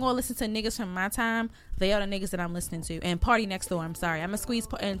 But if I'm going to listen to niggas from my time, they are the niggas that I'm listening to. And Party Next Door, I'm sorry. I'm going to squeeze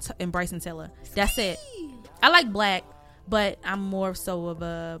and Bryson Tiller. That's it. I like Black, but I'm more so of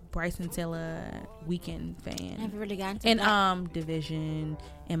a Bryson Tiller Weekend fan. Never really got into And Black. Division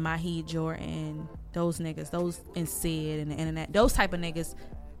and Maheed Jordan, those niggas, those and Sid and the internet, those type of niggas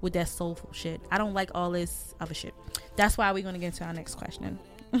with that soulful shit. I don't like all this other shit. That's why we're gonna get into our next question.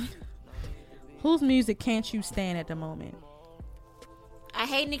 Whose music can't you stand at the moment? I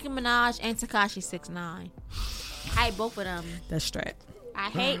hate Nicki Minaj and Tekashi 6ix9ine. I hate both of them. That's straight. I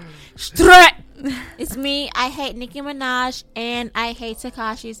hate Straight. It's me. I hate Nicki Minaj and I hate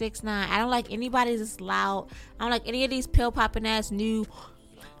Tekashi 6ix9ine. I don't like anybody that's loud. I don't like any of these pill popping ass new.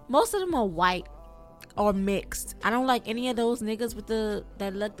 Most of them are white or mixed. I don't like any of those niggas with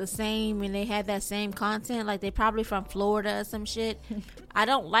that look the same and they have that same content. Like they probably from Florida or some shit. I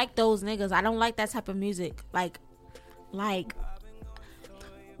don't like those niggas. I don't like that type of music. Like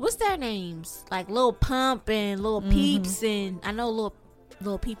what's their names? Like Lil Pump and Lil Peeps and I know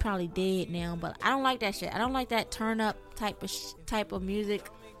Lil Peep probably dead now, but I don't like that shit. I don't like that turn up type of music.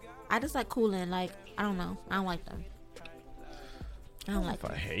 I just like Koolin. Like I don't know. I don't like them. I don't like If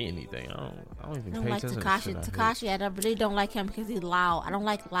I hate anything, I don't even I don't pay like attention Tekashi. to shit I hate. Tekashi, I really don't like him because he's loud. I don't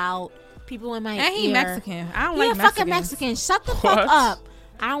like loud people in my ear. And he Mexican. I don't He like a fucking Mexicans. Mexican. Shut the What? fuck up.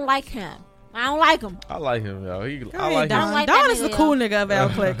 I don't like him. I don't like him. I like him, yo. I Go like ahead, him. Don. like that Don is a nigga, cool nigga of our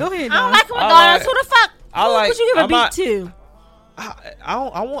clique. Go ahead, I don't Don. like him I regardless. like- Who the fuck? I Who like- would you give a I'm beat not- to?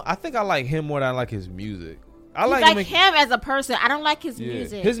 I think I like him more than I like his music. I You like, like him as a person. I don't like his Yeah.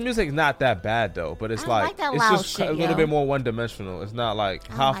 music. His music's not that bad though, but it's I don't like like that it's loud just shit, a little yo. bit more one dimensional. It's not like I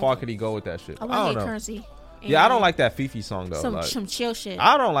don't how like far it. could he go with that shit. I I want to don't hate know. Currency. Yeah, I And don't like that Fifi song though. some Like, chill shit.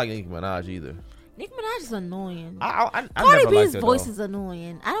 I don't like Nicki Minaj either. Nicki Minaj is annoying. I Cardi never liked B's her, voice though. is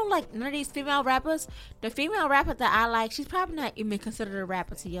annoying. I don't like none of these female rappers. The female rapper that I like, she's probably not even considered a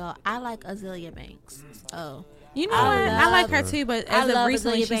rapper to y'all. I like Azealia Banks. Oh, You know I what? I like her love- too, but I as of love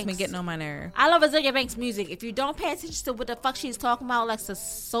recently, Azealia she's been Banks. getting on my nerve. I love Azealia Banks' music. If you don't pay attention to what the fuck she's talking about, like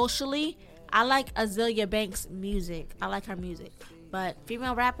socially, I like Azealia Banks' music. I like her music. But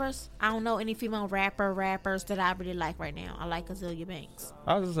female rappers, I don't know any female rappers that I really like right now. I like Azealia Banks.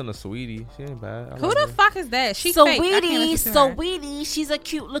 I was listening to Sweetie. She ain't bad. I Who like the her. fuck is that? She's fake. I can't listen to her. Sweetie, she's a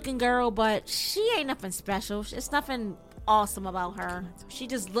cute looking girl, but she ain't nothing special. It's nothing awesome about her. She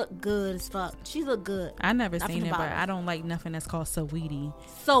just look good as fuck. She look good. I never Nothing seen it, about but her. I don't like nothing that's called Saweetie.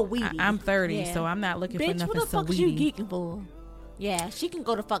 Sweetie. I'm 30, Yeah. so I'm not looking for Bitch, nothing what the fuck is you Saweetie. geeking for? Yeah, she can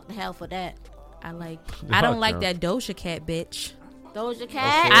go to fuck the hell for that. I don't like girl. that Doja Cat bitch. Doja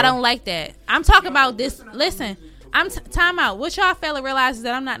Cat. I don't like that. I'm talking about this. Listen, time out. What y'all fella realize is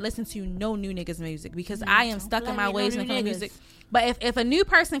that I'm not listening to no new niggas music because I am stuck in blame my me, no ways new when it comes to niggas. music. But if a new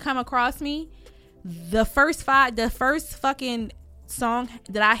person come across me, the first fucking song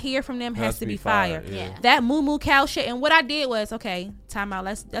that I hear from them has to be fire. Yeah. That Moo Moo Cow shit. And what I did was, okay, time out.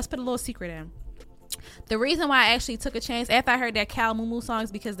 Let's put a little secret in. The reason why I actually took a chance after I heard that Cal Moo Moo song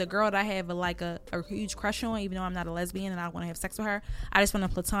is because the girl that I have a huge crush on, even though I'm not a lesbian and I don't want to have sex with her, I just want a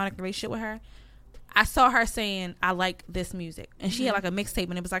platonic relationship with her. I saw her saying, I like this music. And she had like a mixtape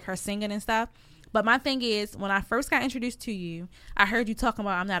and it was like her singing and stuff. But my thing is, when I first got introduced to you, I heard you talking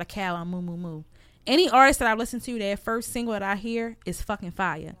about I'm not a cow, I'm moo moo moo. Any artist that I listen to, their first single that I hear is fucking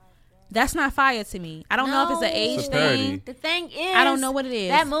fire. That's not fire to me. I don't know if it's an age It's a parody. thing. The thing is, I don't know what it is.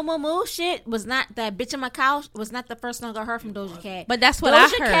 That Moo Moo Moo shit was not that bitch in my couch was not the first song I heard from Doja Cat. But that's what I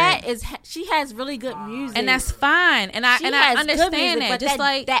Doja heard. Cat she has really good music, And that's fine. And I She and has I good understand music, that. but Just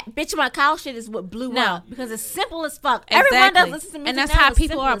like that bitch in my couch shit is what blew No. up because it's simple as fuck. Everyone does listen to music and that's now, how it's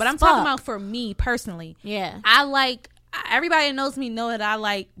people simple are. as But I'm fuck. talking about for me personally. Yeah. I like everybody that knows me know that I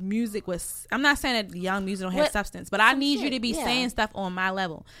like music with. I'm not saying that young music don't have What- substance, but I some need you shit, to be yeah. saying stuff on my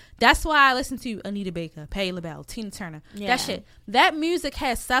level. That's why I listen to Anita Baker, Patti LaBelle, Tina Turner. Yeah. That shit. That music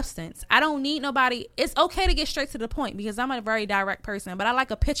has substance. I don't need nobody. It's okay to get straight to the point because I'm a very direct person, but I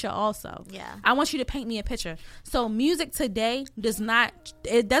like a picture also. Yeah. I want you to paint me a picture. So music today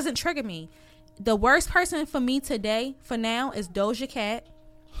doesn't trigger me. The worst person for me today, for now, is Doja Cat.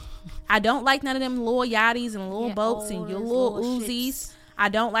 I don't like none of them Lil Yachty's and Lil Yeah, Boats all and your those Lil little Uzis. shits. I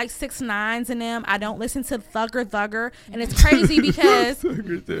don't like 6ix9ines in them. I don't listen to Thugger. And it's crazy because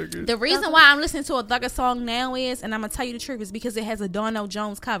the reason why I'm listening to a Thugger song now is, and I'm going to tell you the truth, is because it has a Darnell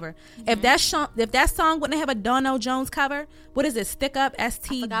Jones cover. If that song wouldn't have a Darnell Jones cover, what is it? Stick Up,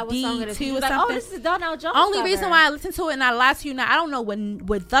 Forgot what song it is. STD2 You or was like, something? oh, this is Darnell Jones. Only cover. reason why I listen to it, and I lie to you now, I don't know what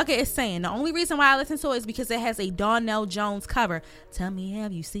Thugger is saying. The only reason why I listen to it is because it has a Darnell Jones cover. Tell me,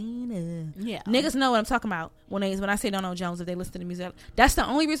 have you seen it? Yeah. Niggas know what I'm talking about. when I say Donald Jones, if they listen to the music, that's the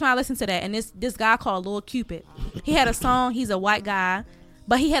only reason why I listen to that. And this guy called Lil Cupid, he had a song. He's a white guy,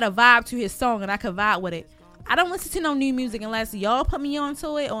 but he had a vibe to his song, and I could vibe with it. I don't listen to no new music unless y'all put me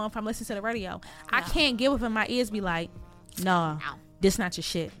onto it, or if I'm listening to the radio. I can't get within my ears be like, nah, this not your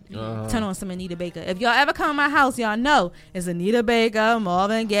shit. Turn on some Anita Baker. If y'all ever come to my house, y'all know it's Anita Baker,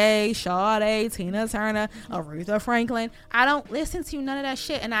 Marvin Gaye, Sade, Tina Turner, Aretha Franklin. I don't listen to none of that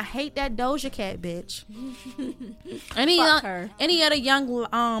shit, and I hate that Doja Cat bitch. any other young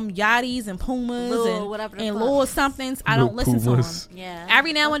Yachties and Pumas Lil, and Lil somethings, I don't listen Pumas. to them. Yeah.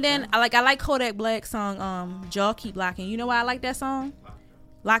 Every now and then, I like Kodak Black's song, Jaw Keep Locking. You know why I like that song?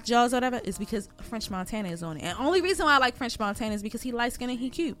 Lock Jaws or whatever, is because French Montana is on it. And only reason why I like French Montana is because he light skinned and he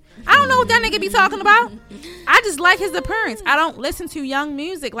cute. I don't know what that nigga be talking about. I just like his appearance. I don't listen to young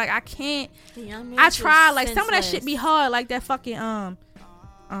music. Like I can't. I try. Like some of that shit be hard. Like that fucking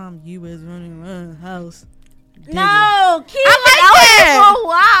you was running around the house. No, Key. I like that. Oh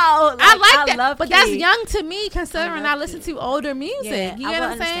wow, I like that. love But Key. that's young to me considering I listen to older music. Yeah, you I get will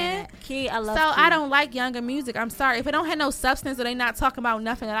what I'm saying? understand that. Key, I love So Key. I don't like younger music. I'm sorry. If it don't have no substance or they not talking about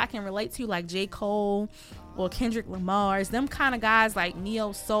nothing that I can relate to, like J. Cole or Kendrick Lamar's, them kind of guys like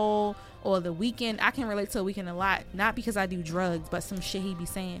Neo Soul or The Weeknd, I can relate to The Weeknd a lot. Not because I do drugs, but some shit he be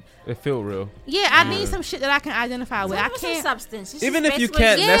saying. It feel real. Yeah, I need some shit that I can identify with. I can't. Substance. It's Even just if you basically-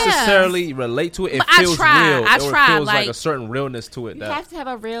 can't Yeah. necessarily relate to it, it But I feels try. real. I Or try, it feels like like- a certain realness to it. You That have to have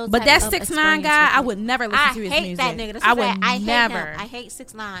a real. But type that of 6ix9ine experience guy, with I it. would never listen I to his hate music. that nigga. That's I what would I hate never. him. I hate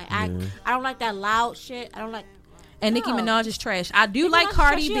 6ix9ine. I don't like that loud shit. I don't like. And Nicki No. Minaj is trash. I do Nicki like Minaj,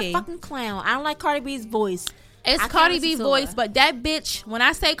 Cardi she B. a fucking clown. I don't like Cardi B's voice. It's I can't Cardi listen B's to voice, her. but that bitch, when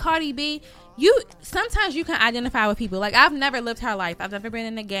I say Cardi B, sometimes you can identify with people. Like I've never lived her life. I've never been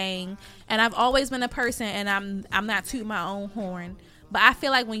in a gang, and I've always been a person, and I'm not tooting my own horn. But I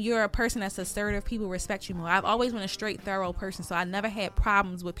feel like when you're a person that's assertive, people respect you more. I've always been a straight, thorough person, so I never had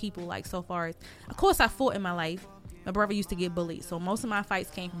problems with people. Like so far as, of course, I fought in my life. My brother used to get bullied, so most of my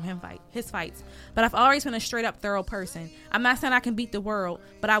fights came from his fights. But I've always been a straight up, thorough person. I'm not saying I can beat the world,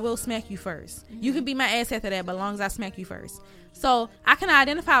 but I will smack you first. You can beat my ass after that, but as long as I smack you first. So I can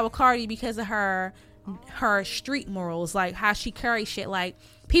identify with Cardi because of her street morals, like how she carries shit. Like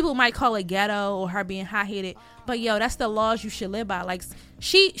people might call it ghetto or her being hot headed, but yo, that's the laws you should live by. Like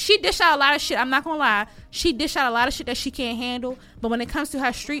she dish out a lot of shit. I'm not gonna lie, she dish out a lot of shit that she can't handle. But when it comes to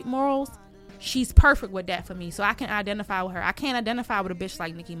her street morals, she's perfect with that for me. So I can identify with her. I can't identify with a bitch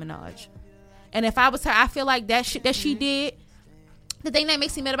like Nicki Minaj. And if I was her, I feel like that shit that she did. The thing that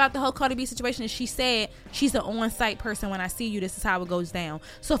makes me mad about the whole Cardi B situation is she said she's an on-site person. When I see you, this is how it goes down.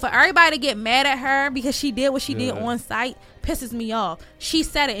 So for everybody to get mad at her because she did what she did on-site pisses me off. She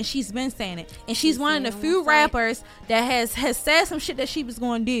said it, and she's been saying it. And she's one of the few rappers that has said some shit that she was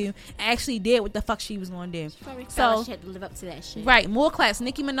going to do and actually did what the fuck she was going to do. Probably felt So like she had to live up to that shit. right, more class.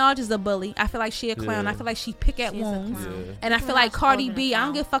 Nicki Minaj is a bully. I feel like she a clown. Yeah. I feel like she pick at She's a wounds. clown. Yeah. And I feel Nicki like Minaj Cardi calls her B, a I don't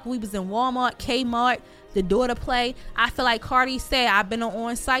clown. give a fuck. We was in Walmart, Kmart, the door to play. I feel like Cardi said, I've been an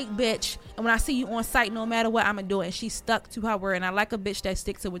on-site bitch, and when I see you on site, no matter what, I'ma do it. And she stuck to her word. And I like a bitch that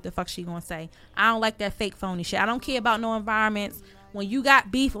sticks to what the fuck she gonna say. I don't like that fake phony shit. I don't care about no environments. When you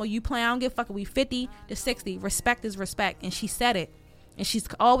got beef or you play, I don't give a fuck if we 50 to 60. Respect is respect. And she said it. And she's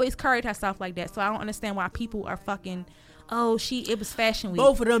always carried herself like that. So I don't understand why people are fucking, it was fashion week.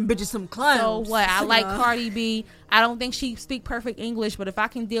 Both of them bitches some clowns. So what? I like Cardi B. I don't think she speak perfect English, but if I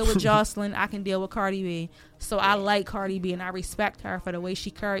can deal with Jocelyn, I can deal with Cardi B. So I like Cardi B, and I respect her for the way she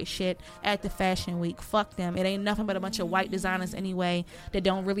carried shit at the fashion week. Fuck them. It ain't nothing but a bunch of white designers anyway that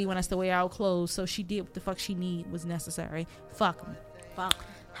don't really want us to wear our clothes. So she did what the fuck she need was necessary. Fuck them. Fuck.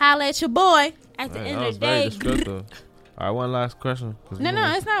 Holla at your boy. At the Man, end that of was the very day, descriptive. All right, one last question.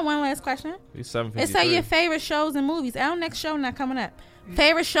 No, it's not one last question. It's 7:53. It's say your favorite shows and movies. Our next show not coming up.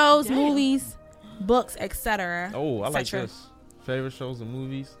 Favorite shows, movies, books, etc. Oh, I like this. Favorite shows and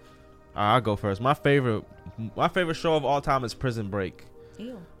movies. I'll go first. My favorite show of all time is Prison Break.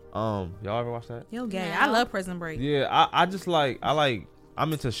 Ew. Y'all ever watch that? Yo, gay. No. I love Prison Break. Yeah,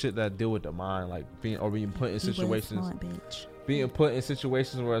 I'm into shit that deal with the mind, like being put in situations, being put in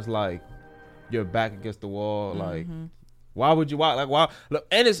situations where it's like you're back against the wall, like. Why would you why look,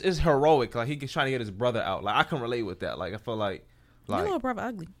 and it's heroic, like he's trying to get his brother out. Like I can relate with that. Like I feel like Your little brother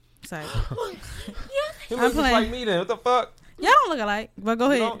ugly. Sorry. he looks just playing. like me then. What the fuck? Y'all don't look alike, but go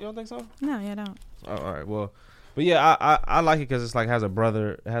ahead. You don't think so? No, y'all don't. Oh, all right, well, but yeah, I like it because it's like has a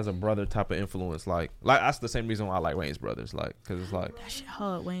brother type of influence. Like that's the same reason why I like Wayne's Brothers, like because it's like That shit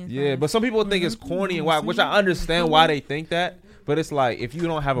hard, Wayne. yeah, but some people think it's corny and why, which I understand why they think that. But it's like if you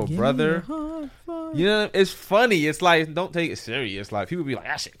don't have a brother, it's funny. It's like don't take it serious. Like people be like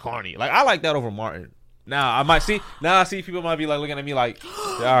that shit corny. Like I like that over Martin. Now I might see. Now I see people might be like looking at me like,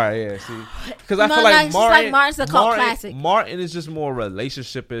 all right, yeah, see, because I No, feel no, like it's just like Martin's a cult Martin, classic. Martin is just more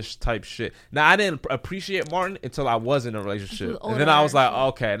relationship-ish type shit. Now I didn't appreciate Martin until I was in a relationship, and then I was like,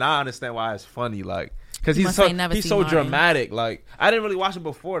 okay, now I understand why it's funny, like, because he's so Martin. dramatic. Like I didn't really watch it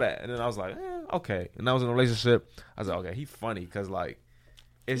before that, and then I was like, okay, and I was in a relationship. I was like, okay, he's funny because like,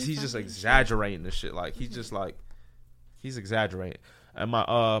 he's just exaggerating the shit. Like he's just like, he's exaggerating. And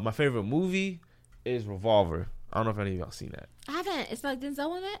my favorite movie is Revolver. I don't know if any of y'all seen that. I haven't. It's like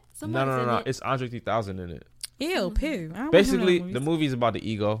Denzel in it. No. It's Andre 3000 in it. Ew, poo. I don't Basically, watch the movie's about the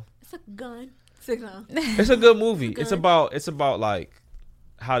ego. It's a gun. Signal. It's a good movie. It's about like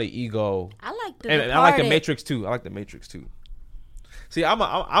how the ego. I like the. And I like the Matrix too. I like the Matrix too. See, I'm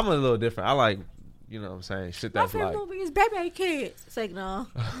a little different. I like, you know what I'm saying, shit My that's favorite like. movie is Baby Kids. Signal.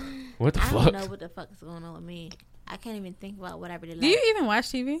 What the I fuck? don't know what the fuck is going on with me. I can't even think about what I really like. Do you even watch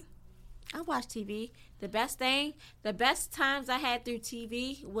TV? I watch TV. The best times I had through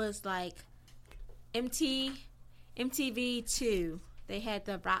TV was like MTV2. They had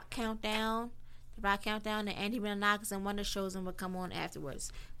the Rock Countdown, and Andy Milonakis and Wonder Chosen would come on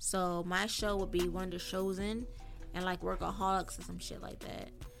afterwards. So my show would be Wonder Chosen and like Workaholics or some shit like that.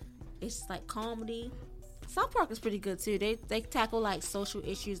 It's like comedy. South Park is pretty good too. They tackle like social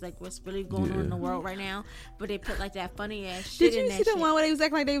issues, like what's really going on in the world right now. But they put like that funny ass shit in that shit. Did you see the one where they was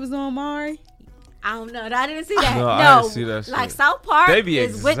acting like they was on Mari? I don't know. I didn't see that. No, No, I didn't see that shit. Like South Park They be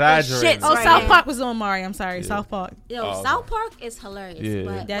is with the exaggerating. shits Oh, right South now. Park was on Mari. I'm sorry, South Park. Yo, Oh, South Park is hilarious. Yeah.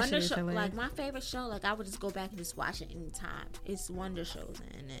 But That Wonder shit is hilarious. like my favorite show, like I would just go back and just watch it anytime. It's Wonder Chosen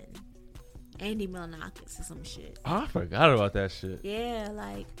and Andy Milonakis or some shit. Oh, I forgot about that shit. Yeah,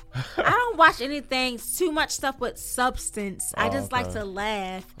 like I don't watch anything too much stuff with substance. I just like okay. to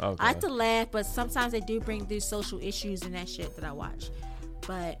laugh. Okay. I like to laugh, but sometimes they do bring through social issues and that shit that I watch.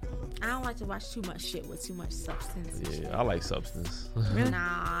 But I don't like to watch too much shit with too much substance. And shit. Yeah, I like substance. Nah,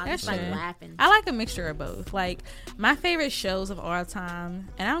 I That's just like true. laughing. I like a mixture of both. Like my favorite shows of all time,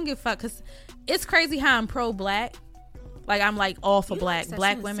 and I don't give a fuck because it's crazy how I'm pro-black. Like I'm like all for You black like Sex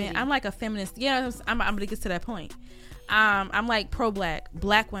black and the women. City. I'm like a feminist. Yeah, I'm gonna get to that point. I'm like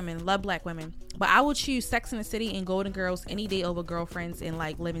black women, love black women, but I would choose Sex and the City and Golden Girls any day over Girlfriends and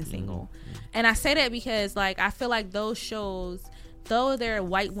like Living Single. And I say that because like I feel like those shows, though they're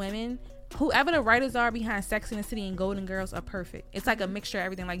white women, whoever the writers are behind Sex and the City and Golden Girls are perfect. It's like a mixture of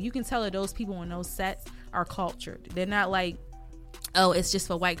everything. Like you can tell that those people on those sets are cultured. They're not like, oh, it's just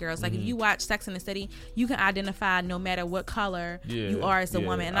for white girls. Like if you watch Sex and the City, you can identify no matter what color you are as a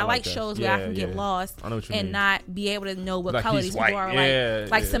woman. And I like that. shows where I can get lost I know what you and mean. not be able to know what Like, color he's these people white. are. Yeah,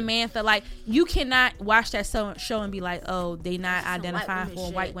 Like yeah. Samantha. Like you cannot watch that show and be like, oh, they not Some identifying white women for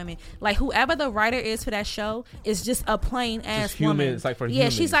shit. white women. Like whoever the writer is for that show is just a plain ass human. woman. It's like for yeah,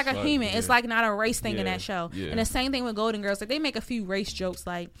 she's humans. like a Like, human. yeah. It's like not a race thing in Yeah, that show. yeah. And the same thing with Golden Girls. Like they make a few race jokes.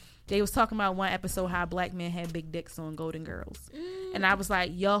 Like they was talking about one episode how black men had big dicks on Golden Girls. And I was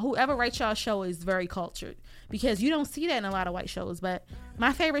like, yo, whoever writes y'all show is very cultured because you don't see that in a lot of white shows. But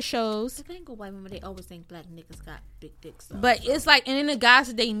my favorite shows, The thing with white women, they always think black niggas got big dicks. So. but it's like, and then the guys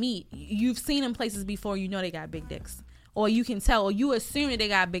that they meet, you've seen them places before, you know they got big dicks. Or you can tell, or you assume that they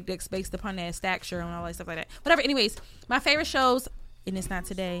got big dicks based upon their stature and all that stuff like that. Whatever. Anyways, my favorite shows, and it's not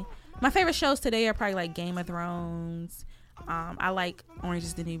today. My favorite shows today are probably like Game of Thrones. I like Orange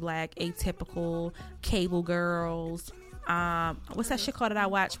is the New Black, Atypical, Cable Girls. What's that shit called that I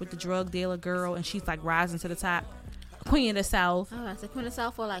watched with the drug dealer girl and she's like rising to the top? Queen of the South. Oh, I said Queen of the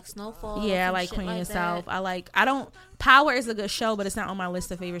South or like Snowfall. Yeah, I some like shit Queen of the that. South. Power is a good show, but it's not on my list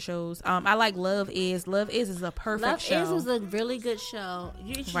of favorite shows. I like Love Is. Love Is a perfect Love show. Is was a really good show. You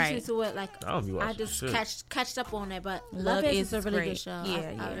introduced me Right. to it like I don't be watching I just shit. catched up on it, but Love Love Is Is a really great. good show. Yeah,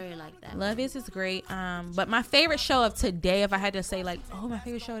 I yeah. really like that. Love Is great. But my favorite show of today, if I had to say like, oh, my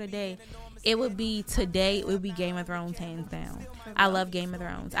favorite show today, it would be Game of Thrones, hands down. I love Game of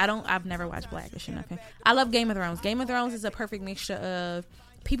Thrones. I've never watched Blackish or nothing. I love Game of Thrones. Game of Thrones is a perfect mixture of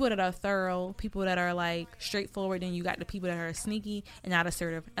people that are thorough, people that are like straightforward, and you got the people that are sneaky and not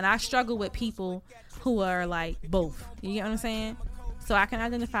assertive. And I struggle with people who are like both. You get what I'm saying? So I can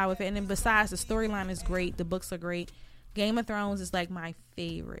identify with it. And then besides, the storyline is great. The books are great. Game of Thrones is like my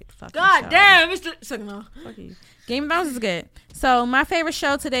favorite fucking God show. damn, Mr. Signal. Fuck you. Game of Thrones is good. So my favorite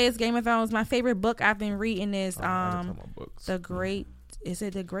show today is Game of Thrones. My favorite book I've been reading is The Great. Is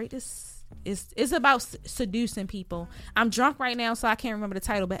it The Greatest? It's about seducing people. I'm drunk right now, so I can't remember the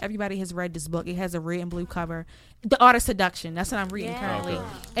title, but everybody has read this book. It has a red and blue cover. The Art of Seduction. That's what I'm reading currently. Okay.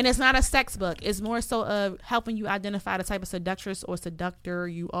 And it's not a sex book. It's more so of helping you identify the type of seductress or seductor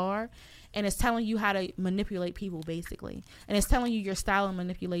you are. and it's telling you how to manipulate people, basically. And it's telling you your style of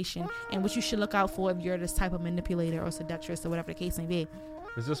manipulation and what you should look out for if you're this type of manipulator or seductress or whatever the case may be.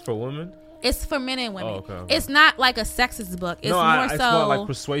 Is this for women? It's for men and women. Oh, okay. It's not like a sexist book. It's It's more like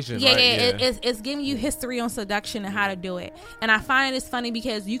persuasion. Yeah, right? It's giving you history on seduction and how to do it. And I find it's funny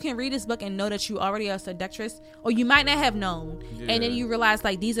because you can read this book and know that you already are a seductress, or you might not have known. Yeah. And then you realize,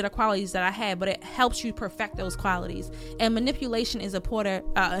 like, these are the qualities that I have, but it helps you perfect those qualities. And manipulation is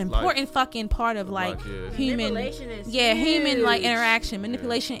important fucking part of, like, human human like interaction.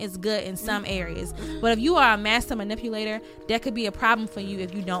 Manipulation is good in some areas. But if you are a master manipulator, that could be a problem for you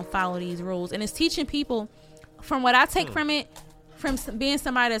if you don't follow these rules. And it's teaching people, from what I take from it, from being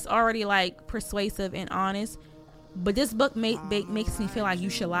somebody that's already like persuasive and honest, but this book makes me feel like you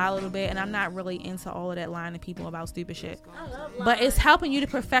should lie a little bit, and I'm not really into all of that lying to people about stupid shit. But it's helping you to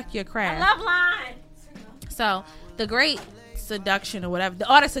perfect your craft. I love lying. So The Great Seduction, or whatever, The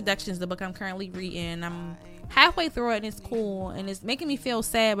Art of Seduction is the book I'm currently reading. I'm halfway through it and it's cool, and it's making me feel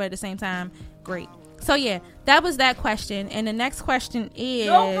sad, but at the same time great. So yeah, that was that question. And the next question is...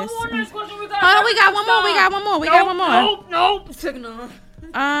 No, come on, next question. We got one more. Nope.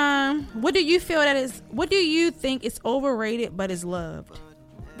 What do you feel that is... What do you think is overrated but is loved?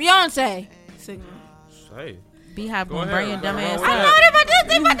 Beyonce. Hey. Beehive gonna burn your dumb ass up. I know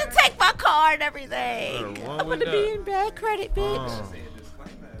they about to take my car and everything. I'm gonna be in bad credit, bitch.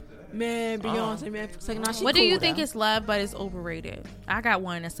 Man, Beyonce, man. What do you think is loved but is overrated? I got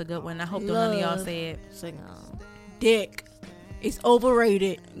one that's a good one. I hope none of y'all say it. Dick. It's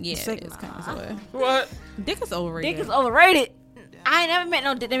overrated. Yeah, it's kind of what? Dick is overrated. Dick is overrated. I ain't never met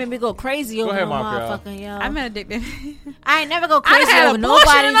no dick that made me go crazy over no motherfucking yo. I met a dick that I ain't never go crazy over nobody's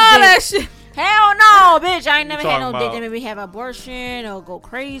dick. That shit. Hell no, bitch. I ain't never had no dick that made me have abortion or go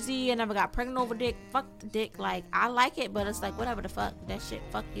crazy. I never got pregnant over dick. Fuck the dick. Like, I like it, but it's like, whatever the fuck. That shit,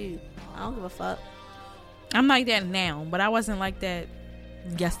 fuck you. I don't give a fuck. I'm like that now, but I wasn't like that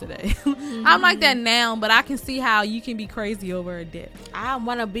yesterday. I'm like that now, but I can see how you can be crazy over a dick. I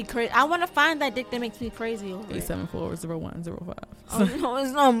want to be crazy. I want to find that dick that makes me crazy over 874-0105. Oh, no,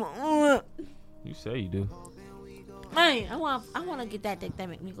 it's not. You say you do. Man, I want to get that dick that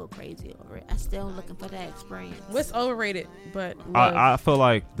make me go crazy over it. I'm still looking for that experience. What's overrated? But I feel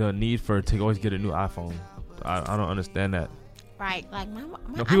like the need to always get a new iPhone. I don't understand that. Right, like my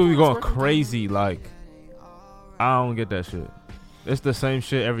people be going crazy. Like, I don't get that shit. It's the same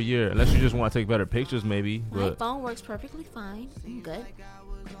shit every year, unless you just want to take better pictures, maybe. My phone works perfectly fine. I'm good.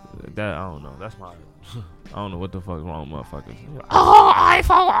 That I don't know. That's my. I don't know what the fuck is wrong with motherfuckers. Oh,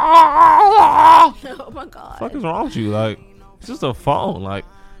 iPhone! Oh my god! What the fuck is wrong with you? Like, it's just a phone. Like,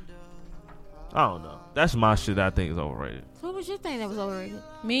 I don't know. That's my shit that I think is overrated. What was your thing that was overrated?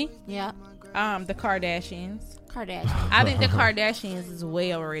 Me? Yeah. The Kardashians. I think the Kardashians is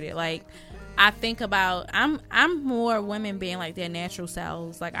way overrated. Like, I think about I'm more women being like their natural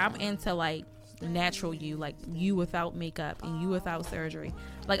selves. Like, I'm into like natural you, like you without makeup and you without surgery.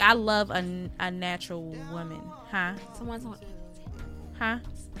 Like, I love a natural woman.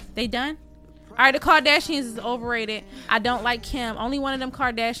 They done? All right, the Kardashians is overrated. I don't like Kim. Only one of them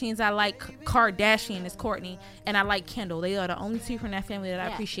Kardashians I like Kardashian is Kourtney, and I like Kendall. They are the only two from that family that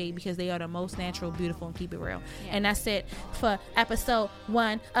I appreciate because they are the most natural, beautiful, and keep it real. Yeah. And that's it for episode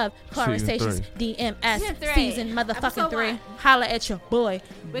 1 of Conversations DMS season motherfucking 3. Holla at your boy.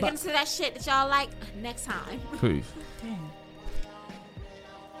 We're gonna see that shit that y'all like next time. Peace. Damn.